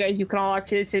creature to you guys, you can all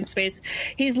occupy the same space.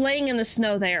 He's laying in the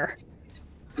snow there.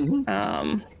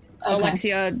 Okay.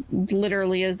 Alexia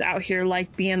literally is out here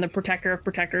like being the protector of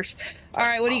protectors. All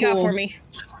right, what do you got for me?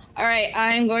 All right,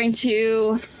 I'm going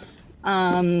to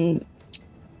burn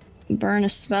a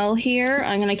spell here.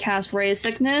 I'm going to cast Ray of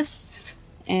Sickness,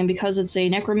 and because it's a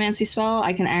necromancy spell,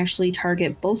 I can actually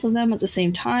target both of them at the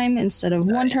same time instead of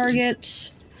one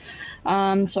target.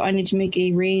 So I need to make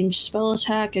a ranged spell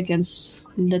attack against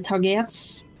the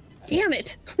targets. Damn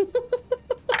it.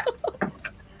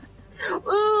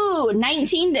 Ooh,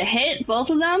 19 to hit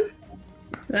both of them.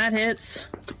 That hits.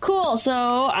 Cool,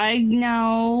 so I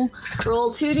now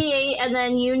roll 2d8, and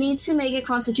then you need to make a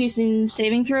Constitution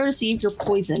saving throw to see if you're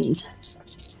poisoned.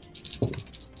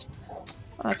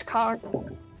 That's cocked.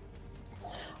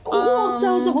 Oh,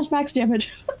 that was almost max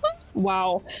damage.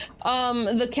 Wow.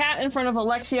 The cat in front of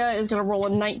Alexia is going to roll a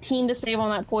 19 to save on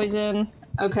that poison.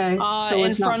 Okay, so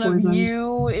in front of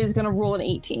you is going to roll an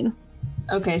 18.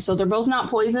 Okay, so they're both not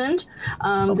poisoned.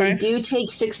 They do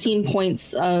take 16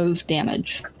 points of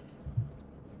damage.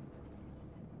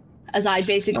 As I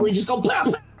basically just go blah,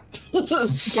 blah.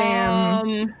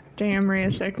 Damn Ray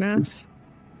of Sickness.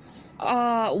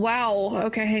 Wow.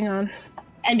 Okay, hang on.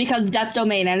 And because Death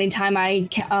Domain, anytime I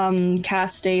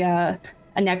cast a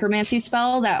necromancy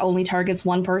spell that only targets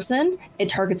one person, it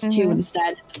targets two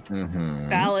instead. Mm-hmm.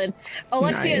 Valid.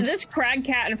 Alexia, Nice. this crag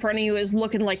cat in front of you is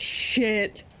looking like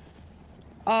shit.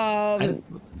 Let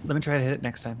me try to hit it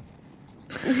next time.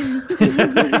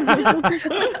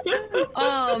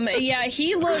 Yeah,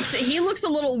 he looks a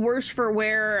little worse for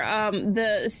wear.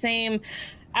 The same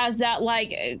as that,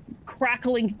 like,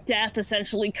 crackling death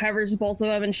essentially covers both of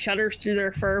them and shudders through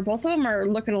their fur. Both of them are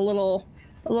looking a little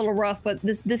rough, but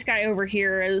this guy over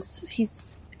here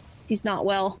he's not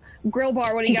well.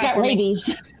 Grillbar, what do you got for rabies.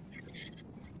 me?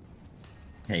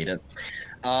 Hate it.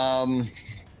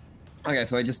 Okay,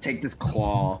 so I just take this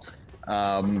claw,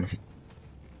 and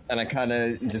I kind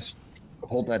of just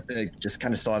hold that, just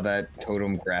kind of still have that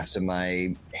totem grasped in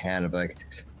my hand. I'm like,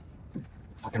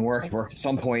 fucking work at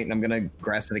some point, and I'm gonna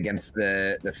grasp it against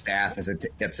the staff as it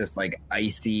gets this like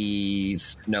icy,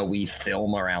 snowy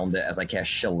film around it as I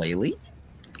cast Shillelagh.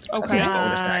 Okay.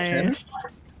 Nice.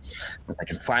 I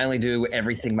can finally do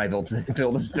everything my build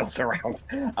is built around,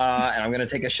 and I'm gonna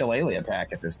take a Shillelagh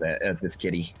attack at this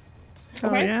kitty.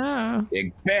 Oh yeah.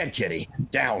 Big bad kitty,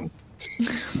 down.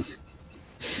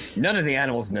 None of the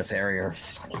animals in this area are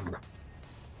fucking...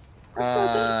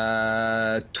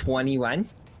 21.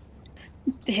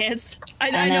 Hits.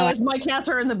 I know as my cats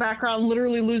are in the background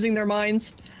literally losing their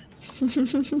minds.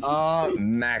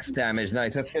 Max damage.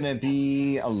 Nice. That's gonna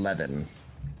be 11.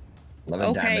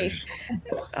 11 damage.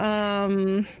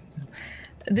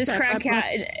 This crab cat,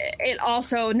 it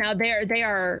also, now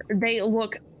they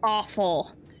look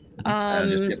awful. I'll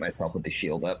just get myself with the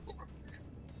shield up.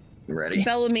 Ready.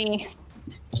 Bellamy.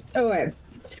 Okay.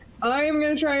 I'm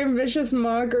gonna try and vicious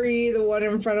mockery the one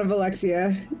in front of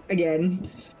Alexia again.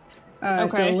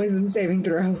 So wisdom saving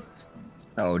throw.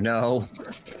 Oh no.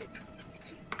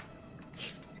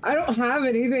 I don't have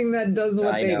anything that does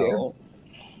what they do.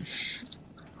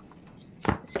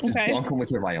 Okay. Bonk him with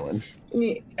your violin.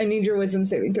 I need your wisdom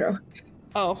saving throw.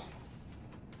 Oh.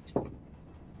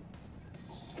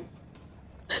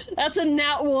 That's a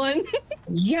nat 1.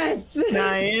 Yes!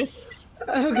 Nice.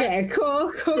 Okay,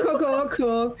 cool. What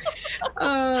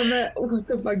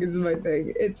the fuck is my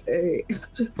thing? It's a...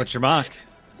 What's your mock?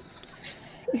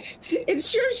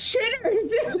 It's just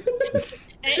chitters!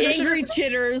 Angry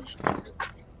chitters.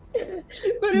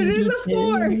 But it is a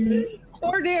 4!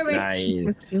 4 damage!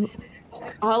 Nice.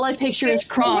 All I picture is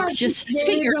Kronk just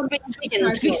speaking.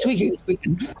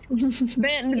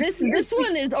 Man, this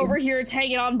one is over here. It's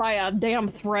hanging on by a damn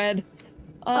thread.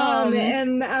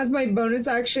 And as my bonus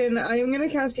action, I am gonna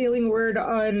cast Healing Word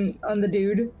on the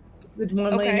dude, the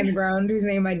one laying in the ground, whose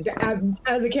name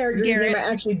as a character, whose name I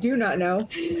actually do not know.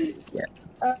 Yeah.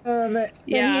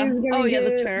 Yeah. Oh yeah,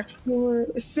 that's fair.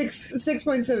 6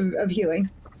 points of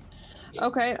healing.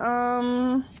 Okay.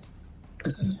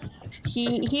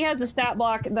 He has a stat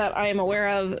block that I am aware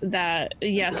of. That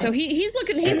so he's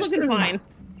looking fine.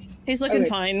 He's looking Okay.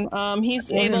 fine. He's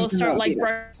Well, able to start like yeah.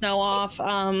 brushing snow off.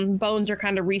 Bones are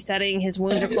kind of resetting. His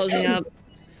wounds are closing up.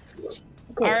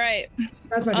 Cool. All right.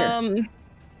 That's my turn.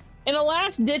 In a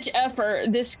last ditch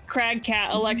effort, this crag cat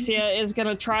Alexia is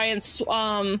gonna try and it's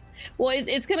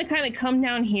gonna kind of come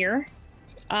down here.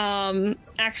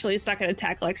 Actually, it's not gonna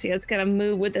attack Alexia. It's gonna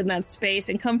move within that space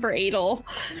and come for Adel.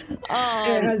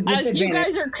 It has As you disadvantage.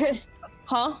 guys are,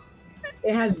 huh?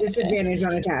 It has disadvantage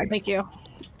on attacks. Thank you.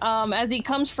 As he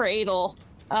comes for Adel,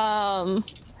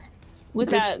 with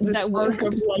This that arc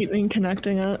of lightning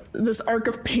connecting us. This arc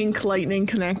of pink lightning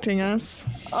connecting us.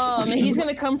 he's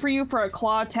gonna come for you for a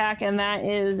claw attack, and that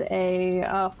is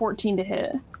a 14 to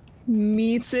hit.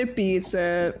 Meets it, beats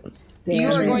it. You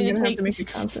Damn. are going I'm to gonna take have to make a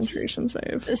concentration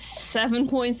save. 7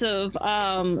 points of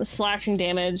slashing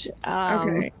damage.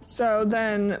 Okay, so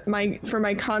then for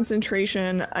my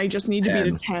concentration, I just need to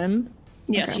beat a 10.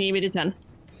 Yes, Okay. you need me to 10.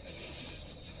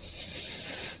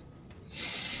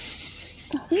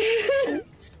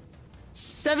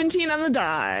 17 on the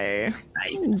die.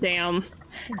 Damn.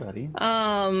 Hey, buddy.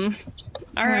 All And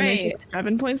I right. took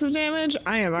 7 points of damage.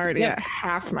 I am already at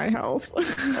half my health.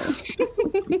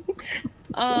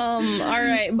 All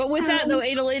right. But with that, though,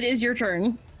 Adel, it is your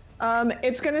turn.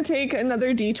 It's gonna take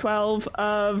another d12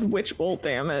 of witch bolt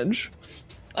damage.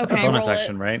 That's a Okay, bonus roll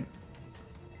action, right?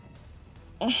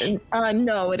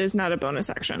 No, it is not a bonus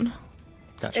action.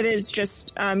 Gotcha. It is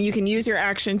just you can use your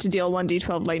action to deal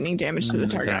 1d12 lightning damage to the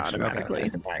It's an target action, okay. automatically.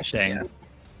 It's an action, Dang.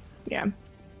 yeah.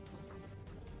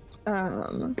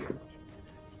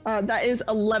 Yeah. That is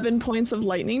 11 points of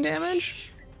lightning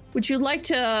damage. Would you like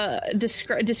to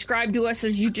describe to us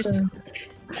as you just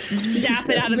zap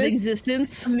it out of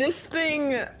existence? This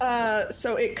thing,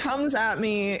 so it comes at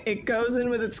me, it goes in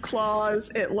with its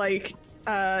claws, it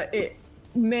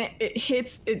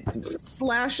hits, it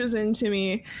slashes into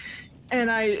me,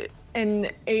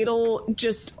 and Adel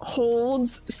just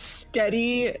holds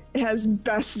steady as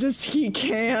best as he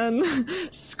can.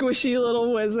 Squishy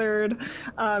little wizard.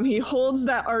 He holds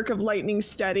that arc of lightning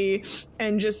steady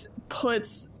and just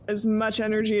puts as much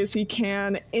energy as he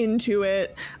can into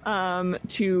it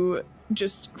to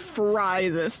just fry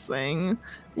this thing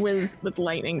with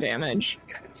lightning damage.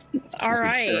 All It's like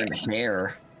right. burnt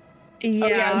hair. Yeah. Oh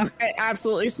yeah, it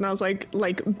absolutely smells like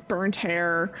burnt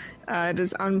hair. It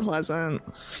is unpleasant.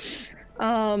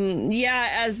 Yeah,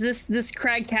 as this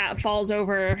crag cat falls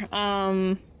over,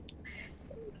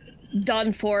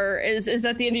 done for. Is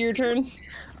that the end of your turn?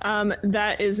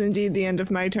 That is indeed the end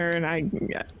of my turn. I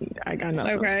got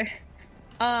nothing. Okay.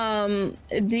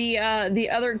 The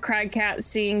other crag cat,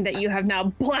 seeing that you have now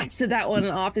blasted that one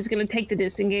off, is going to take the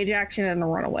disengage action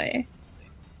and run away.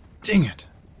 Dang it.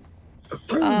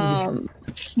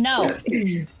 No,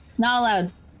 not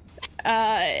allowed.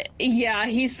 Yeah,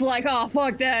 he's like, oh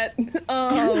fuck that.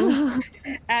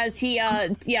 As he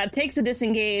takes a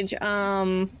disengage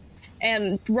and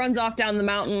runs off down the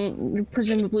mountain,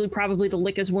 presumably probably to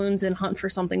lick his wounds and hunt for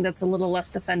something that's a little less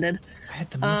defended. I had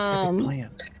the most epic plan.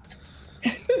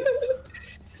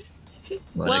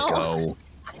 Let it go.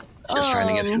 Just trying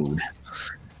to get food.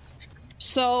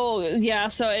 So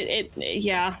it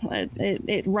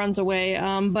runs away.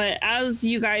 But as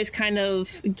you guys kind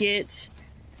of get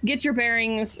your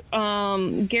bearings,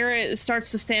 Garrett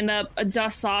starts to stand up,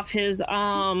 dusts off his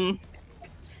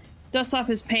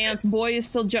pants. Boy is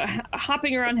still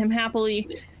hopping around him happily,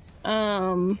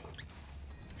 and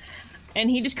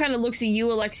he just kind of looks at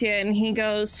you, Alexia, and he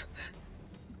goes,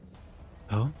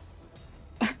 Oh?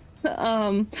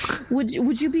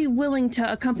 would you be willing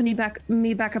to accompany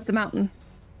me back up the mountain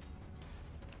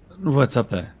What's up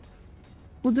there?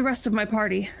 with the rest of my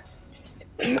party?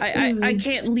 I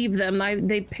can't leave them.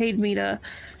 They paid me to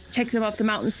take them up the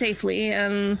mountain safely,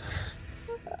 and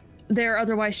they're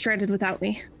otherwise stranded without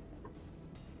me.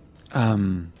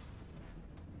 I'll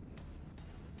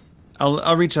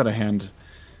reach out a hand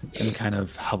and kind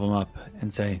of help him up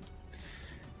and say,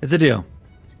 it's a deal.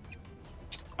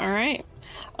 All right.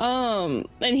 And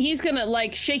he's gonna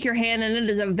like shake your hand, and it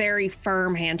is a very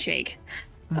firm handshake.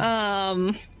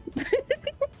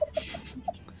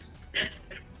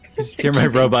 Just hear my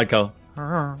robot go.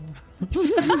 The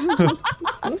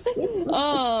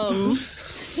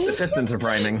pistons are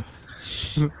priming.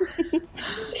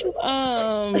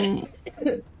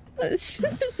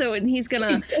 So and he's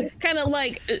gonna kind of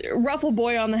like ruffle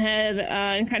Boy on the head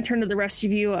and kind of turn to the rest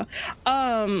of you.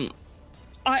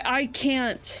 I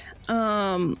can't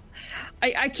I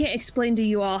can't explain to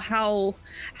you all how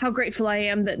grateful I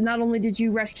am that not only did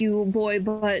you rescue Boy,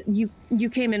 but you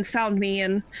came and found me,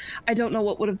 and I don't know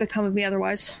what would have become of me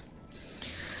otherwise.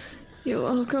 You're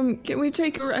welcome. Can we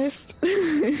take a rest?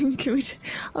 I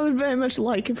would very much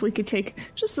like if we could take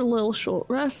just a little short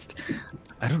rest.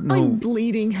 I don't know. I'm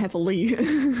bleeding heavily.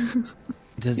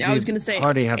 Does I was the gonna say,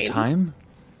 party have hey, time?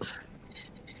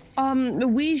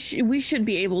 We should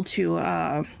be able to.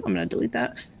 I'm gonna delete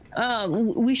that.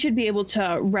 We should be able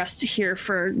to rest here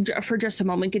for just a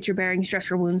moment. Get your bearings,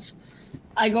 dress your wounds.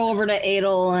 I go over to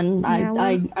Adel and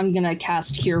I'm gonna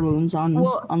cast Cure Wounds on that.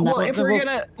 Well, if we're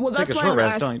gonna, that's take a why short I'm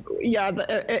rest, asking. Yeah,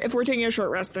 if we're taking a short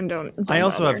rest, then don't I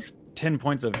also bother. have 10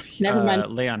 points of Never mind.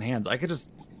 lay on hands. I could just.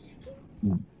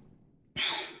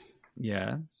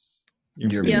 Yes.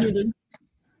 You're Yes. muted.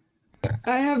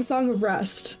 I have Song of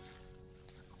Rest.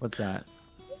 What's that?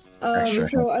 Extra.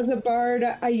 So as a bard,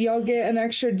 y'all get an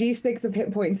extra d6 of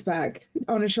hit points back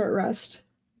on a short rest.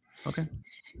 Okay.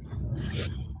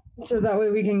 So that way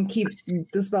we can keep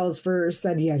the spells for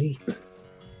said Yeti.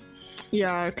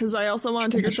 Yeah, because I also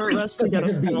want to take a short rest to get a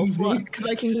spell slot, because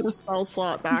I can get a spell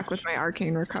slot back with my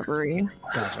arcane recovery.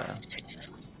 Gotcha.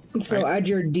 So Right. add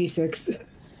your d6.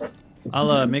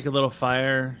 I'll make a little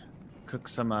fire, cook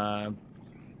some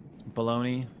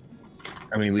bologna.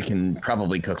 I mean, we can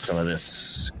probably cook some of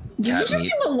this Did you cat just meat.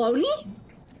 say bologna?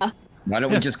 Why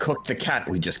don't we just cook the cat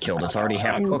we just killed? It's already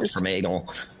half cooked from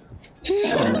Adel.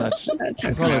 That should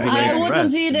probably be I ready to wouldn't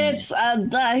rest. eat it,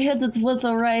 and I hit it with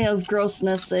a ray of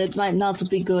grossness. It might not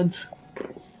be good.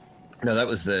 No, that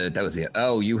was the.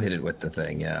 Oh, you hit it with the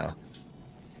thing. Yeah.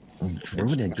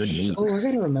 Ruined good meat. Oh, I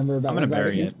gotta remember about I'm gonna my bury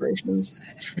bardic it. inspirations.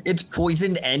 It's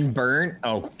poisoned and burnt.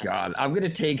 Oh God, I'm gonna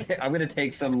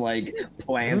take some like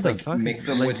plants, Who the like fuck mix is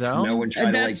them with Lizelle? snow and try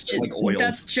to That's like oils.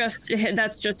 that's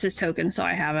just his token, so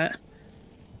I have it.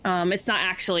 It's not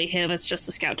actually him. It's just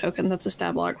a scout token. That's a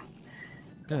stat block.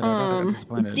 Good, I got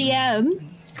disappointed. DM,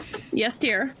 Yes,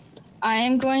 dear. I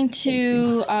am going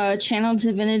to channel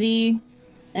divinity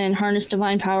and harness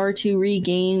divine power to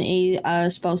regain a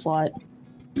spell slot.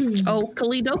 Oh,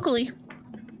 Dokali.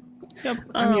 Yep,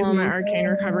 I'm using my arcane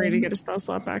recovery to get a spell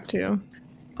slot back too.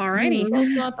 Alrighty. Spell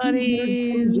slot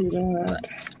buddies. Do that.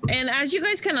 And as you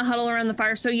guys kind of huddle around the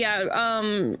fire, so yeah,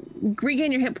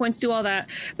 regain your hit points, do all that.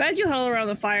 But as you huddle around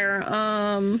the fire,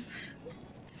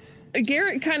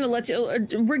 Garrett kind of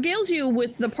regales you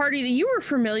with the party that you were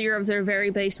familiar of their very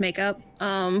base makeup.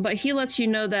 But he lets you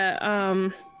know that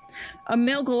a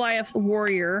male Goliath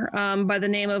warrior by the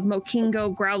name of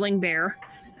Mokingo Growling Bear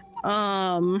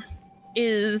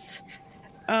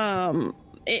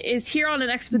is here on an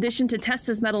expedition to test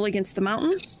his mettle against the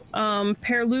mountain.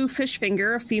 Perlu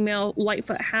Fishfinger, a female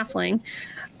Lightfoot halfling,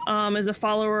 is a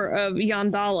follower of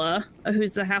Yandala,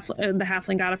 who's the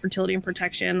halfling god of fertility and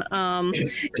protection,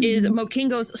 is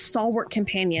Mokingo's stalwart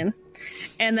companion.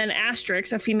 And then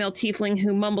Asterix, a female tiefling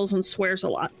who mumbles and swears a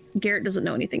lot. Garrett doesn't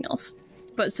know anything else.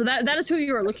 But so that is who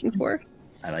you are looking for.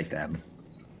 I like that.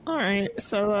 All right,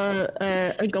 so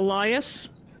a Goliath,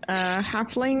 a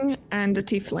halfling, and a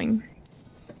tiefling,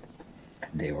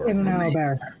 They were And an roommates.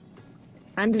 owlbear.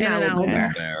 and an And an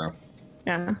owlbear. There.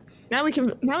 Yeah. Now we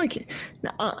can.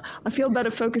 I feel better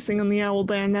focusing on the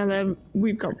owlbear now that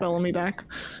we've got Bellamy back.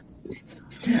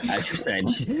 As you said,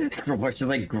 she's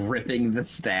like gripping the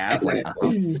staff. Like,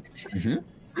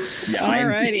 Yeah, I'm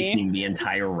Alrighty. facing the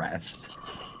entire rest.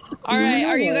 All right,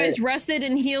 are you guys rested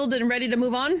and healed and ready to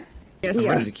move on? Yes.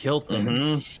 Ready to kill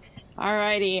things.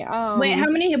 Alrighty. Wait, how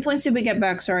many hit points did we get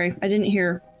back? Sorry, I didn't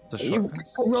hear. The short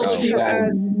rest. Roll Oh, a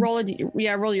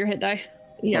d6. roll your hit die.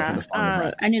 Yeah. for the Song of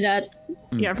Rest. I knew that.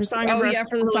 Yeah, for Song of Oh Rest. yeah,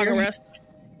 for the roll song your- of rest.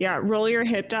 Yeah, roll your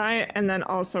hit die and then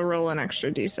also roll an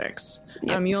extra d6.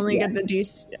 Yep. You only get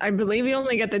the I believe you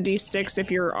only get the d6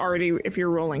 if you're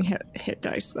rolling hit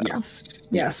dice though.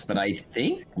 Yes, but I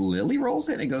think Lily rolls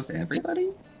it and it goes to everybody.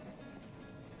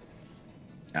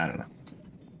 I don't know.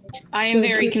 I am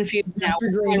Those very who- confused now. Just for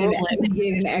I green, roll it. you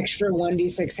gain an extra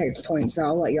 1d6 hit points, so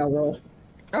I'll let y'all roll.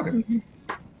 Okay.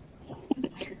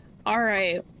 All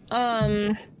right.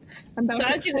 I'm about So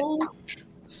to as you- roll.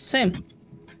 Same.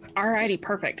 Alrighty,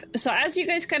 perfect. So as you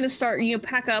guys kind of start,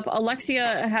 pack up.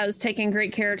 Alexia has taken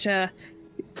great care to,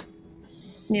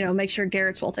 make sure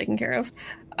Garrett's well taken care of.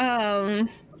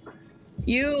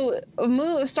 You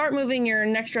start moving your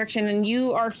next direction, and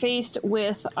you are faced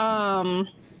with a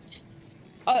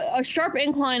sharp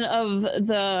incline of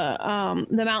the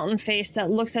mountain face that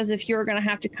looks as if you're going to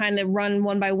have to kind of run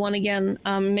one by one again,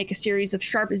 make a series of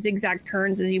sharp zigzag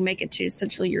turns as you make it to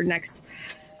essentially your next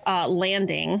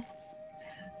landing.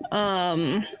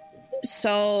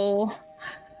 So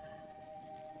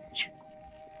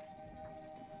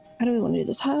how do we want to do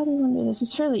this?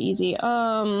 It's fairly easy.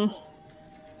 Well,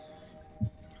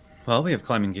 we have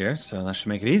climbing gear, so that should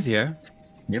make it easier.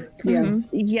 Yep. Yeah.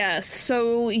 Yes,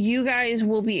 so you guys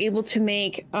will be able to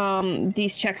make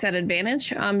these checks at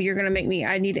advantage. You're gonna make me.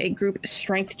 I need a group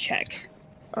strength check.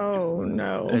 Oh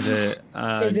no. Is it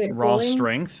raw pulling?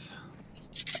 strength?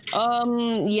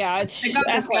 Yeah, it's I got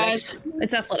ask athletics. guys.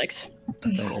 It's athletics.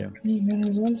 Thank you.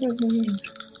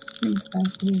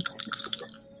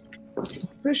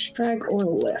 Push, drag, or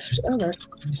lift. Okay.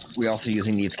 We also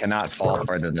using these cannot fall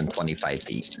further than 25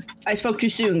 feet. I spoke too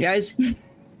soon, guys.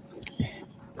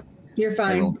 You're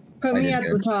fine. Put I me did at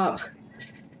good. the top.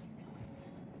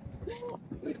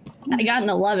 I got an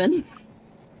 11.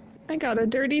 I got a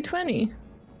dirty 20.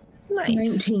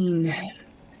 Nice. 19.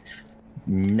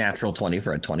 Natural 20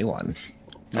 for a 21.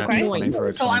 Natural Okay. 20 for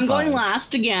a So I'm going 25.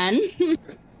 last again.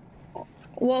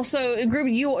 Well, so group,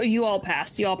 you all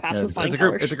passed. You all passed Yeah, with flying it's a group.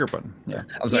 colors. It's a group one. Yeah.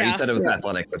 I'm sorry, Yeah. you said it was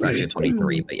athletics. It's actually a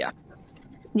 23, but yeah.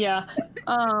 Yeah.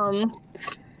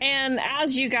 And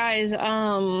as you guys,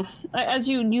 as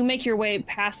you make your way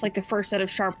past like the first set of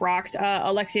sharp rocks,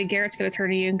 Alexia, Garrett's going to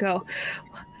turn to you and go,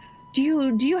 Do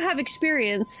you have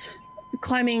experience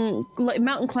climbing,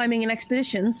 mountain climbing and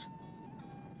expeditions?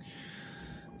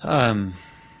 A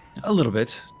little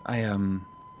bit. I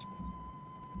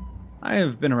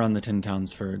have been around the Tin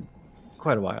Towns for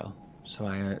quite a while, so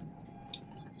I've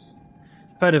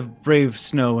had to brave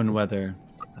snow and weather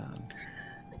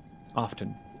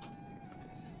often.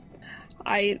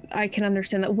 I can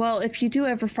understand that. Well, if you do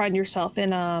ever find yourself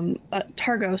in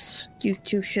Targos,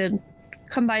 you should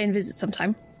come by and visit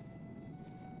sometime.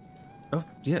 Oh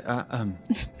yeah,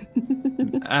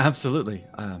 absolutely.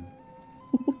 That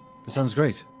sounds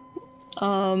great.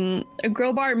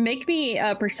 Grobar, make me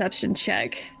a perception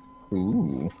check.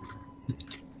 Ooh.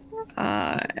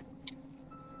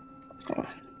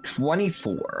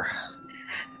 24.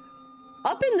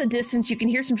 Up in the distance, you can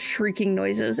hear some shrieking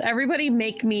noises. Everybody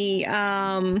make me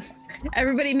another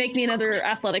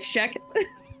athletics check.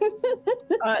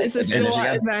 Is this Advantage still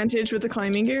again? advantage with the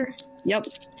climbing gear? Yep.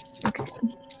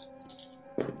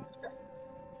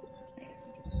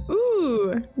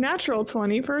 Ooh, natural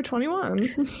 20 for a 21.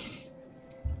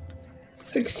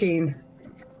 16.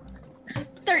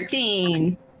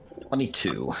 13.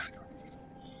 22.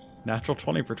 Natural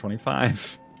 20 for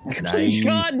 25. Nice.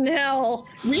 God in hell.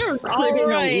 We are All critting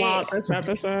right. a lot this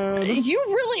episode. You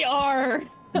really are.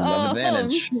 Love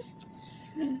advantage.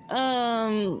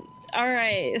 All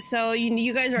right. So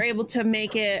you guys are able to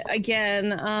make it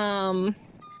again. A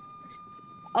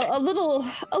little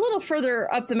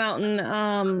further up the mountain.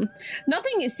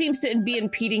 Nothing seems to be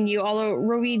impeding you. Although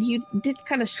Rovid, you did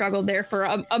kind of struggle there for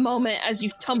a moment as you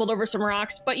tumbled over some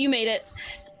rocks, but you made it.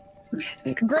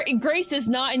 Grace is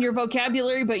not in your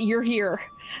vocabulary, but you're here.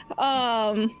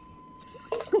 Go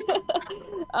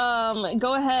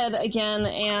ahead again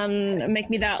and make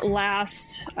me that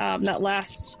last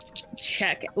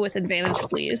check with advantage,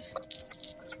 please.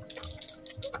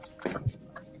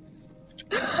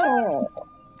 Oh.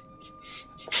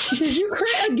 Did you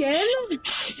crit again?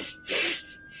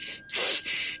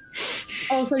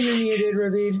 Also, you're muted,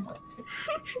 Ravid.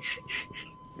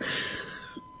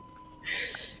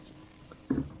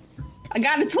 I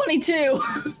got a 22.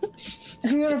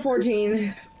 I got a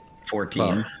 14.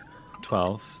 14.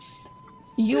 12.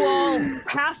 You all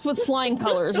passed with flying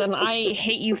colors, and I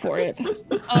hate you for it. You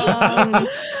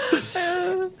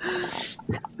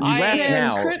laugh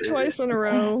now. Crit twice in a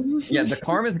row. Yeah, the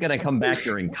karma's gonna come back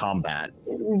during combat.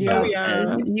 Yeah. Oh,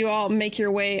 yeah. You all make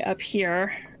your way up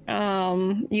here.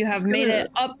 You have made it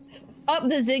up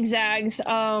the zigzags,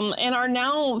 and are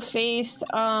now faced.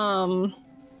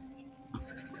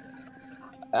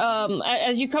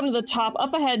 As you come to the top,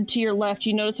 up ahead to your left,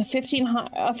 you notice a 15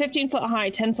 foot high,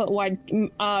 10 foot wide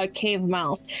cave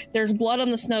mouth. There's blood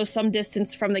on the snow some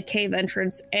distance from the cave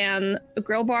entrance, and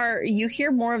Grillbar, you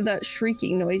hear more of that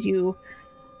shrieking noise you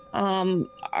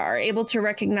are able to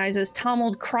recognize as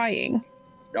Tomold crying.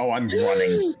 Oh, I'm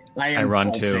running. I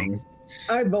run bolting. too.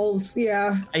 I bolt,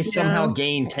 yeah. I somehow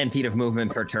gain 10 feet of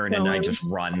movement per turn, and I just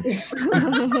run.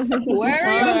 Where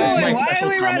are you That's my going? Why special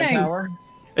are we combo running? power.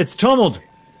 It's Tomold!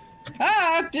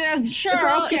 Ah, yeah, sure, It's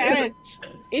all- okay.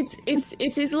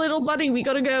 It's his little buddy. We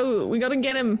gotta go. We gotta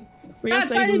get him. We gotta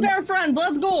save Tiny him. bear friend,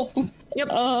 let's go.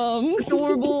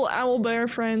 Adorable owl bear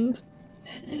friend.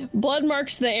 Blood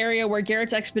marks the area where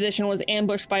Garrett's expedition was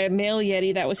ambushed by a male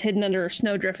Yeti that was hidden under a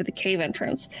snowdrift at the cave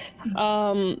entrance.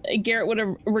 Garrett would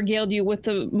have regaled you with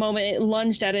the moment it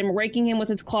lunged at him, raking him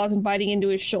with its claws and biting into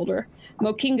his shoulder.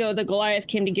 Mokingo, the Goliath,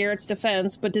 came to Garrett's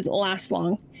defense, but didn't last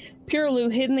long. Pirulu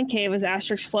hid in the cave as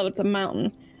Asterix fled up the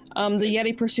mountain. The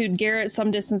Yeti pursued Garrett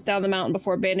some distance down the mountain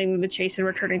before abandoning the chase and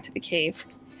returning to the cave.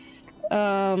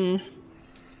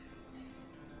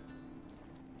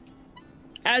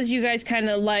 as you guys kind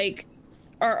of like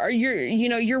are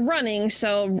you're running,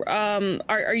 so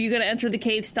are you going to enter the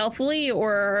cave stealthily,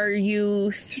 or are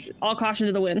you all caution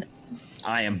to the wind?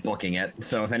 I am booking it.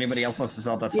 So if anybody else wants to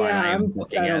stealth, that's fine. I am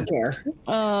booking it. I don't care.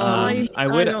 I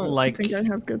would don't think I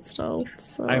have good stealth.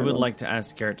 So I would like to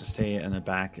ask Garrett to stay in the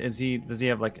back. Does he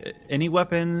have like any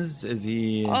weapons? Is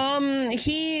he?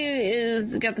 He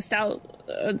is got the stout,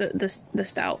 the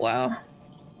stout. Wow.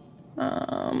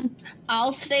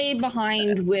 I'll stay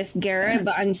behind with Garrett,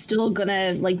 but I'm still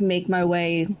gonna like make my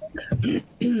way.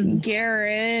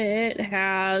 Garrett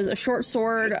has a short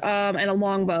sword and a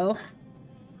longbow.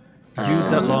 Use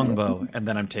that longbow, and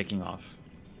then I'm taking off.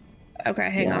 Okay,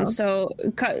 hang on. So,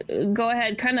 go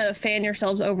ahead, kind of fan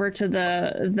yourselves over to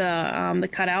the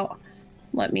cutout.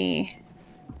 Let me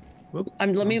move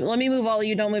all of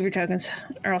you. Don't move your tokens,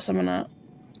 or else I'm gonna.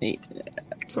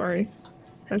 Sorry,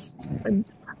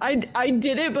 I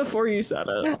did it before you said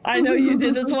it. I know you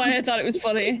did. That's why I thought it was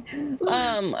funny.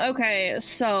 Okay,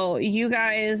 so you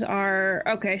guys are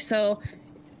okay. So,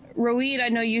 Roweed, I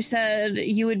know you said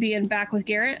you would be in back with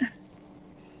Garrett.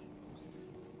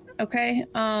 Okay.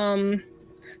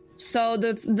 So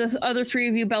the other three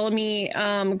of you, Bellamy,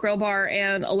 Grillbar,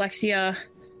 and Alexia,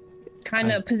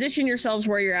 kind of position yourselves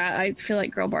where you're at. I feel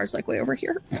like Grillbar's like way over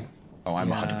here. Oh,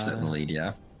 I'm 100% in the lead.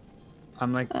 Yeah.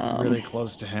 I'm like really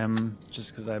close to him,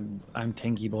 just because I'm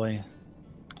tanky boy.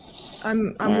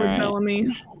 I'm with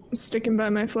Bellamy, sticking by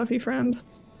my fluffy friend.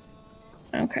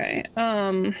 Okay.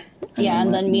 Yeah,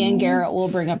 and then me and Garrett will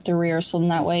bring up the rear, so in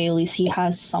that way at least he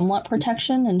has somewhat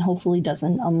protection and hopefully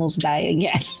doesn't almost die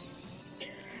again.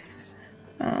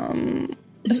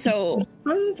 So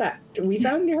fun fact, we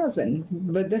found your husband,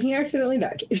 but then he accidentally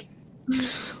died.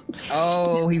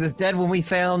 Oh, he was dead when we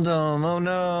found him. Oh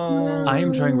no. I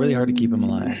am trying really hard to keep him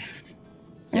alive.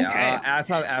 Okay. Yeah, as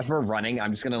we're running,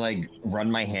 I'm just gonna like run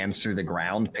my hands through the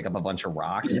ground, pick up a bunch of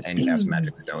rocks, and cast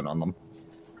magic stone on them.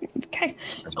 Okay.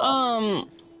 Well.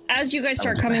 As you guys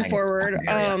start coming forward,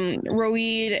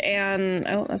 Roweed and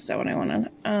that's not what I wanted.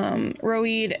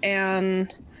 Roweed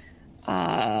and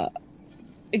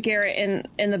Garrett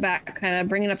in the back, kind of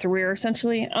bringing up the rear,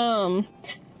 essentially.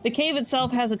 The cave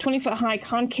itself has a 20-foot high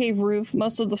concave roof.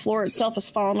 Most of the floor itself has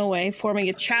fallen away, forming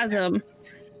a chasm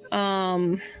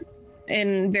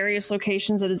in various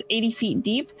locations that is 80 feet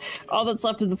deep. All that's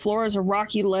left of the floor is a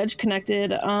rocky ledge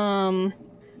connected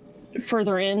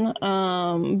further in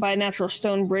by a natural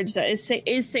stone bridge that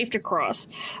is safe to cross.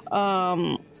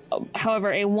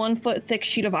 However, a 1 foot thick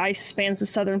sheet of ice spans the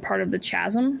southern part of the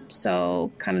chasm,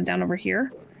 so kind of down over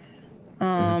here.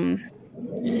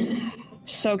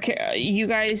 So you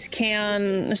guys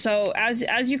can. So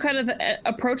as you kind of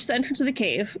approach the entrance of the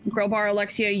cave, Grillbar,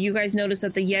 Alexia, you guys notice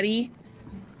that the Yeti.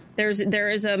 There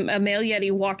is a male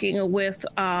Yeti walking with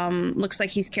looks like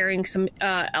he's carrying some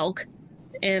elk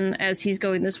in as he's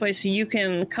going this way. So you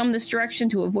can come this direction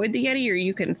to avoid the Yeti, or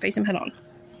you can face him head on.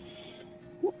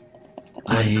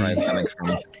 Cries coming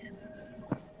from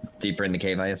deeper in the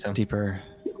cave, I assume. Deeper.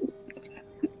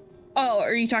 Oh,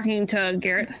 are you talking to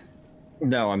Garrett?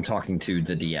 No, I'm talking to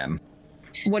the DM.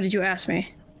 What did you ask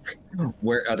me?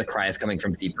 Where are the cries coming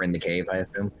from? Deeper in the cave, I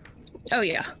assume. Oh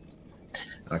yeah.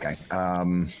 Okay.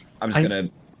 I'm gonna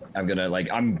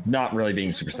like. I'm not really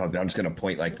being super stealthy. I'm just gonna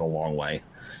point like the long way.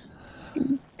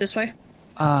 This way.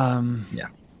 Yeah.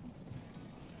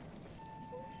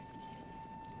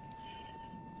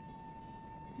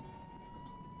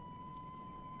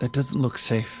 It doesn't look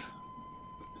safe.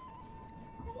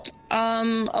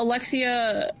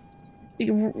 Alexia,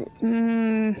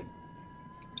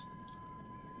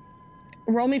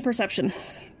 roll me perception.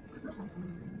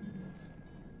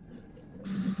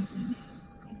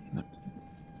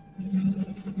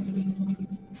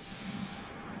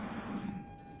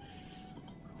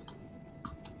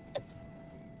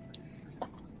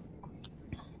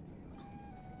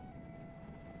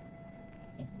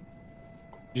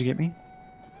 Did you get me?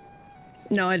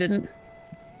 No, I didn't.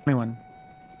 21.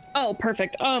 Oh,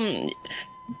 perfect.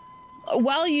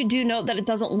 While you do note that it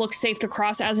doesn't look safe to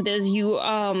cross as it is, you,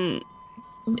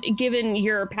 given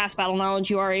your past battle knowledge,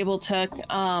 you are able to,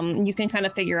 you can kind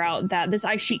of figure out that this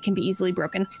ice sheet can be easily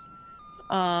broken.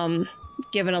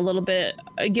 Given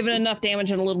enough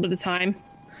damage and a little bit of time.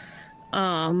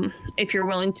 If you're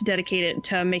willing to dedicate it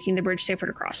to making the bridge safer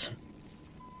to cross.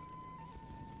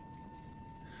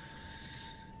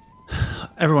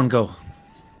 Everyone go.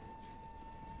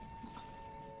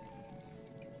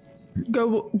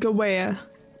 Go where?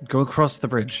 Go across the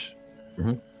bridge.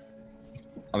 Mm-hmm.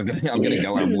 I'm gonna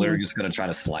go, and I'm literally just gonna try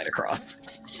to slide across.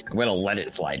 I'm gonna let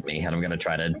it slide me, and I'm gonna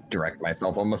try to direct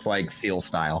myself, almost like Seal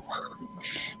style.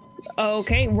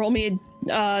 Okay, roll me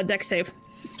a dex save.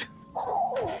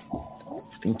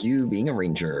 Thank you, being a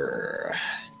ranger.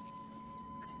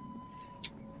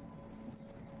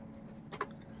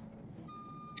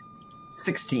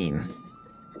 $16.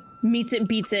 Meets it,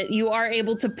 beats it. You are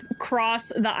able to cross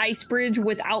the ice bridge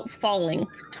without falling.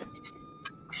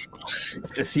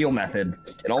 It's the seal method.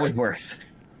 It always works.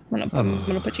 I'm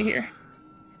gonna put you here.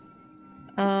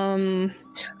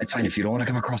 It's fine. If you don't want to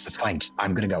come across, it's fine.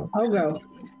 I'm gonna go. I'll go.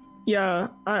 Yeah,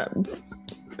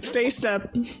 face step.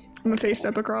 I'm gonna face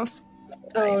step across.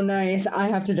 Oh, nice. I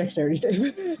have to dexterity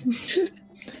save.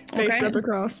 Face step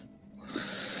across.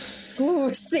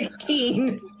 Ooh,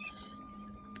 16.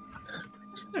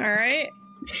 All right.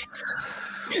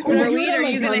 When I do Roid, it on are my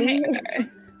you gonna tummy-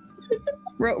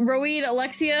 Roid,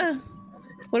 Alexia?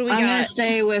 What do we I'm got? gonna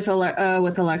stay with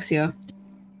Alexia.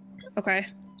 Okay.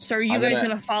 So are you guys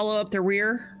gonna follow up the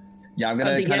rear? Yeah, I'm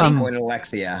gonna the kind Yeti? of point at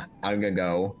Alexia. I'm gonna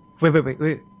go. Wait.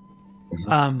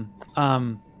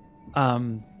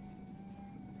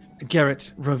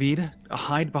 Garrett, Rovid,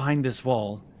 hide behind this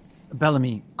wall.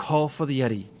 Bellamy, call for the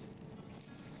Yeti.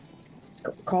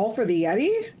 Call for the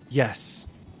Yeti? Yes.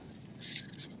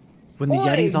 When the Oi,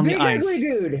 Yeti's on the big ugly ice,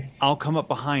 dude. I'll come up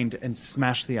behind and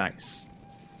smash the ice.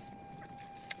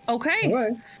 Okay.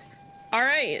 What? All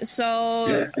right.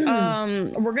 So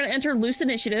we're gonna enter loose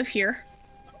initiative here.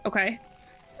 Okay.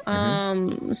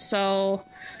 So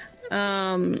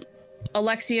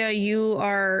Alexia,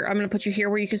 I'm gonna put you here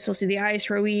where you can still see the ice.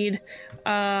 Roid,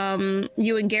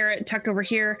 you and Garrett tucked over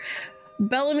here.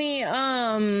 Bellamy,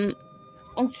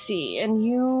 let's see, and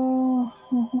you.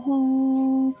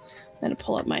 I'm gonna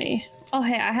pull up my. Oh,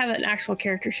 hey, I have an actual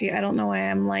character sheet. I don't know why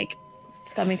I'm like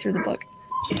thumbing through the book.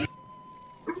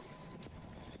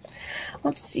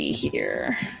 Let's see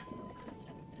here.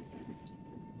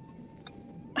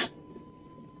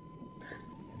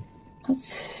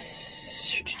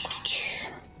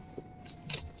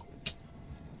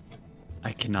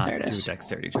 I cannot There it do a is.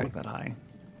 dexterity check that high.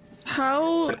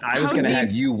 How I was how gonna deep,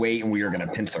 have you wait, and we were gonna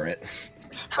pincer it.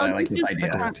 how But I like deep this is the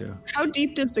idea. Going to. How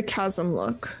deep does the chasm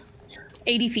look?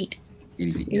 80 feet.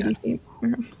 80 feet. Yeah. 80 feet.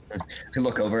 Okay. If you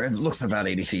look over, it looks about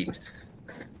 80 feet.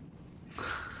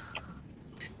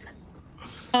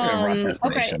 Rough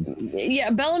Okay. estimation. Yeah,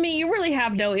 Bellamy, you really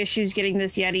have no issues getting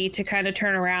this Yeti to kind of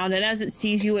turn around, and as it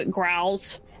sees you, it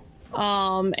growls,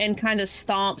 and kind of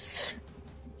stomps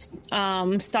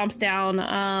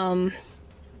down.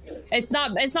 It's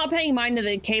not paying mind to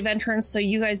the cave entrance, so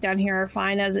you guys down here are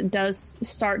fine as it does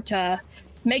start to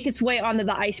make its way onto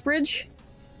the ice bridge.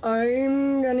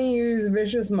 I'm gonna use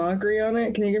vicious mockery on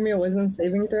it. Can you give me a wisdom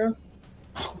saving throw?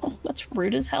 Oh, that's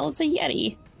rude as hell. It's a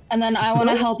Yeti. And then I want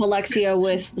to help Alexia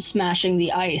with smashing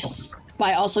the ice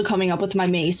by also coming up with my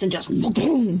mace and just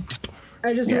boom.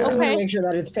 I just really want Okay. to make sure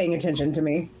that it's paying attention to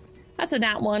me. That's a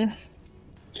nat one.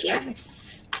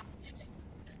 Yes.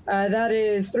 That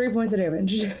is 3 points of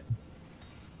damage. And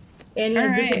he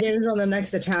has All right. disadvantage on the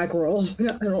next attack roll. I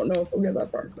don't know if we'll get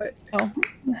that far, but Oh.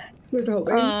 was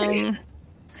hoping.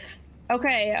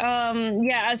 Okay,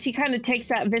 yeah, as he kind of takes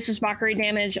that vicious mockery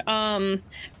damage,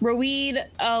 Roid,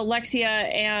 Alexia,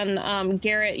 and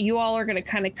Garrett, you all are going to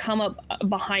kind of come up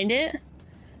behind it.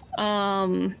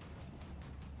 Roll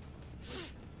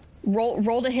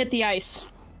to hit the ice.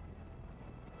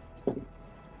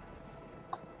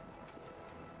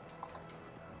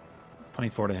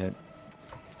 24 to hit.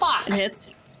 It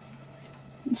hits.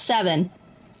 7.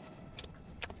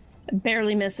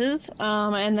 Barely misses.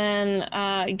 And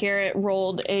then Garrett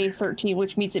rolled a 13,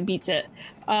 which meets it, beats it.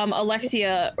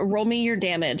 Alexia, roll me your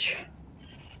damage.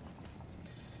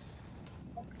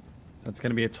 That's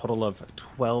going to be a total of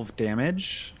 12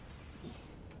 damage.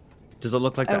 Does it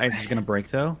look like the ice is going to break,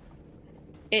 though?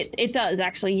 It does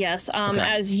actually, yes. Okay.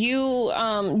 As you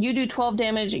do 12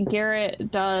 damage,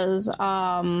 Garrett does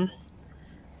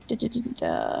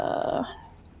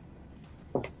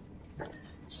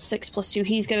 6 plus 2.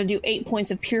 He's gonna do 8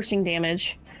 points of piercing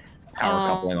damage. Power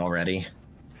coupling already.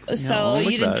 So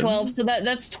look you did at 12, this. so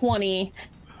that's 20.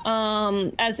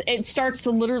 As it starts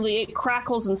to literally, it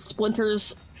crackles and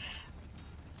splinters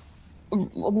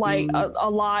like a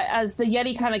lot. As the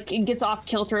Yeti kind of gets off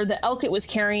kilter, the elk it was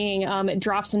carrying, it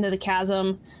drops into the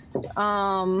chasm.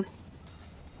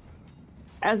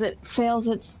 As it fails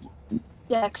its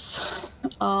dex,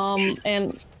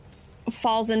 and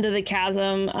falls into the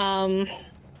chasm.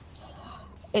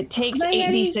 It takes My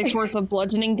 8d6 worth of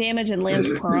bludgeoning damage and lands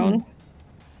prone.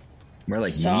 We're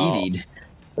like So- yeeted.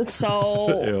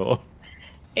 So Ew.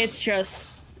 it's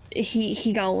just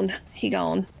he gone.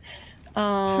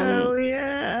 Hell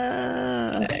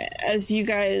yeah. As you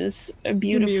guys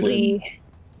beautifully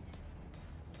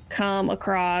come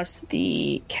across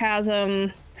the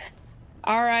chasm,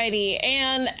 Alrighty,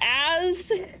 and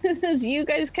as you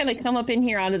guys kind of come up in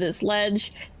here onto this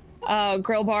ledge,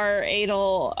 Grillbar,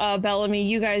 Adel, Bellamy,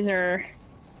 you guys are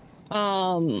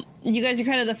kind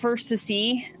of the first to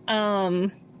see.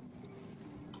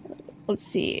 Let's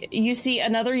see. You see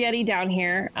another Yeti down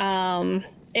here.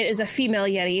 It is a female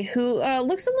Yeti who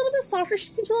looks a little bit softer. She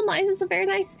seems a little nice. It's a very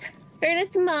nice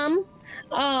mom.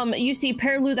 You see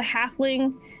Perlu the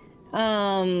halfling.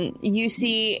 You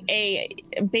see a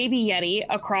baby Yeti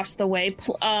across the way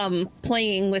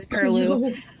playing with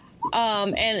Perlu.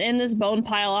 And in this bone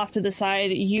pile off to the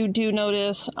side, you do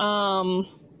notice Markingo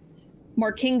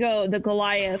the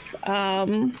Goliath.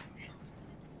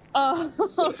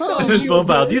 This bone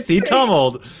pile. Do you see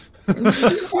Tumbled? I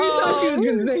thought she was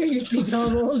gonna say he's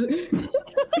doubled.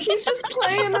 He's just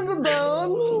playing in the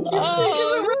bones. He's taking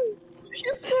a rest.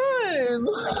 He's fine.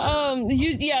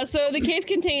 So the cave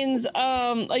contains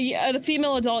a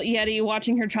female adult Yeti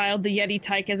watching her child, the Yeti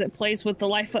Tyke, as it plays with the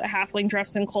Lightfoot halfling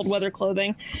dressed in cold weather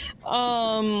clothing.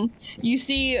 You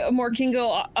see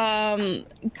Morkingo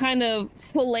kind of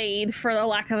filleted, for the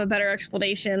lack of a better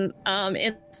explanation,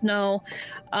 in snow,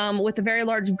 with a very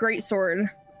large greatsword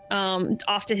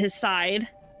off to his side,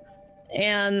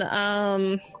 and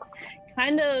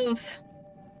kind of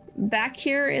back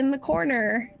here in the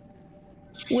corner,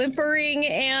 whimpering,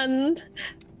 and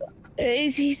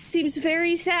he seems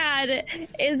very sad,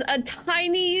 is a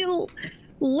tiny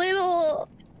little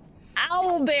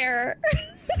owl bear.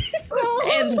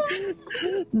 And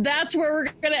that's where we're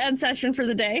gonna end session for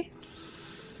the day.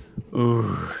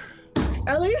 Ooh.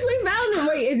 At least we found him.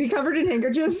 Wait, is he covered in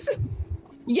handkerchiefs?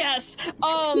 Yes.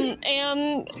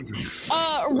 And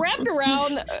wrapped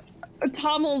around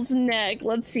Tommel's neck.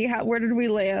 Let's see where did we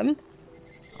land?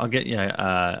 I'll get you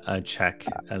a check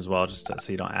as well, just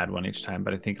so you don't add one each time.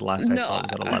 But I think last I saw it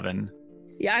was at 11.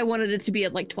 Yeah, I wanted it to be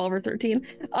at like 12 or 13.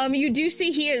 You do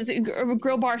see he is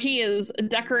Grillbar. He is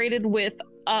decorated with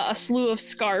a slew of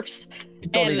scarves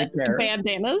and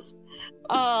bandanas.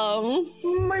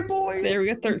 My boy. There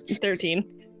we go. 13.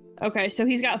 Okay, so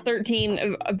he's got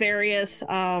 13 various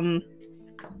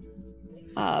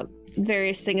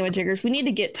thingamajiggers. We need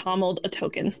to get Tommel a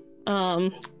token.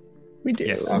 We do.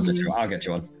 Yes. I'll get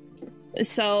you one.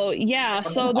 So yeah,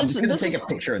 so I'm just gonna take is a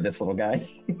picture of this little guy.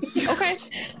 okay.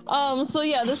 So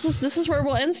yeah, this is where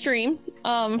we'll end stream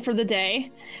for the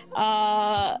day.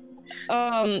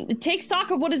 Take stock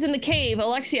of what is in the cave.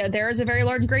 Alexia, there is a very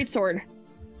large greatsword.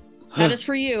 That is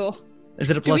for you.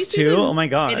 Is it a +2? Oh my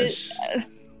gosh.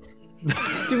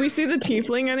 Do we see the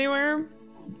tiefling anywhere?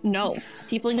 No,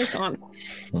 tiefling is gone.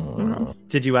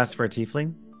 Did you ask for a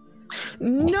tiefling?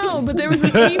 No, but there was a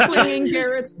tiefling in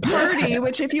Garrett's party,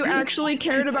 which if you actually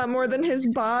cared about more than his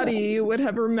body, you would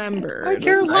have remembered. I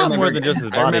care a lot more than just his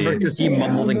body. I remember because he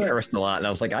mumbled and cursed a lot, and I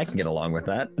was like, I can get along with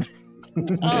that.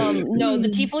 No, the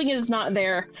tiefling is not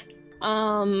there.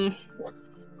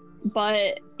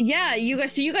 But yeah, you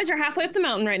guys are halfway up the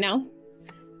mountain right now.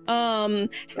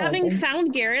 Having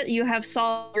found Garrett, you have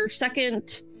solved your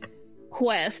second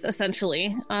quest,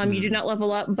 essentially. You do not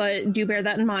level up, but do bear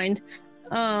that in mind.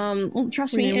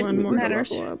 Trust me, it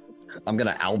matters. I'm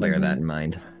gonna owlbear that in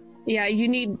mind. Yeah, you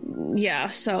need. Yeah,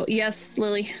 so yes,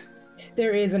 Lily.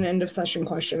 There is an end of session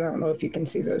question. I don't know if you can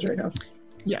see those right now.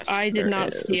 Yes, I did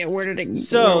not see it. Where did it?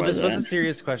 So this was a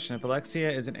serious question. If Alexia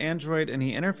is an android and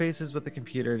he interfaces with the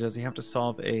computer, does he have to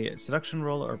solve a seduction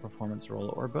roll or a performance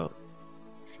roll or both?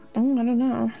 Oh, I don't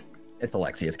know. It's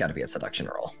Alexia. It's got to be a seduction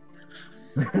roll.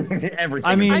 Everything.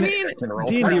 I mean, D&D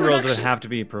D&D rolls would have to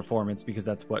be performance because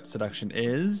that's what seduction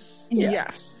is.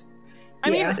 Yes. I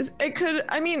mean, it could.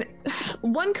 I mean,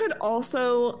 one could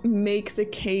also make the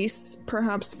case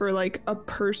perhaps for like a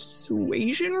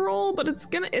persuasion roll, but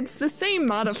it's the same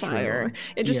modifier.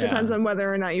 It just depends on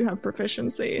whether or not you have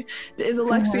proficiency. Is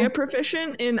Alexia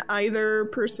proficient in either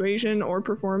persuasion or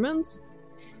performance?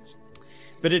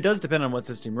 But it does depend on what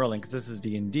system you're rolling, because this is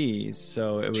D&D,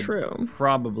 so it would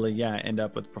probably end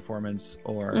up with performance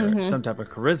or some type of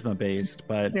charisma based.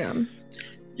 But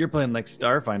you're playing like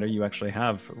Starfinder, you actually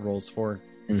have rolls for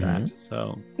that.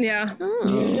 So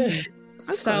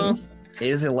so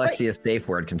is Alexia's safe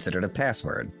word considered a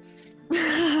password?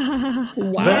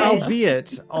 But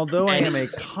albeit, although I am a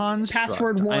construct,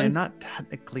 Password 1. I am not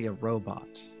technically a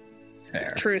robot. Fair.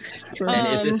 Truth. And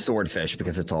is it swordfish?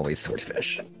 Because it's always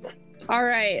swordfish. All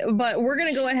right, but we're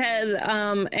gonna go ahead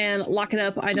and lock it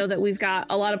up. I know that we've got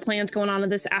a lot of plans going on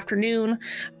this afternoon.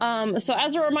 So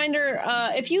as a reminder,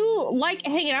 if you like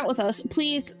hanging out with us,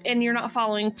 please, and you're not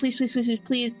following, please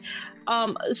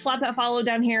slap that follow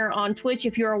down here on Twitch.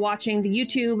 If you are watching the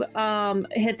YouTube,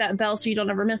 hit that bell so you don't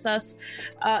ever miss us.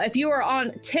 If you are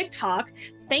on TikTok,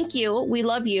 thank you. We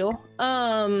love you.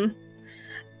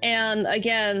 And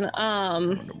again,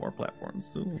 more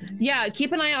platforms too. Yeah,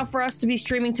 keep an eye out for us to be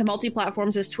streaming to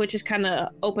multi-platforms as Twitch has kind of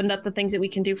opened up the things that we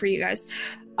can do for you guys.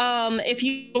 If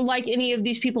you like any of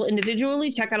these people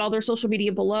individually, check out all their social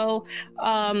media below.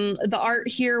 The art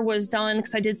here was done,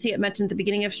 because I did see it mentioned at the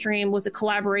beginning of stream, was a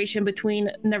collaboration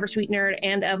between Neversweet Nerd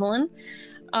and Evelyn.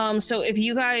 So if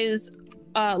you guys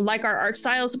like our art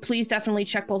styles, please definitely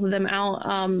check both of them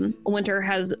out. Winter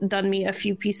has done me a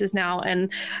few pieces now,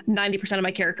 and 90% of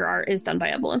my character art is done by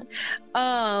Evelyn.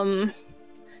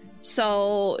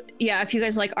 So yeah, if you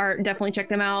guys like art, definitely check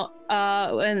them out.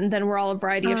 And then we're all a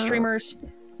variety of streamers.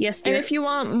 Yes, dear. And if you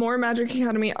want more Magic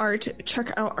Academy art,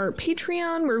 check out our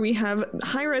Patreon, where we have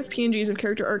high-res PNGs of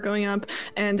character art going up.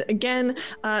 And again,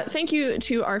 thank you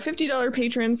to our $50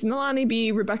 patrons, Nalani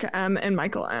B, Rebecca M, and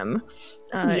Michael M.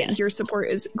 Yes. Your support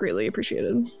is greatly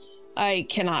appreciated. I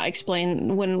cannot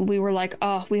explain when we were like,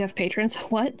 oh, we have patrons.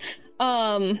 What?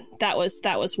 That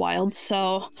was wild.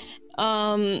 So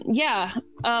yeah.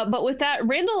 But with that,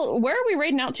 Randall, where are we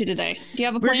raiding out to today? Do you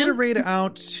have a plan? We're gonna raid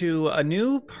out to a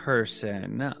new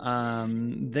person.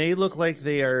 They look like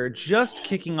they are just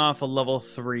kicking off a level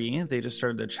 3. They just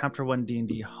started the chapter 1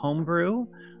 D&D homebrew.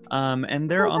 And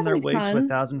they're on their way to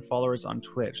 1,000 followers on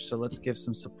Twitch. So let's give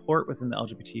some support within the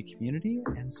LGBT community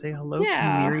and say hello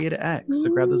to Myriad X. So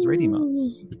grab those raid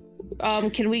emotes.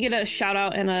 Can we get a shout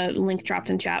out and a link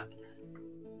dropped in chat?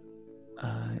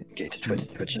 Okay, to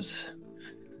Twitches.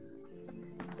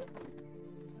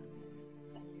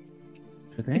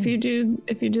 If you do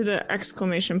the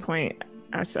exclamation point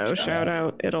SO shout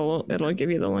out, it'll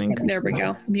give you the link. There we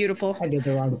go. Beautiful. I did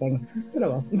the wrong thing. But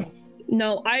oh well.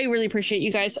 No, I really appreciate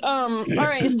you guys. All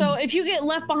right, so if you get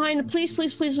left behind,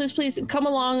 please come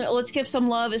along. Let's give some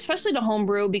love, especially to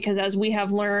homebrew, because as we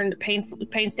have learned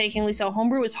painstakingly so,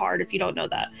 homebrew is hard if you don't know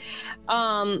that.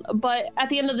 But at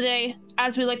the end of the day,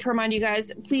 as we like to remind you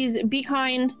guys, please be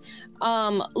kind,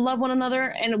 love one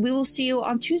another, and we will see you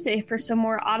on Tuesday for some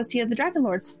more Odyssey of the Dragon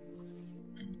Lords.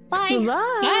 Bye.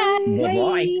 Bye.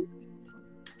 Bye.